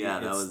jersey,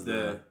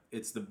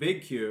 it's the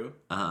big Q,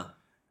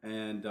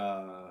 and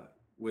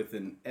with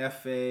an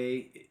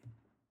FA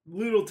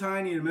little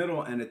tiny in the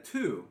middle and a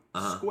 2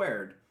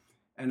 squared.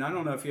 And I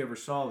don't know if you ever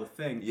saw the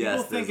thing. Yes,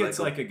 People think there's it's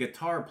like a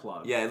guitar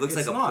plug. Yeah, it looks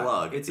It's like a not.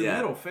 plug. It's Yeah.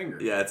 a middle finger.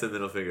 Yeah, it's a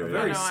middle finger. A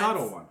very No,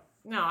 subtle it's- one.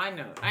 No, I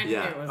know. I knew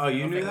Yeah. it was. Oh,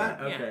 you a knew finger. that?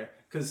 Yeah. Okay.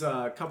 Because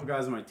a couple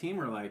guys on my team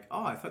were like,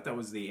 "Oh, I thought that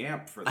was the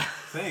amp for the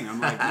thing." I'm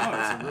like, "No,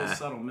 it's a real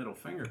subtle middle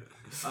finger."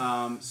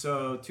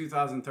 So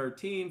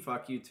 2013,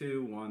 Fuck You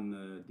 2 won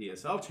the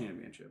DSL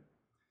championship.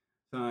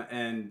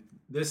 And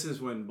this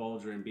is when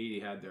Bulger and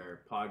Beatty had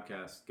their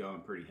podcast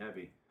going pretty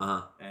heavy.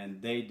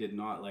 And they did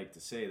not like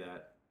to say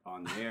that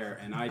on the air,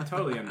 and I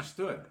totally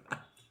understood.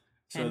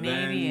 So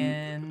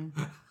Canadian.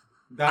 then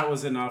that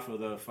was enough of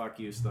the fuck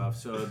you stuff.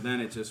 So then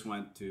it just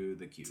went to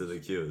the Q's. To the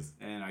Q's.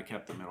 And I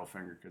kept the middle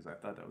finger because I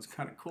thought that was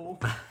kind of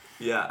cool.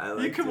 Yeah, I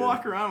like You can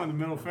walk around with the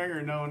middle finger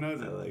and no one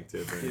knows it. I like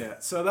to. Yeah,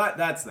 so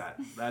that's that.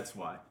 That's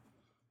why.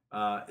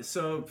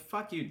 So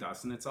fuck you,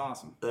 Dustin. It's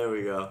awesome. There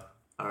we go.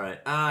 All right.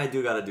 I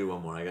do got to do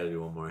one more. I got to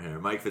do one more here.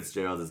 Mike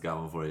Fitzgerald has got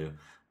one for you.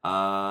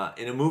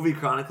 In a movie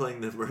chronicling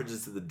the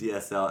emergence of the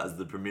DSL as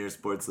the premier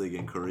sports league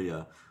in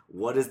Korea,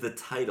 what is the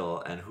title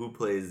and who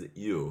plays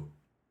you?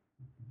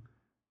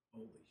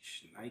 Holy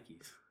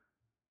shnikes.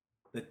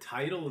 The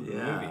title of the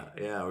movie.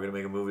 Yeah, we're gonna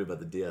make a movie about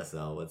the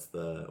DSL. What's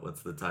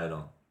the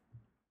title?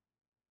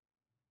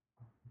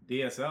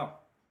 DSL.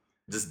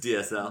 Just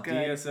DSL. Good.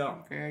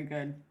 DSL. Very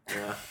good.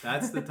 Yeah.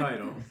 That's the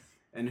title.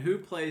 And who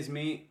plays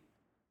me?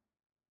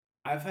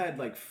 I've had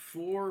like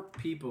 4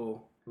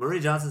 people. Marie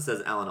Johnson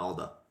says Alan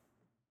Alda.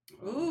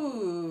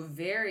 Ooh,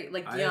 very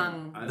like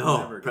young. I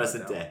No, never got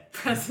present that day.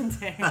 Present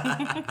day.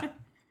 one.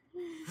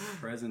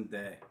 Present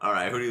day. All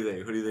right, who do you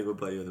think? Who do you think would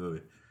play you in the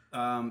movie?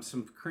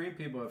 Some Korean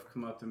people have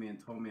come up to me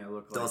and told me I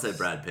look like. Don't say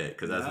Brad Pitt,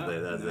 because that's what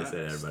they say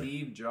to everybody.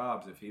 Steve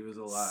Jobs, if he was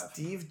alive,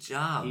 Steve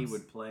Jobs. he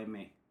would play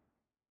me.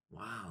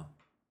 Wow.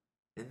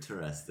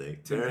 Interesting.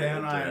 Tim Very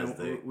and I,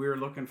 interesting. we were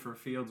looking for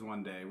fields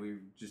one day. We were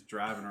just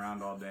driving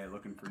around all day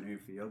looking for new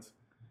fields.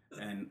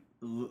 And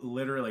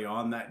literally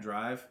on that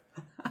drive,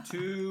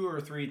 2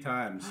 or 3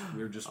 times,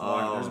 we were just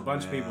walking. There's a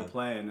bunch of people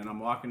playing, and I'm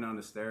walking down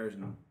the stairs,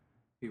 and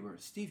people were,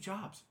 Steve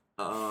Jobs.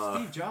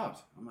 Steve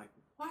Jobs. I'm like,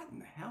 what in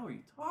the hell are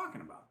you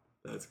talking about?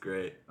 That's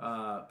great.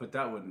 But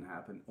that wouldn't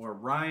happen. Or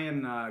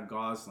Ryan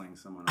Gosling,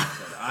 someone else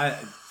said.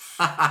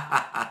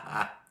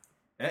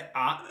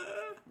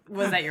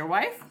 Was that your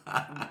wife?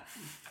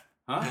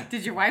 Huh?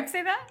 Did your wife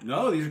say that?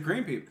 No, these are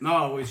Korean people.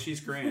 No, well, she's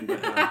Korean,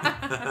 but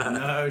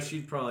no,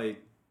 she'd probably.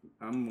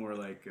 I'm more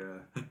like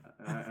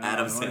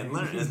Adam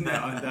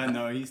Sandler.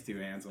 No, he's too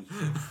handsome.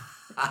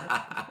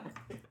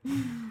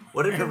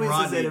 What did people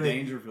used to say to me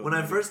Dangerfield when I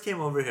movie. first came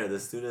over here? The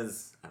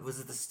students, was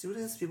it the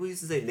students? People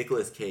used to say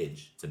Nicolas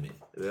Cage to me.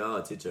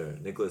 Oh, teacher,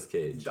 Nicolas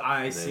Cage.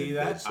 I And see they'd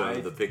that.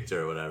 show the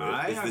picture or whatever.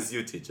 Is this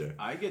you, teacher?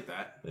 I get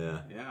that.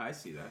 Yeah. Yeah, I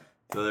see that.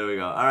 So there we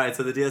go. All right.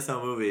 So the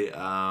DSL movie.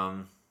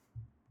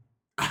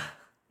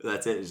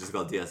 That's it. It's just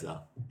called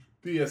DSL.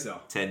 DSL.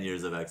 10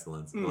 years of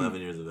excellence.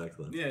 11 years of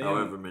excellence. Yeah,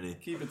 However many.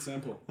 Keep it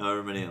simple.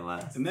 However many it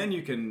lasts. And then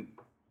you can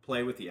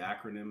play with the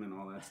acronym and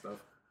all that stuff.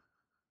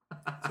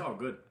 It's all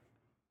good.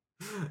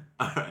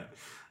 All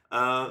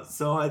right.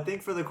 So I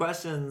think for the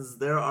questions,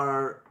 there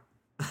are.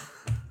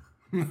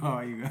 Oh,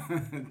 you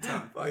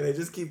Fuck, they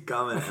just keep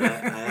coming. I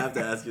have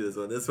to ask you this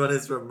one. This one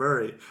is from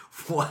Murray.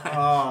 Why?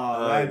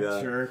 Oh, that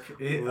God. jerk.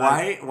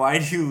 Why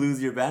do you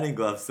lose your batting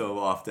glove so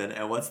often?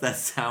 And what's that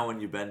sound when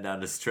you bend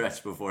down to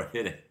stretch before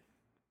hitting?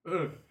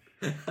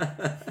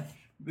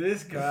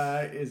 This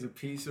guy is a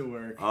piece of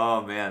work.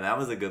 Oh man, that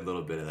was a good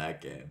little bit of that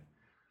game.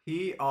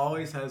 He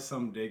always has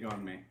some dig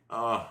on me.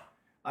 Oh,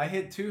 I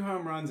hit 2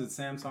 home runs at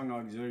Samsung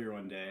Auxiliary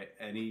one day,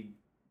 and he,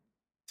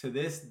 to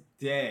this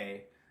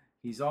day,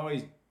 he's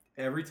always,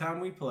 every time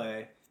we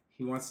play,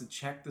 he wants to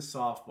check the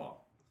softball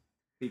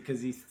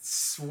because he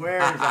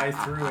swears I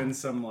threw in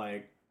some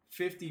like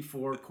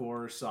 54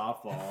 core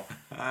softball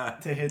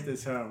to hit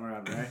this home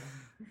run, right?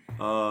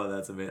 oh,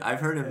 that's amazing. I've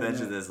heard him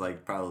mention this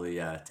like probably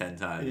 10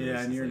 times. Yeah,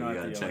 It's and just you're like,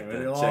 not you the gotta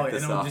only one. check the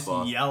It'll just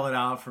softball. yell it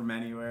out from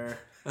anywhere.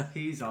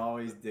 He's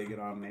always digging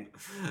on me.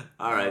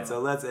 All right, so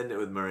let's end it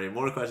with Murray.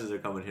 More questions are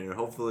coming here.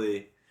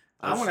 Hopefully,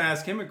 I want to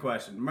ask him a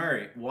question.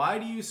 Murray, why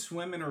do you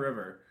swim in a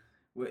river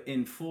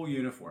in full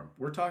uniform?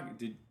 We're talking.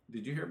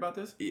 Did you hear about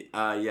this?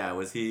 Yeah,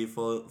 was he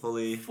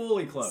fully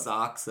clothed.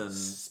 socks and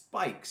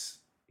Spikes.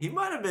 He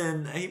might have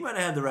been. He might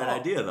have had the right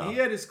idea though. He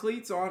had his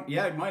cleats on.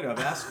 Yeah, he might have.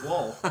 Ask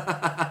Lowell.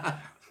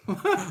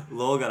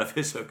 Lowell got a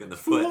fish hook in the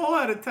foot. Lowell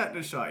had a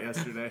tetanus shot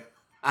yesterday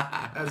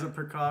as a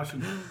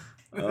precaution.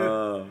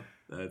 Oh,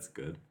 that's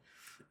good.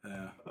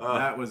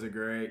 That was a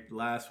great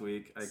last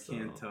week. I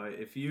can't tell you.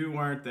 If you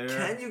weren't there,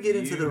 Can you get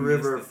into the missed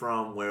river it.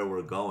 from where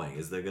we're going?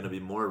 Is there going to be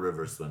more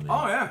river swimming?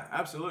 Oh yeah,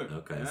 absolutely.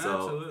 Okay, Yeah, so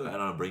absolutely. I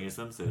don't know. Bring your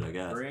swimsuit, I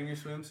guess. Bring your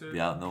swimsuit. Be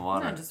out in the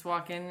water. No, just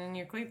walk in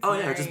your cleats. Oh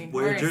yeah, just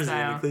wear a jersey and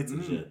style. your cleats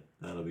and shit.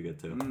 That'll be good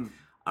too.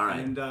 All right.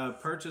 And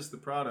purchase the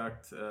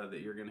product that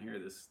you're gonna hear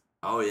this.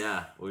 Oh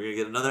yeah, we're gonna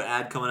get another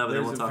ad coming up, and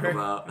then There's we'll a talk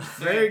about.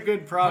 Very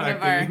good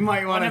product. that you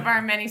might want one of our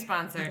many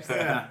sponsors.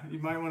 Yeah, you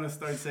might want to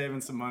start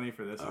saving some money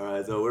for this. All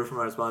right, so we're from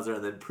our sponsor,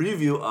 and then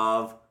preview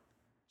of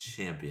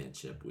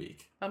Championship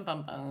Week. Bum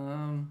bum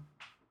bum.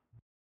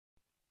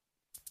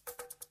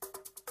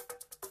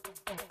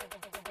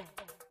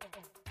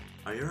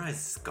 Are your eyes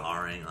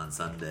scarring on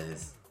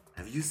Sundays?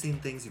 Have you seen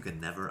things you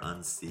can never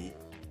unsee?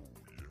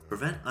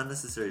 Prevent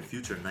unnecessary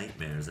future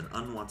nightmares and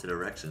unwanted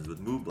erections with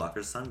Mood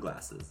Blockers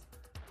sunglasses.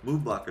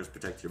 Mood Blockers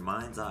protect your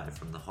mind's eye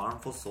from the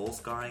harmful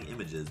soul-scarring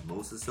images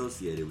most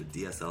associated with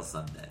DSL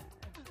Sunday.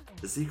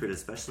 The secret is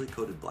specially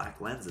coated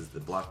black lenses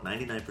that block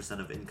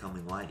 99% of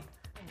incoming light,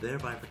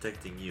 thereby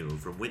protecting you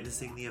from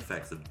witnessing the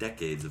effects of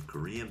decades of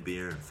Korean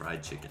beer and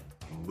fried chicken.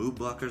 Mood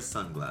Blockers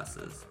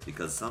sunglasses,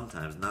 because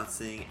sometimes not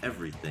seeing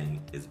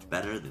everything is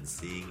better than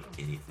seeing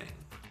anything.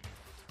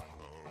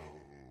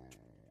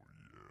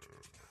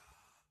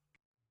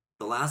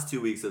 The last 2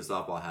 weeks of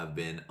softball have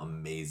been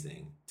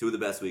amazing. 2 of the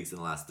best weeks in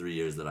the last 3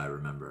 years that I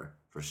remember,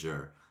 for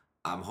sure.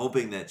 I'm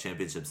hoping that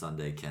Championship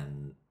Sunday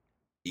can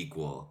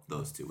equal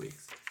those 2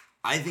 weeks.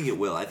 I think it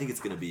will. I think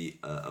it's going to be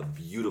a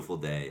beautiful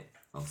day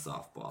of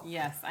softball.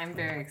 Yes, I'm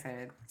very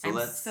excited.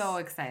 I'm so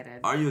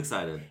excited. Are you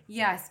excited?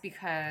 Yes,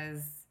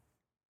 because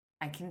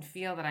I can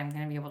feel that I'm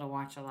going to be able to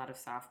watch a lot of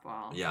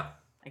softball. Yeah.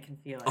 I can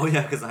feel it. Oh,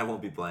 yeah, because I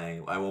won't be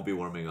playing. I won't be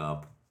warming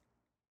up.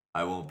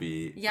 I won't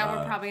be... Yeah,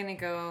 we're probably going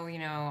to go,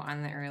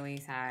 on the early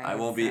side. I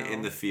won't be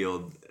in the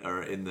field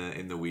or in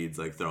the weeds,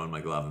 like throwing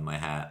my glove and my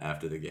hat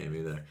after the game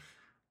either.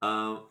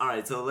 All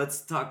right, so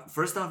let's talk.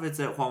 First off, it's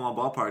at Hwamun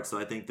Ballpark, so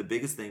I think the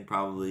biggest thing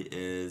probably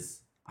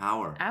is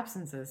power.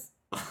 Absences.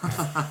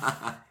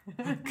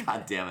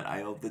 God damn it.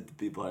 I hope that the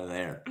people are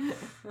there.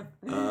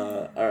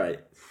 All right.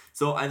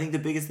 So I think the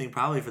biggest thing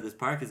probably for this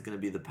park is going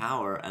to be the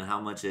power and how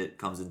much it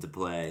comes into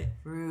play.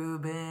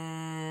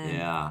 Ruben.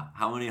 Yeah.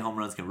 How many home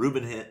runs can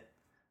Ruben hit?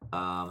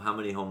 How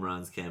many home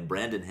runs can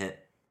Brandon hit?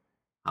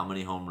 How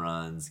many home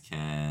runs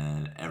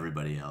can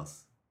everybody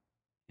else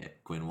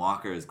hit? Quinn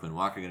Walker. Is Quinn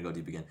Walker going to go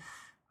deep again?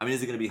 I mean,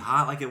 is it going to be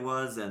hot like it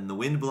was and the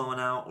wind blowing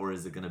out, or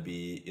is it going to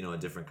be, a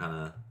different kind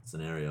of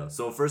scenario?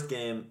 So first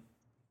game,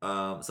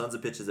 Sons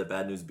of Pitches at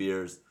Bad News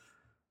Beers.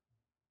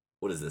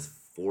 What is this?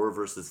 4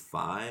 versus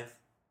 5,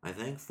 I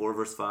think. 4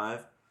 versus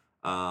 5.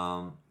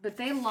 But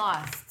they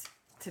lost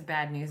to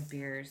Bad News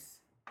Beers.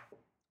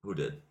 Who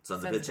did?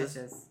 Sons of Pitches?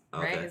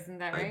 Right? Isn't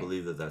that right? I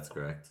believe that's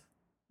correct.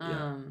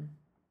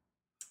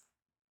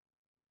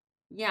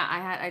 Yeah,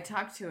 I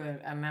talked to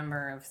a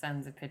member of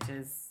Sons of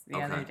Pitches the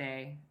other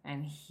day,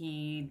 and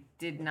he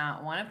did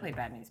not want to play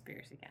Bad News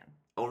Beers again.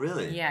 Oh,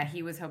 really? Yeah,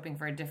 he was hoping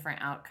for a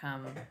different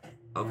outcome.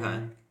 Okay.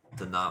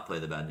 To not play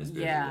the Bad News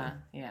Beers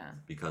again. Yeah.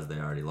 Because they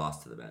already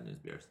lost to the Bad News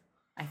Beers.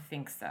 I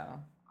think so.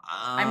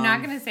 I'm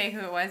not going to say who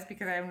it was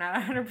because I'm not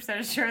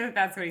 100% sure that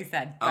that's what he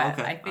said. But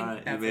I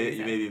think that's what he said.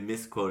 You may be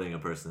misquoting a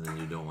person and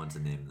you don't want to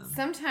name them.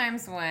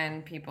 Sometimes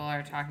when people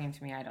are talking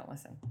to me, I don't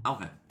listen.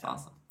 Okay,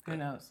 awesome. Who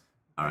knows?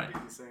 All right.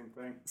 The same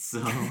thing. So.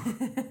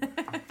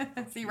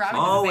 See, Robin.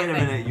 Oh, wait a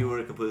minute! You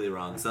were completely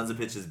wrong. Sons of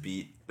Pitches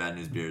beat Bad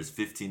News Beers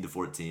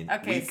 15-14.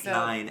 Okay, Week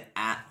 9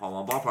 at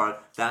Hwamun Ballpark.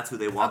 That's who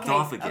they walked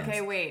off against.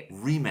 Okay, wait.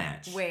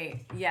 Rematch.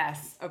 Wait.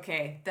 Yes.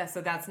 Okay.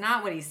 So that's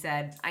not what he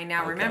said. I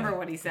now remember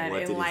what he said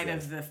in light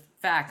of the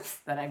facts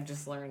that I've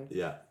just learned.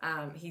 Yeah.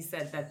 He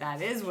said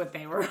that is what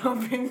they were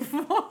hoping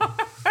for.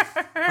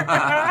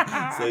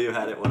 So you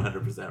had it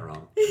 100%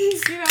 wrong. You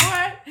know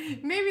what?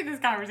 Maybe this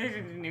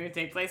conversation didn't even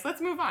take place.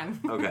 Let's move on.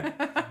 Okay.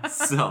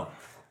 So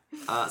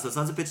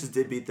Sons of Pitches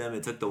did beat them.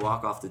 It took the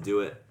walk-off to do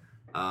it.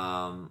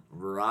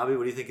 Robbie,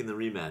 what do you think in the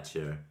rematch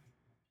here?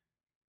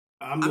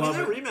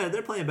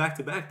 They're playing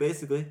back-to-back,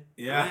 basically.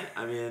 Yeah. Right?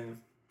 I mean,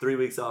 3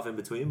 weeks off in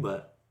between,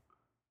 but...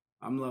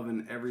 I'm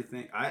loving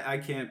everything. I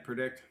can't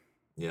predict.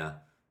 Yeah.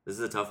 This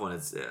is a tough one.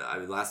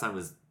 Last time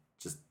was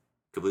just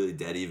completely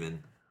dead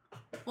even.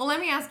 Well, let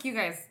me ask you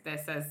guys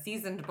this as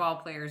seasoned ball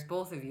players,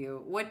 both of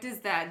you. What does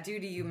that do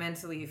to you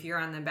mentally if you're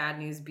on the Bad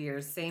News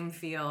Beers, same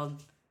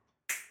field?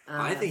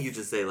 I think you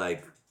just say,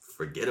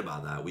 forget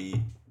about that.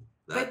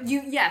 But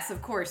yes,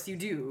 of course you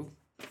do.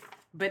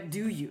 But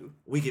do you?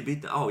 We can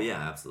beat them. Oh, yeah,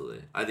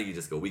 absolutely. I think you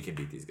just go, we can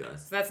beat these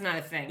guys. So that's not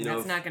a thing.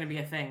 That's not going to be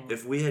a thing.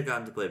 If we had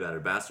gotten to play Batter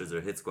Bastards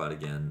or Hit Squad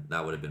again,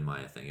 that would have been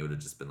my thing. It would have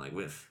just been like,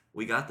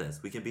 we got this.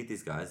 We can beat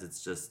these guys.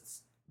 It's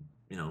just,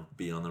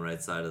 be on the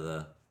right side of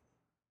the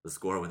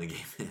score when the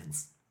game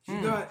ends.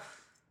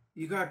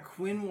 You got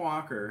Quinn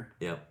Walker.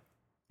 Yep.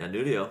 And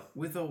Nudio.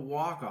 With a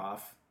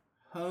walk-off,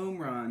 home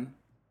run,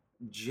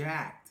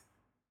 jacked.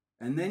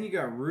 And then you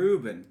got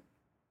Ruben,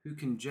 who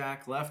can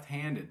jack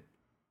left-handed.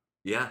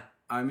 Yeah.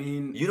 I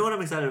mean... You know what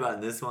I'm excited about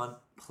in this one?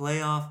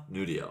 Playoff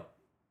Nudio.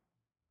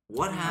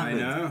 What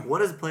happens? I know. What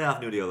does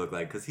playoff Nudio look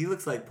like? Because he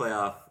looks like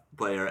playoff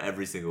player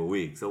every single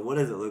week. So what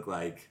does it look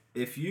like?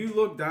 If you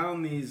look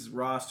down these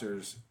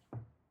rosters,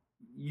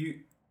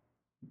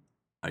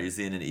 Are you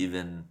seeing an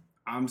even...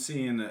 I'm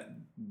seeing that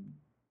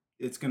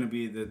it's going to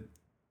be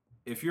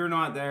if you're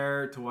not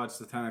there to watch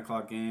the 10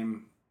 o'clock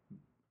game...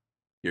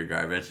 You're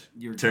garbage.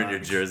 Turn your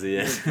jersey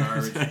in. You're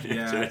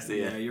garbage.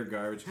 You're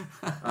garbage.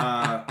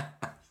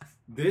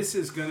 This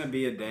is gonna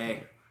be a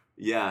day.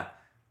 Yeah.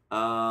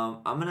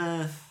 I'm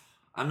not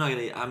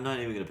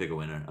even gonna pick a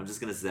winner. I'm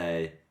just gonna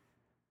say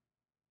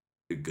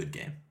a good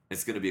game.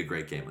 It's gonna be a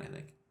great game, I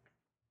think.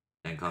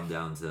 And come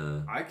down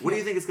to what do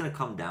you think it's gonna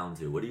come down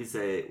to? What do you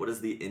say? What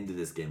does the end of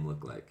this game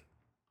look like?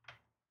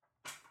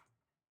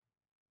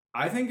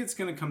 I think it's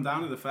going to come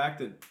down to the fact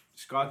that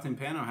Scott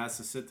Timpano has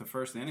to sit the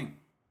first inning.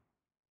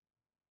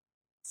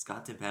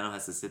 Scott Timpano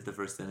has to sit the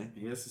first inning?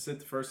 He has to sit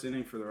the first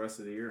inning for the rest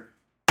of the year.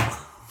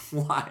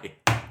 Why?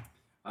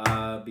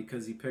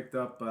 Because he picked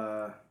up...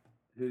 who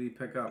did he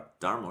pick up?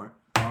 Darmore.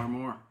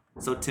 Darmore.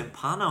 So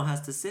Timpano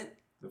has to sit?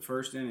 The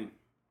first inning.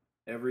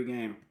 Every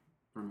game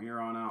from here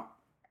on out.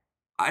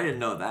 I didn't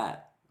know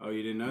that. Oh,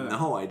 you didn't know that?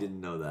 No, I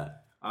didn't know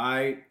that.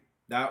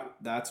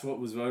 That's what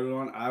was voted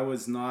on. I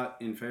was not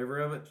in favor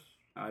of it.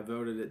 I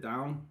voted it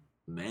down.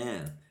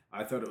 Man.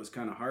 I thought it was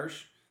kind of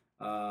harsh.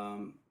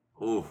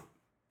 Ooh,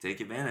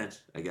 take advantage,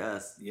 I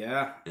guess.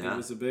 Yeah, it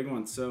was a big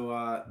one. So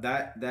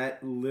that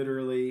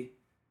literally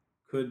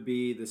could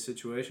be the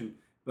situation.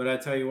 But I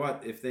tell you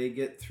what, if they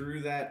get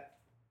through that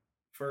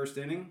first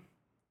inning,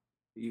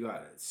 you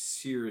got a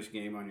serious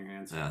game on your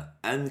hands. Yeah.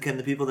 And can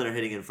the people that are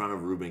hitting in front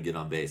of Ruben get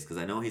on base? Because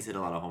I know he's hit a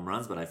lot of home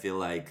runs, but I feel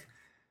like...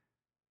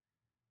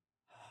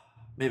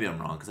 Maybe I'm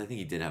wrong, because I think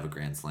he did have a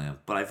grand slam.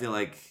 But I feel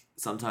like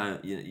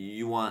sometimes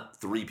you want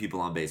 3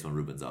 people on base when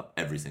Ruben's up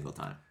every single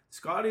time.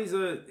 Scotty's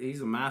a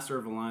master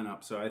of a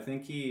lineup, so I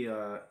think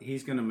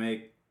he's gonna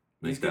make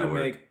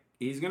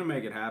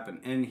it happen,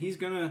 and he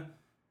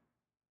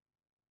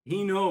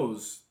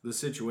knows the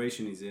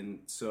situation he's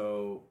in,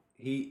 so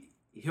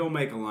he'll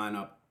make a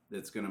lineup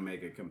that's gonna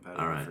make it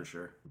competitive for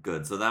sure.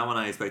 Good. So that one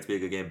I expect to be a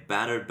good game.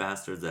 Battered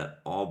Bastards at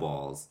All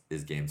Balls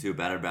is game 2.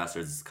 Battered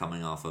Bastards is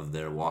coming off of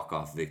their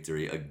walk-off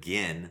victory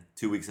again,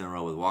 2 weeks in a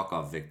row with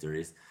walk-off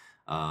victories.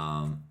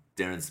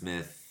 Darren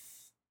Smith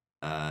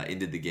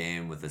ended the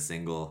game with a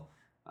single,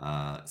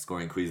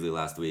 scoring Queasley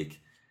last week,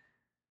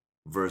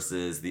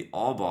 versus the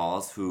All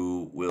Balls,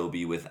 who will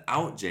be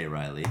without Jay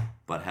Riley,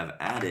 but have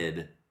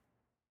added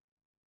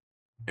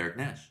Eric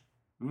Nash.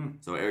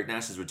 So Eric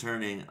Nash is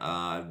returning.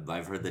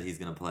 I've heard that he's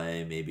going to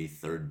play maybe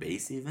third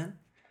base even.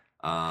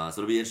 So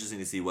it'll be interesting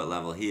to see what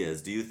level he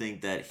is. Do you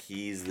think that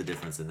he's the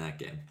difference in that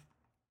game?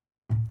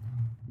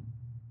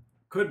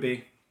 Could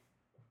be.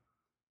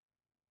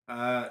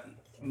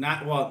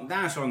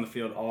 Nash on the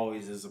field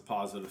always is a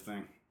positive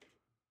thing.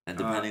 And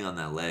depending on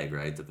that leg,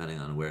 right? Depending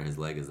on where his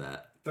leg is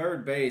at.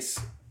 Third base,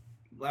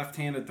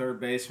 left-handed third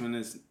baseman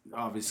is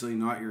obviously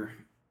not your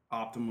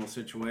optimal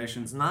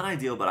situation. It's not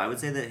ideal, but I would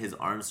say that his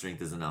arm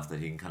strength is enough that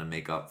he can kind of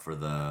make up for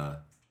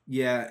the...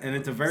 Yeah, and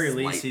at the very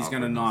least, he's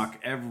going to knock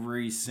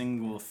every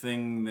single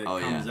thing that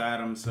comes at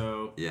him.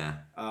 So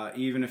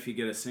even if you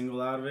get a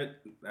single out of it,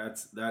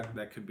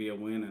 that could be a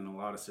win in a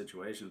lot of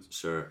situations.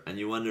 Sure, and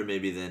you wonder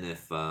maybe then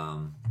if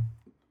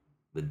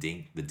the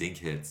dink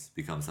hits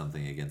become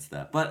something against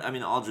that. But I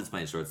mean, Aldred's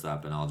playing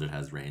shortstop, and Aldred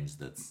has range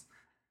that's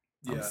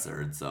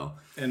absurd. So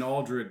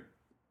Aldred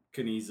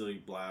can easily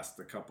blast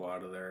a couple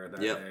out of there that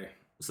day.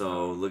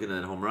 So looking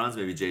at home runs,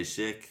 maybe Jay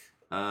Schick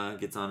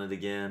gets on it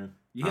again.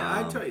 Yeah,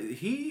 I tell you,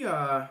 he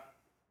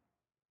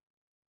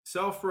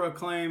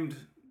self-proclaimed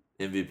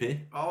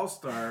MVP,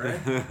 All-Star.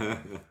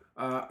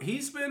 Right?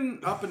 He's been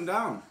up and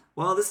down.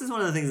 Well, this is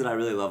one of the things that I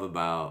really love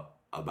about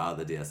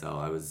the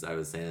DSL. I was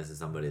saying this to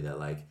somebody that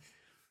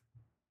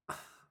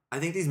I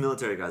think these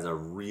military guys are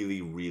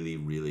really, really,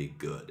 really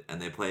good,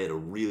 and they play at a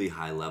really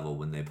high level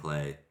when they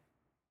play,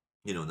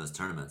 in those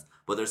tournaments.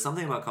 But there's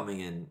something about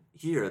coming in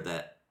here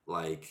that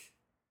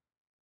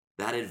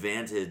that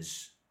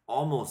advantage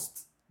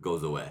almost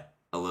goes away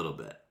a little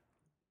bit.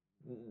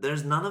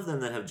 There's none of them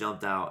that have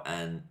jumped out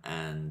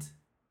and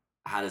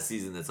had a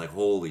season that's like,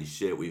 holy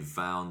shit, we've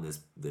found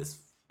this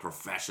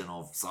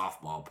professional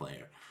softball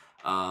player.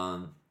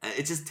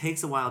 It just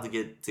takes a while to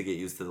get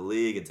used to the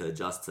league and to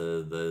adjust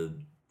to the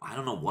I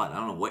don't know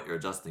what you're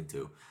adjusting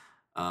to.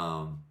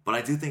 But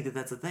I do think that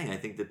that's a thing. I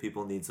think that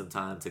people need some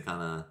time to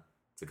kind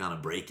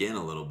of break in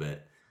a little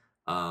bit.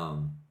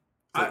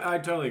 I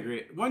totally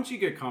agree. Once you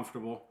get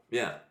comfortable,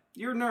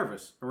 you're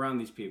nervous around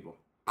these people.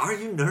 Are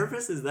you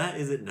nervous? Is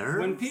it nerves?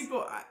 When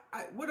people,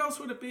 what else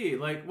would it be?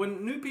 Like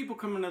when new people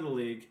come into the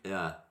league,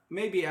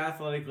 maybe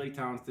athletically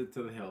talented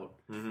to the hilt,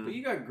 but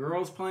you got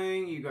girls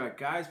playing, you got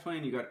guys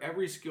playing, you got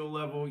every skill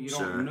level. You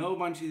don't know a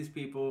bunch of these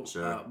people.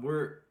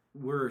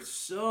 We're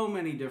so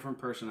many different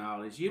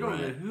personalities. You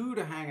don't know who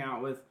to hang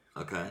out with.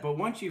 Okay. But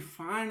once you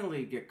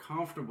finally get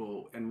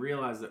comfortable and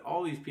realize that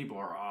all these people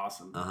are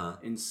awesome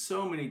in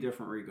so many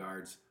different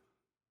regards,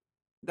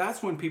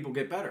 that's when people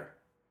get better.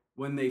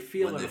 When they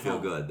feel at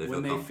home.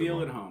 When they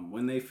feel at home.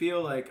 When they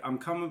feel like I'm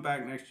coming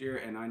back next year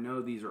and I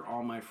know these are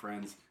all my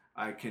friends.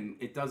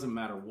 It doesn't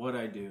matter what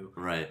I do.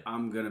 Right.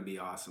 I'm gonna be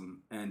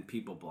awesome and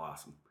people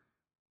blossom.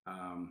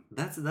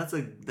 That's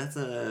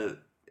a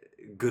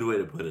good way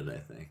to put it, I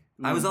think.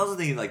 I was also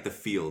thinking the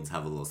fields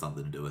have a little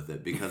something to do with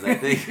it, because I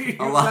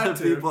think a lot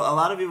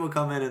of people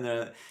come in and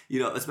they're,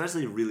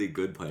 especially really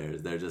good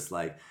players, they're just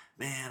like,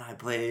 man, I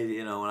played,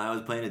 when I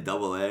was playing in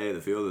AA,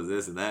 the field was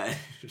this and that.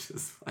 It's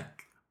just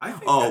like,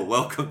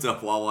 welcome to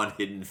Wawan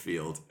Hidden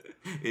Field.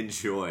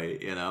 Enjoy,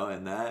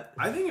 and that.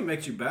 I think it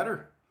makes you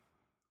better.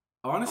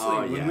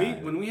 Honestly,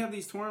 when we have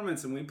these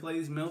tournaments and we play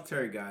these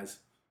military guys,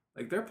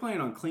 they're playing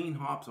on clean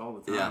hops all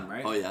the time,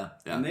 right? Oh, yeah.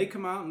 And they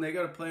come out and they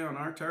got to play on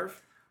our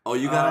turf. Oh,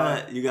 you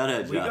gotta adjust. We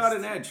got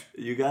an edge.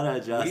 You gotta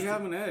adjust. We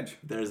have an edge.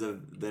 There's a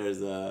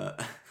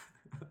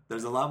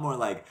there's a lot more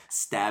like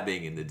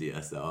stabbing in the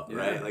DSL,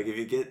 right? Like if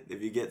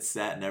you get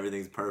set and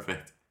everything's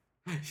perfect,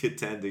 you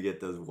tend to get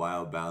those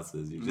wild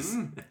bounces. You just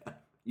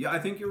yeah, I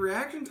think your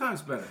reaction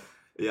time's better.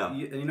 Yeah,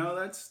 you know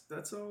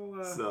that's all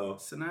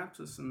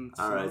synapses and.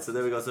 All right, so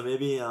there we go. So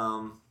maybe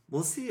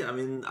we'll see. I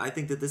mean, I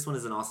think that this one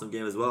is an awesome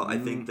game as well. I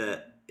think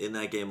that in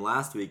that game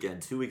last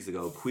weekend, 2 weeks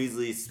ago,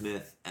 Queasley,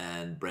 Smith,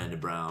 and Brandon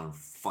Brown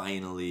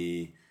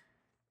finally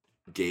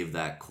gave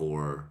that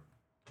core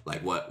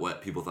like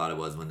what people thought it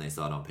was when they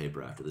saw it on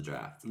paper after the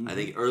draft. I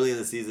think early in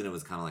the season it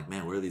was kind of like,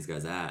 man, where are these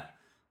guys at?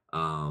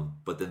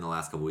 But then the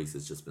last couple weeks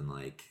it's just been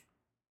like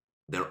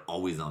they're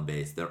always on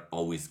base. They're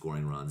always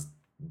scoring runs.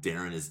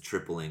 Darren is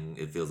tripling,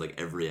 it feels like,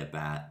 every at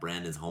bat.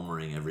 Brandon's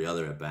homering every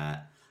other at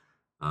bat.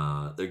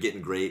 They're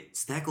getting great.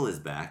 Steckel is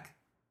back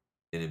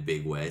in a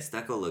big way.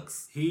 Steckel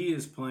looks... He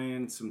is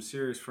playing some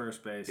serious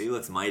first base. He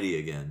looks mighty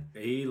again.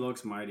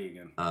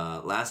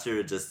 Last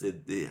year, just... I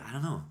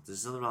don't know.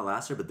 There's something about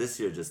last year, but this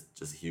year,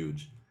 just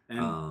huge.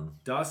 And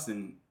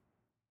Dustin,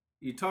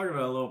 you talk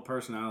about a little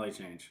personality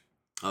change.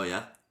 Oh,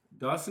 yeah?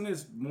 Dustin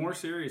is more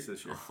serious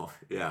this year. Oh,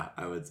 yeah,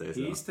 I would say so.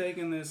 He's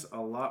taking this a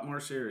lot more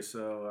serious.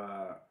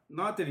 So,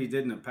 not that he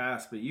did in the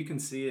past, but you can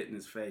see it in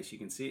his face. You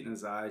can see it in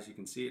his eyes. You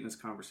can see it in his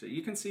conversation.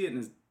 You can see it in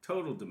his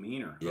total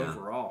demeanor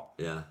overall.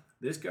 Yeah.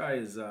 This guy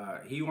is,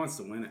 he wants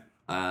to win it.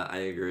 I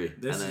agree.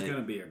 This is going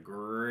to be a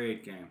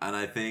great game. And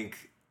I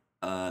think,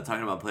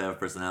 talking about playoff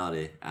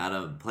personality,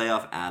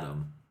 playoff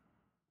Adam,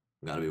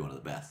 got to be one of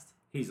the best.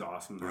 He's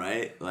awesome. Man.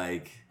 Right?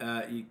 Like...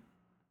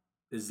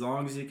 as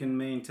long as he can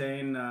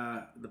maintain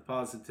the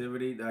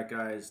positivity, that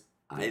guy is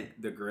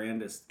the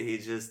grandest.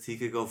 He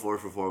could go 4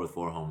 for 4 with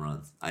 4 home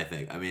runs, I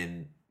think. I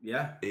mean,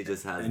 yeah, he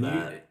just has and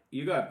that.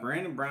 You got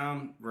Brandon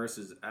Brown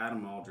versus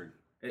Adam Aldred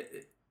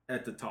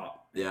at the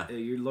top. Yeah.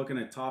 You're looking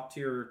at top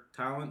tier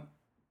talent.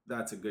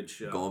 That's a good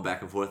show. Going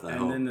back and forth, I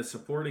hope. And then the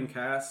supporting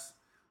cast,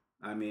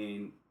 I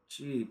mean,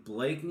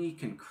 Blakeney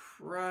can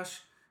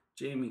crush.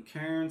 Jamie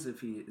Cairns,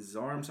 if his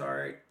arm's all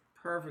right.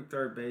 Perfect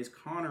third base.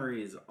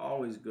 Connery is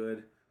always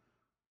good.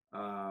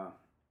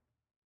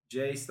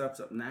 Jay steps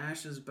up.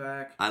 Nash is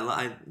back.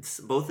 I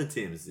both the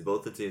teams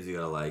you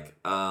gotta like.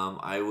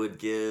 I would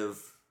give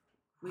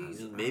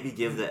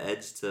give the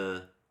edge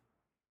to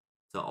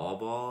all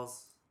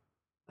balls.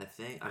 I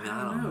think. I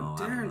don't know.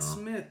 Darren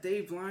Smith,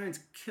 Dave Lyons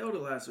killed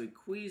it last week.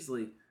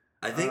 Queasley.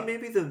 I think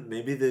maybe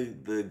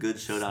the good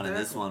showdown in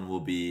this one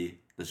will be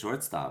the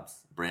shortstops.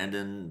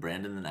 Brandon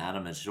and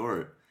Adam at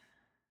short.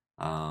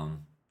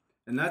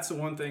 And that's the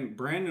one thing.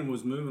 Brandon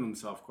was moving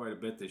himself quite a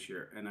bit this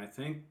year. And I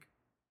think,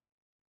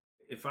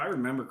 if I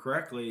remember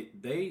correctly,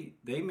 they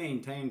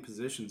maintained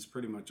positions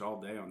pretty much all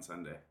day on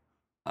Sunday.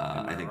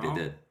 I think they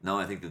did. No,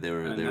 I think that they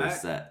were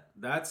set.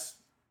 That's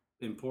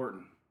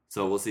important.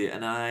 So we'll see.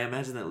 And I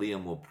imagine that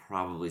Liam will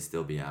probably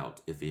still be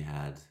out if he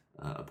had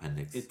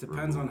appendix. It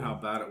depends on how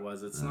bad it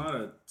was. It's not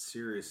a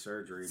serious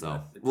surgery.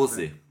 So we'll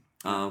see.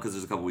 Because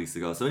there's a couple weeks to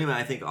go. So anyway,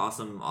 I think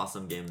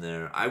awesome game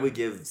there. I would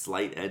give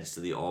slight edge to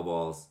the all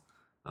balls.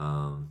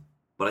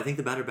 But I think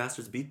the Batter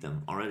Bastards beat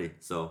them already,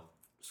 so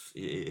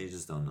you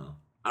just don't know.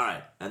 All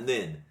right, and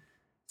then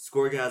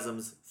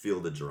Scoregasms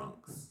Field of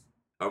Drunks.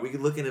 Are we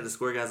looking at a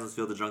Scoregasms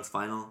Field of Drunks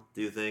final,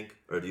 do you think?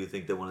 Or do you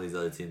think that one of these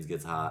other teams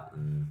gets hot?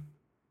 And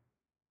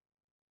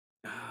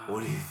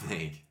what do you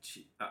think?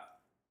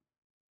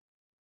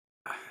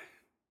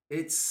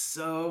 It's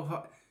so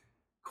hard.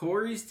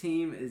 Corey's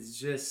team is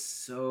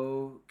just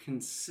so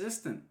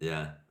consistent.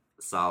 Yeah,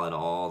 solid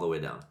all the way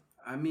down.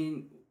 I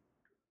mean...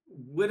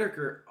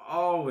 Whitaker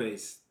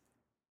always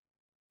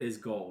is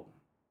gold.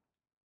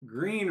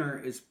 Greener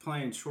is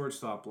playing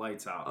shortstop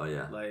lights out. Oh,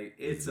 yeah. Like,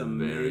 it's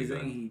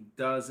amazing. He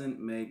doesn't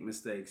make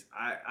mistakes.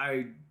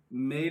 I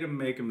made him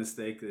make a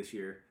mistake this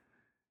year.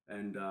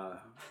 And,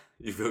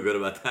 you feel good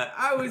about that?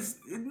 I was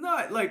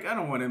not, like, I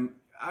don't want him.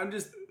 I'm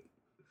just...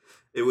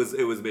 It was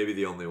maybe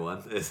the only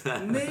one.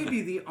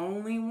 Maybe the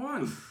only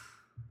one.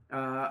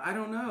 I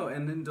don't know.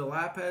 And then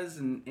DeLapez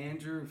and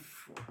Andy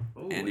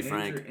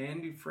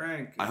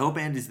Frank. I hope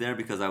Andy's there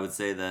because I would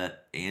say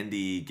that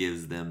Andy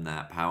gives them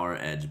that power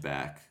edge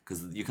back.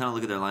 Because you kind of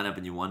look at their lineup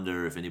and you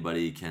wonder if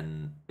anybody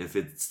can, if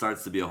it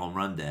starts to be a home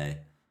run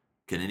day,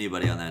 can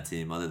anybody on that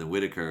team other than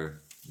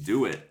Whitaker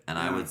do it? And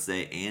I would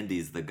say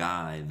Andy's the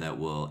guy that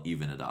will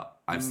even it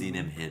up. I've seen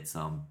him hit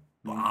some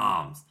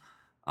bombs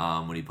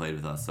when he played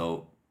with us.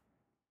 So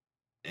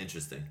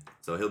interesting.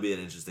 So he'll be an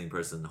interesting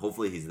person.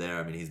 Hopefully he's there.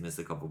 I mean, he's missed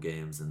a couple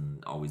games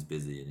and always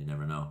busy, and you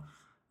never know.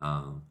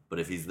 But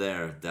if he's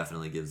there,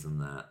 definitely gives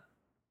them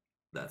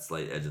that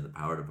slight edge in the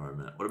power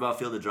department. What about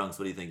Field of Drunks?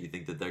 What do you think? You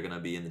think that they're going to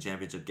be in the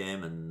championship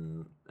game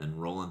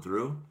and rolling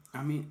through?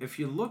 I mean, if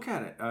you look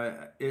at it,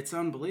 it's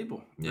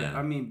unbelievable. Yeah.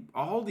 I mean,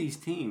 all these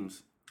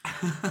teams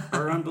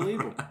are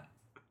unbelievable.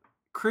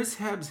 Chris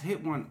Hebbs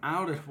hit one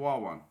out at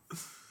Wawan.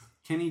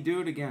 Can he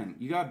do it again?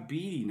 You got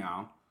Beatty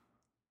now.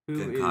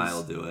 Can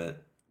Kyle do it?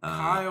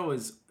 Kyle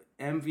is,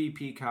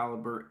 MVP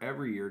caliber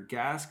every year.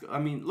 I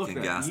mean, look Can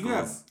at that.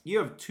 Gaskell's You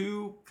have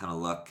two kind of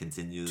luck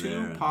continue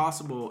there. two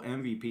possible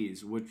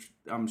MVPs, which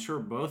I'm sure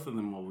both of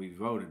them will be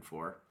voted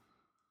for.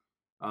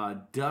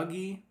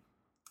 Dougie.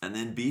 And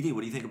then Beatty.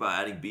 What do you think about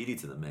adding Beatty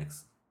to the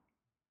mix?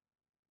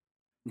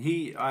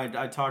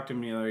 I talked to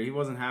him the other day. He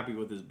wasn't happy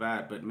with his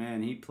bat, but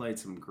man, he played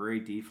some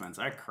great defense.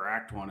 I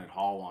cracked one at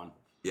Hall one.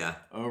 Yeah.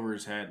 Over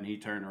his head, and he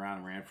turned around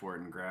and ran for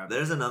it and grabbed it.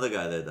 There's another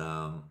guy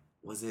that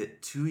was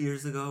it 2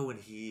 years ago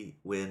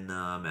when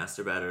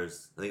Master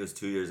Batters, I think it was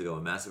 2 years ago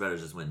when Master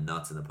Batters just went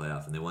nuts in the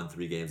playoff and they won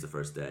 3 games the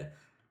first day,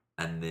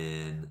 and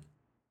then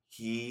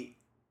he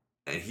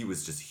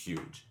was just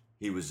huge.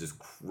 He was just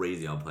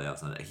crazy on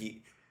playoffs on it.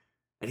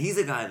 He's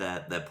a guy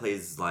that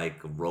plays like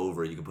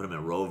rover. You can put him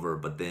at rover,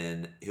 but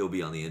then he'll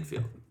be on the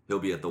infield. He'll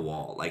be at the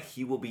wall. Like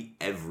he will be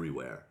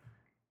everywhere.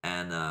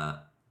 And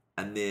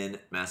then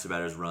Master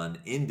Batter's run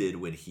ended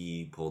when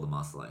he pulled a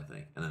muscle, I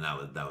think. And then that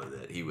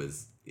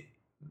was it.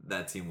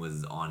 That team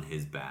was on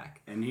his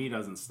back. And he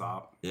doesn't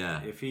stop.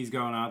 Yeah. If he's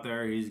going out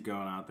there, he's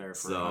going out there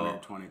for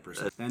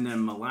 120%. And then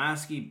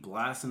Mulaski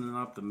blasting it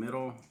up the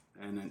middle.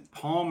 And then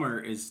Palmer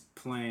is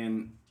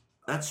playing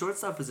that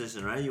shortstop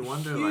position, right? You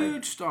wonder,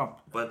 huge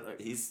stop. But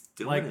he's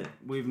doing it.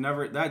 We've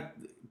never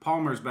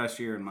Palmer's best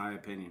year in my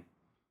opinion.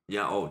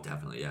 Yeah. Oh,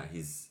 definitely. Yeah.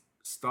 He's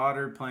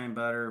Stoddard playing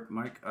better.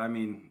 Mike. I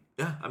mean.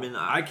 Yeah. I mean.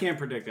 I can't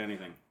predict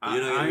anything.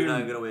 You're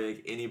not gonna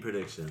make any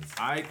predictions.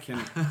 I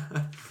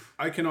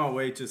cannot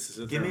wait to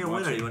sit give there me a and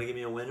watch winner. it. You want to give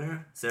me a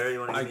winner, Sarah? You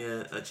want to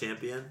give me a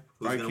champion?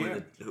 Who's gonna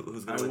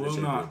win the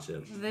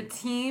championship? The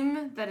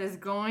team that is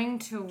going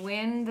to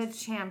win the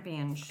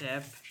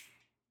championship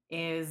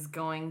is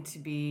going to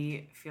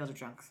be Field of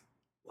Drunks.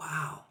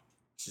 Wow.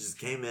 She just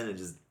came in and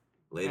just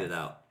laid it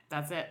out.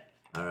 That's it.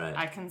 All right.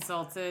 I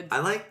consulted. I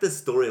like the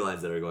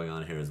storylines that are going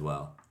on here as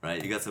well,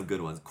 right? You got some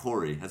good ones.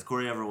 Corey. Has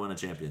Corey ever won a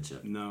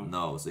championship? No.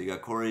 No. So you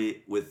got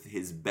Corey with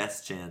his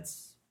best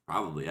chance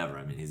probably ever.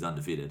 I mean, he's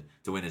undefeated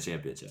to win a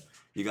championship.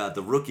 You got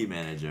the rookie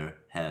manager,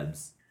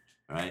 Hebs,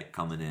 right,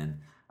 coming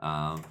in.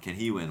 Can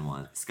he win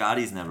one?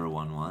 Scotty's never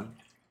won one.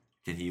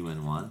 Can he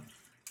win one?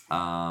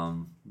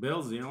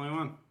 Bill's the only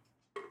one.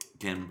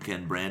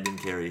 Can Brandon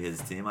carry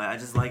his team? I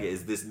just like it.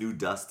 Is this new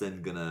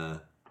Dustin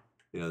gonna,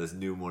 this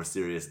new more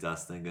serious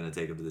Dustin gonna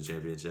take him to the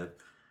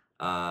championship?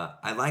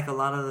 I like a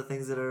lot of the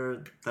things that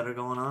are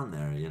going on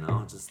there.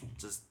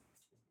 Just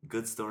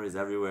good stories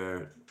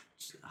everywhere.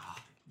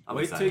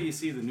 Wait till you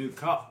see the new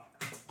cup.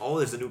 Oh,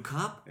 there's a new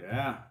cup?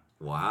 Yeah.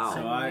 Wow.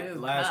 So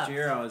last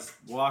year I was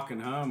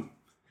walking home.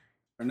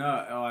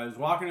 I was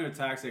walking to a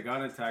taxi. I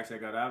got in a taxi. I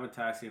got out of a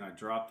taxi and I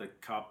dropped the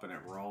cup and it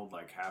rolled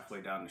like halfway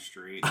down the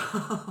street.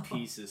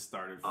 Pieces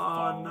started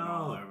falling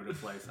all over the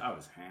place. I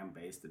was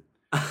ham-basted.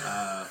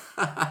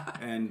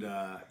 And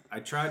I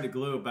tried to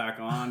glue it back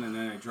on and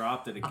then I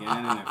dropped it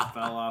again and it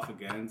fell off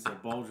again. So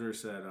Bulger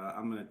said,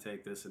 I'm going to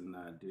take this and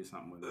do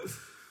something with it.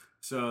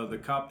 So the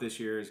cup this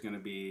year is going to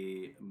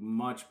be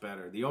much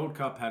better. The old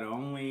cup had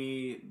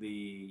only the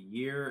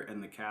year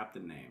and the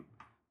captain name,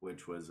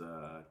 which was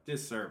a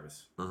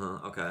disservice.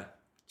 Okay.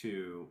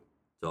 To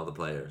all the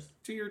players.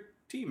 To your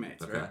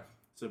teammates, okay. Right?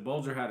 So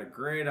Bulger had a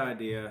great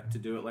idea to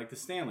do it like the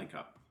Stanley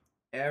Cup.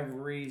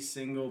 Every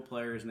single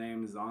player's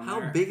name is on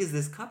there. How big is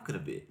this cup going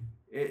to be?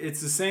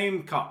 It's the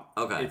same cup.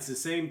 Okay. It's the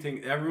same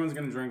thing. Everyone's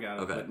going to drink out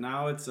of it. Okay. But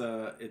now it's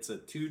a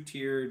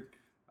 2-tiered,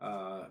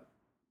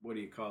 what do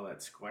you call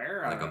that,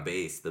 square? Like a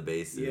base. The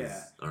base is...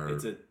 Yeah.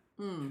 It's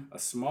a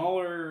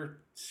smaller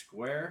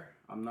square.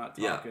 I'm not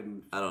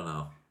talking... Yeah, I don't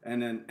know. And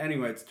then,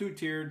 anyway, it's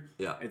 2-tiered.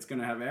 Yeah. It's going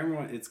to have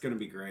everyone... It's going to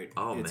be great.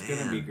 Oh, It's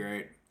going to be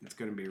great. It's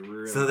going to be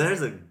really... So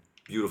there's a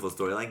beautiful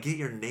story. Like, get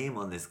your name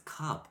on this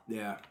cup.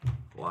 Yeah.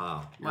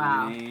 Wow.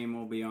 Your name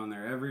will be on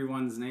there.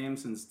 Everyone's name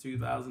since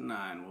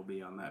 2009 will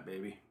be on that,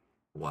 baby.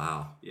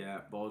 Wow.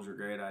 Yeah, Bulger,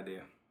 great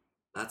idea.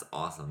 That's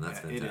awesome. That's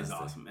fantastic. It is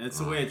awesome. It's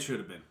the way it should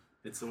have been.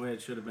 It's the way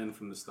it should have been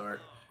from the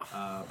start.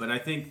 But I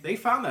think they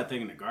found that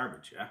thing in the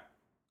garbage, yeah?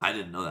 I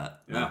didn't know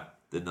that. Yeah. No,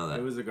 didn't know that.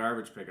 It was a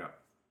garbage pickup.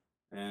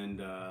 And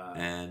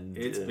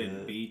it's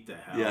been beat to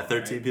hell. Yeah,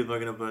 13 right? people are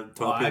going to put...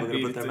 12 people are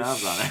going to put their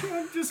mouths on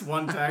it. Just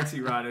one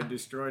taxi rider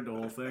destroyed the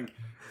whole thing.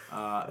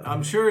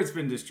 I'm sure it's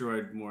been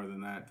destroyed more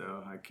than that,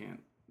 though. I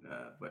can't...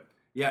 but,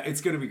 yeah, it's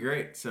going to be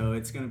great. So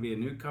it's going to be a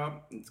new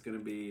cup. It's going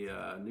to be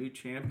a new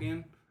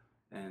champion.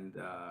 And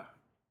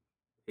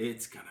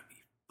it's going to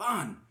be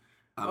fun.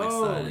 I'm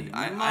excited.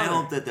 I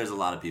hope that there's a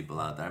lot of people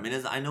out there. I mean,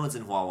 I know it's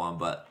in Huawan,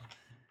 but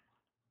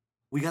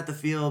we got the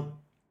field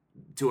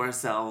to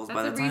ourselves. That's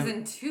by the a time,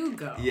 reason to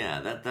go.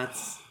 Yeah,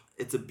 that's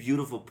it's a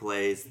beautiful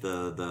place.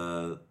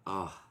 I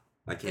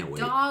can't wait.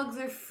 The dogs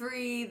are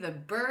free. The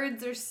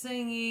birds are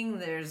singing.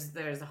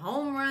 There's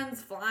home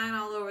runs flying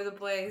all over the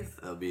place.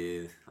 I'm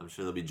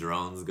sure there'll be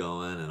drones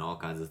going and all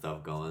kinds of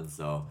stuff going.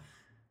 So,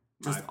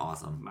 just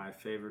awesome. My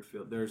favorite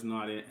field. There's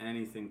not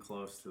anything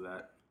close to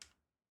that.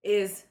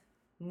 Is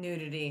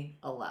nudity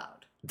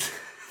allowed?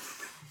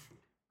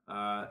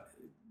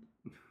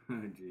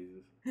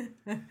 Jesus.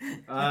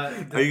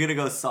 Are you gonna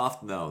go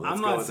soft? No.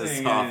 I'm not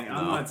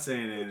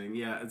saying anything.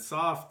 Yeah, it's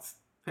soft.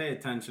 pay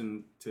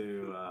attention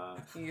to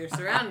your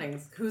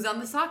surroundings. Who's on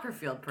the soccer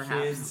field,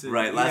 perhaps? Kids and,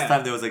 Right. Last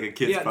time there was like a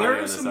kids party. There on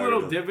are the some soccer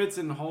little field. divots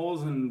and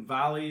holes and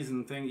valleys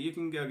and things. You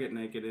can go get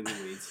naked in the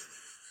weeds.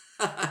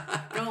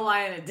 Go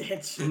lie in a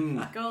ditch.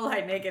 Go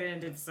lie naked in a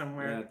ditch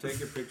somewhere. Yeah, take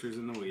your pictures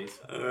in the weeds.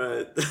 All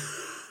right.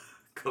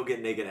 Go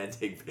get naked and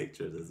take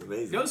pictures. It's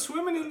amazing. Go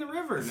swimming in the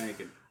river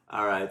naked.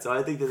 All right. So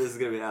I think that this is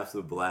going to be an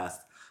absolute blast.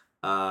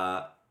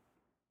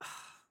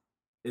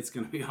 It's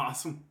going to be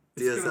awesome.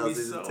 DSL It's going to be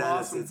season so 10.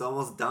 awesome. It's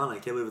almost done. I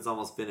can't believe it's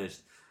almost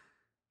finished.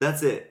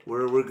 That's it.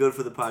 We're good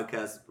for the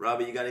podcast.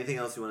 Robbie, you got anything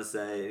else you want to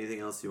say? Anything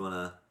else you want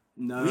to...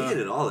 No, we did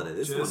it all today.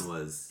 This just- one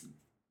was...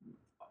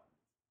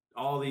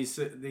 all these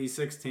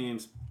 6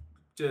 teams,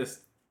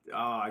 just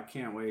I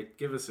can't wait.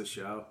 Give us a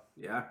show.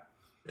 Yeah,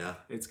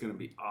 it's gonna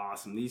be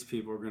awesome. These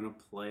people are gonna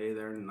play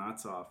their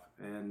nuts off,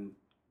 and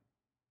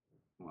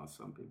well,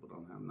 some people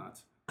don't have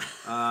nuts.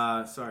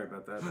 Sorry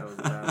about that. That was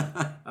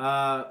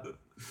bad.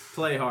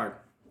 Play hard.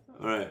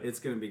 All right. It's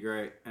gonna be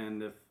great.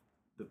 And if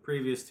the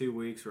previous 2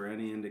 weeks were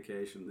any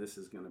indication, this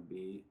is gonna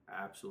be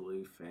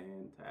absolutely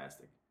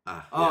fantastic.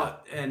 Yeah.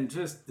 And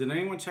just did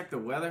anyone check the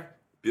weather?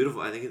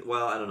 Beautiful. I think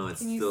I don't know. It's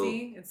Can you still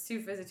see? Is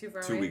it too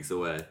far 2 away? weeks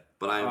away.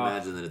 But I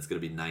imagine that it's going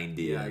to be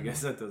 90 Yeah, I and,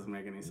 guess that doesn't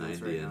make any sense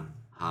 90 right now. and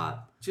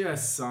hot.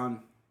 Just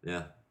sun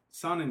Yeah.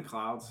 and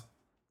clouds.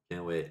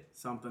 Can't wait.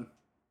 Something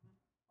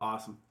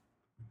awesome.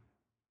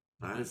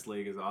 All right. This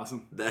league is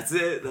awesome. That's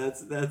it.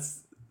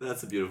 That's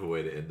a beautiful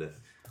way to end it.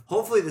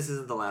 Hopefully this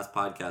isn't the last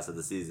podcast of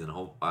the season.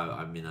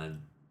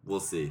 We'll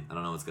see. I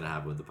don't know what's going to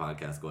happen with the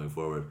podcast going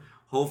forward.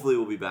 Hopefully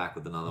we'll be back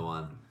with another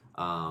one.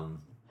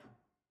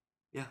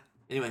 Yeah.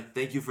 Anyway,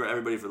 thank you for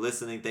everybody for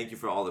listening. Thank you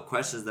for all the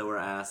questions that were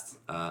asked.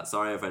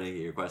 Sorry if I didn't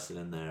get your question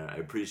in there. I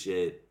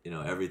appreciate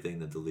everything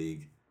that the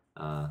league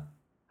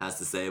has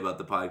to say about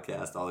the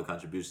podcast, all the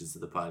contributions to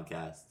the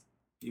podcast.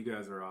 You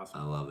guys are awesome.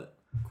 I love it.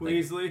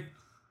 Queasley,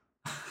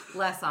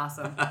 Less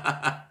awesome.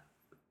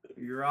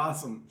 you're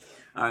awesome.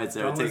 All right,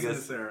 Sarah, Don't take listen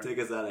to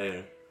Sarah. us out of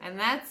here. And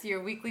that's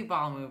your weekly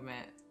ball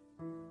movement.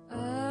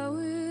 I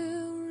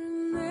will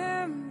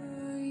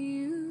remember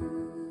you.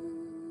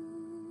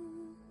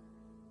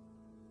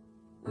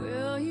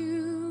 Will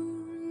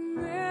you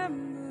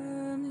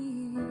remember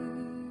me?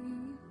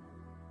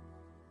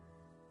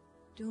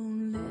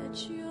 Don't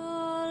let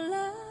your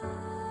life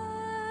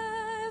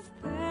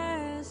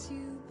pass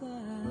you by.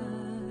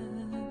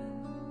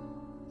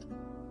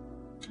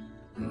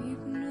 Weep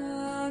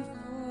not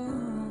for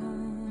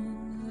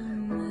the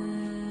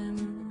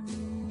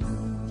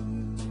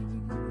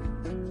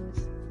memories.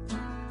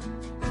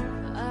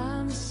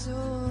 I'm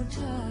so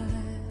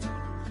tired,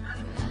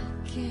 I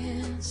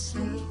can't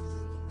sleep.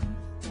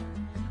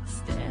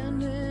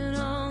 Standing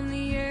on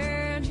the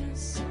edge of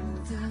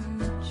something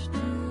much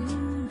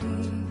too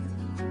deep.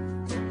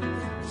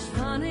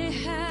 Funny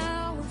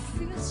how it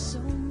feels so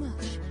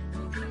much,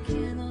 I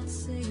cannot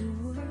say a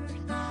word.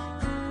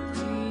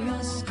 We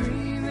are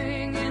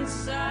screaming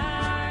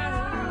inside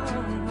a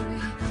room, but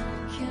it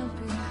can't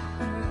be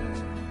heard.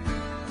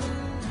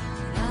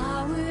 I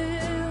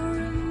will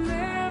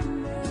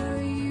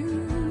remember you.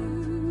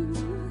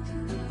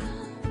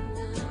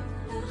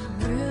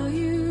 Will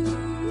you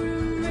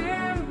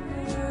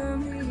remember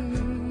me?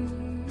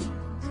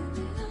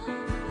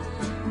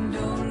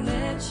 Don't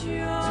let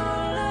your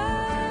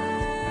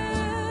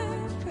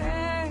life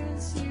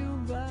pass you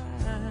by.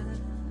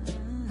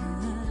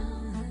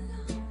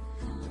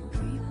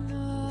 Weep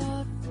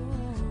not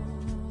for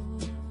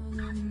the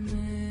memories.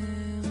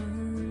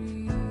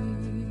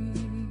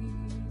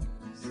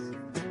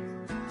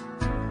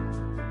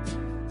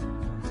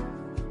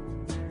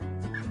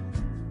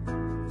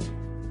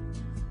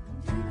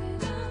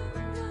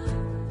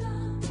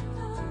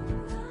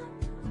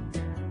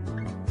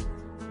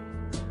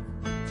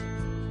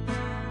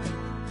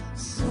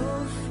 So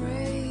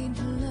afraid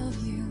to love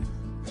you,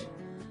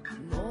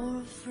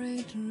 more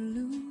afraid to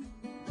lose.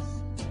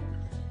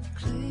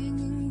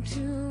 Clinging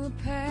to a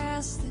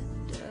past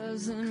that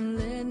doesn't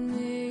let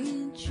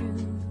me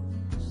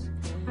choose.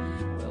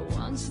 Where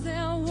once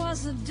there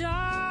was a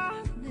dark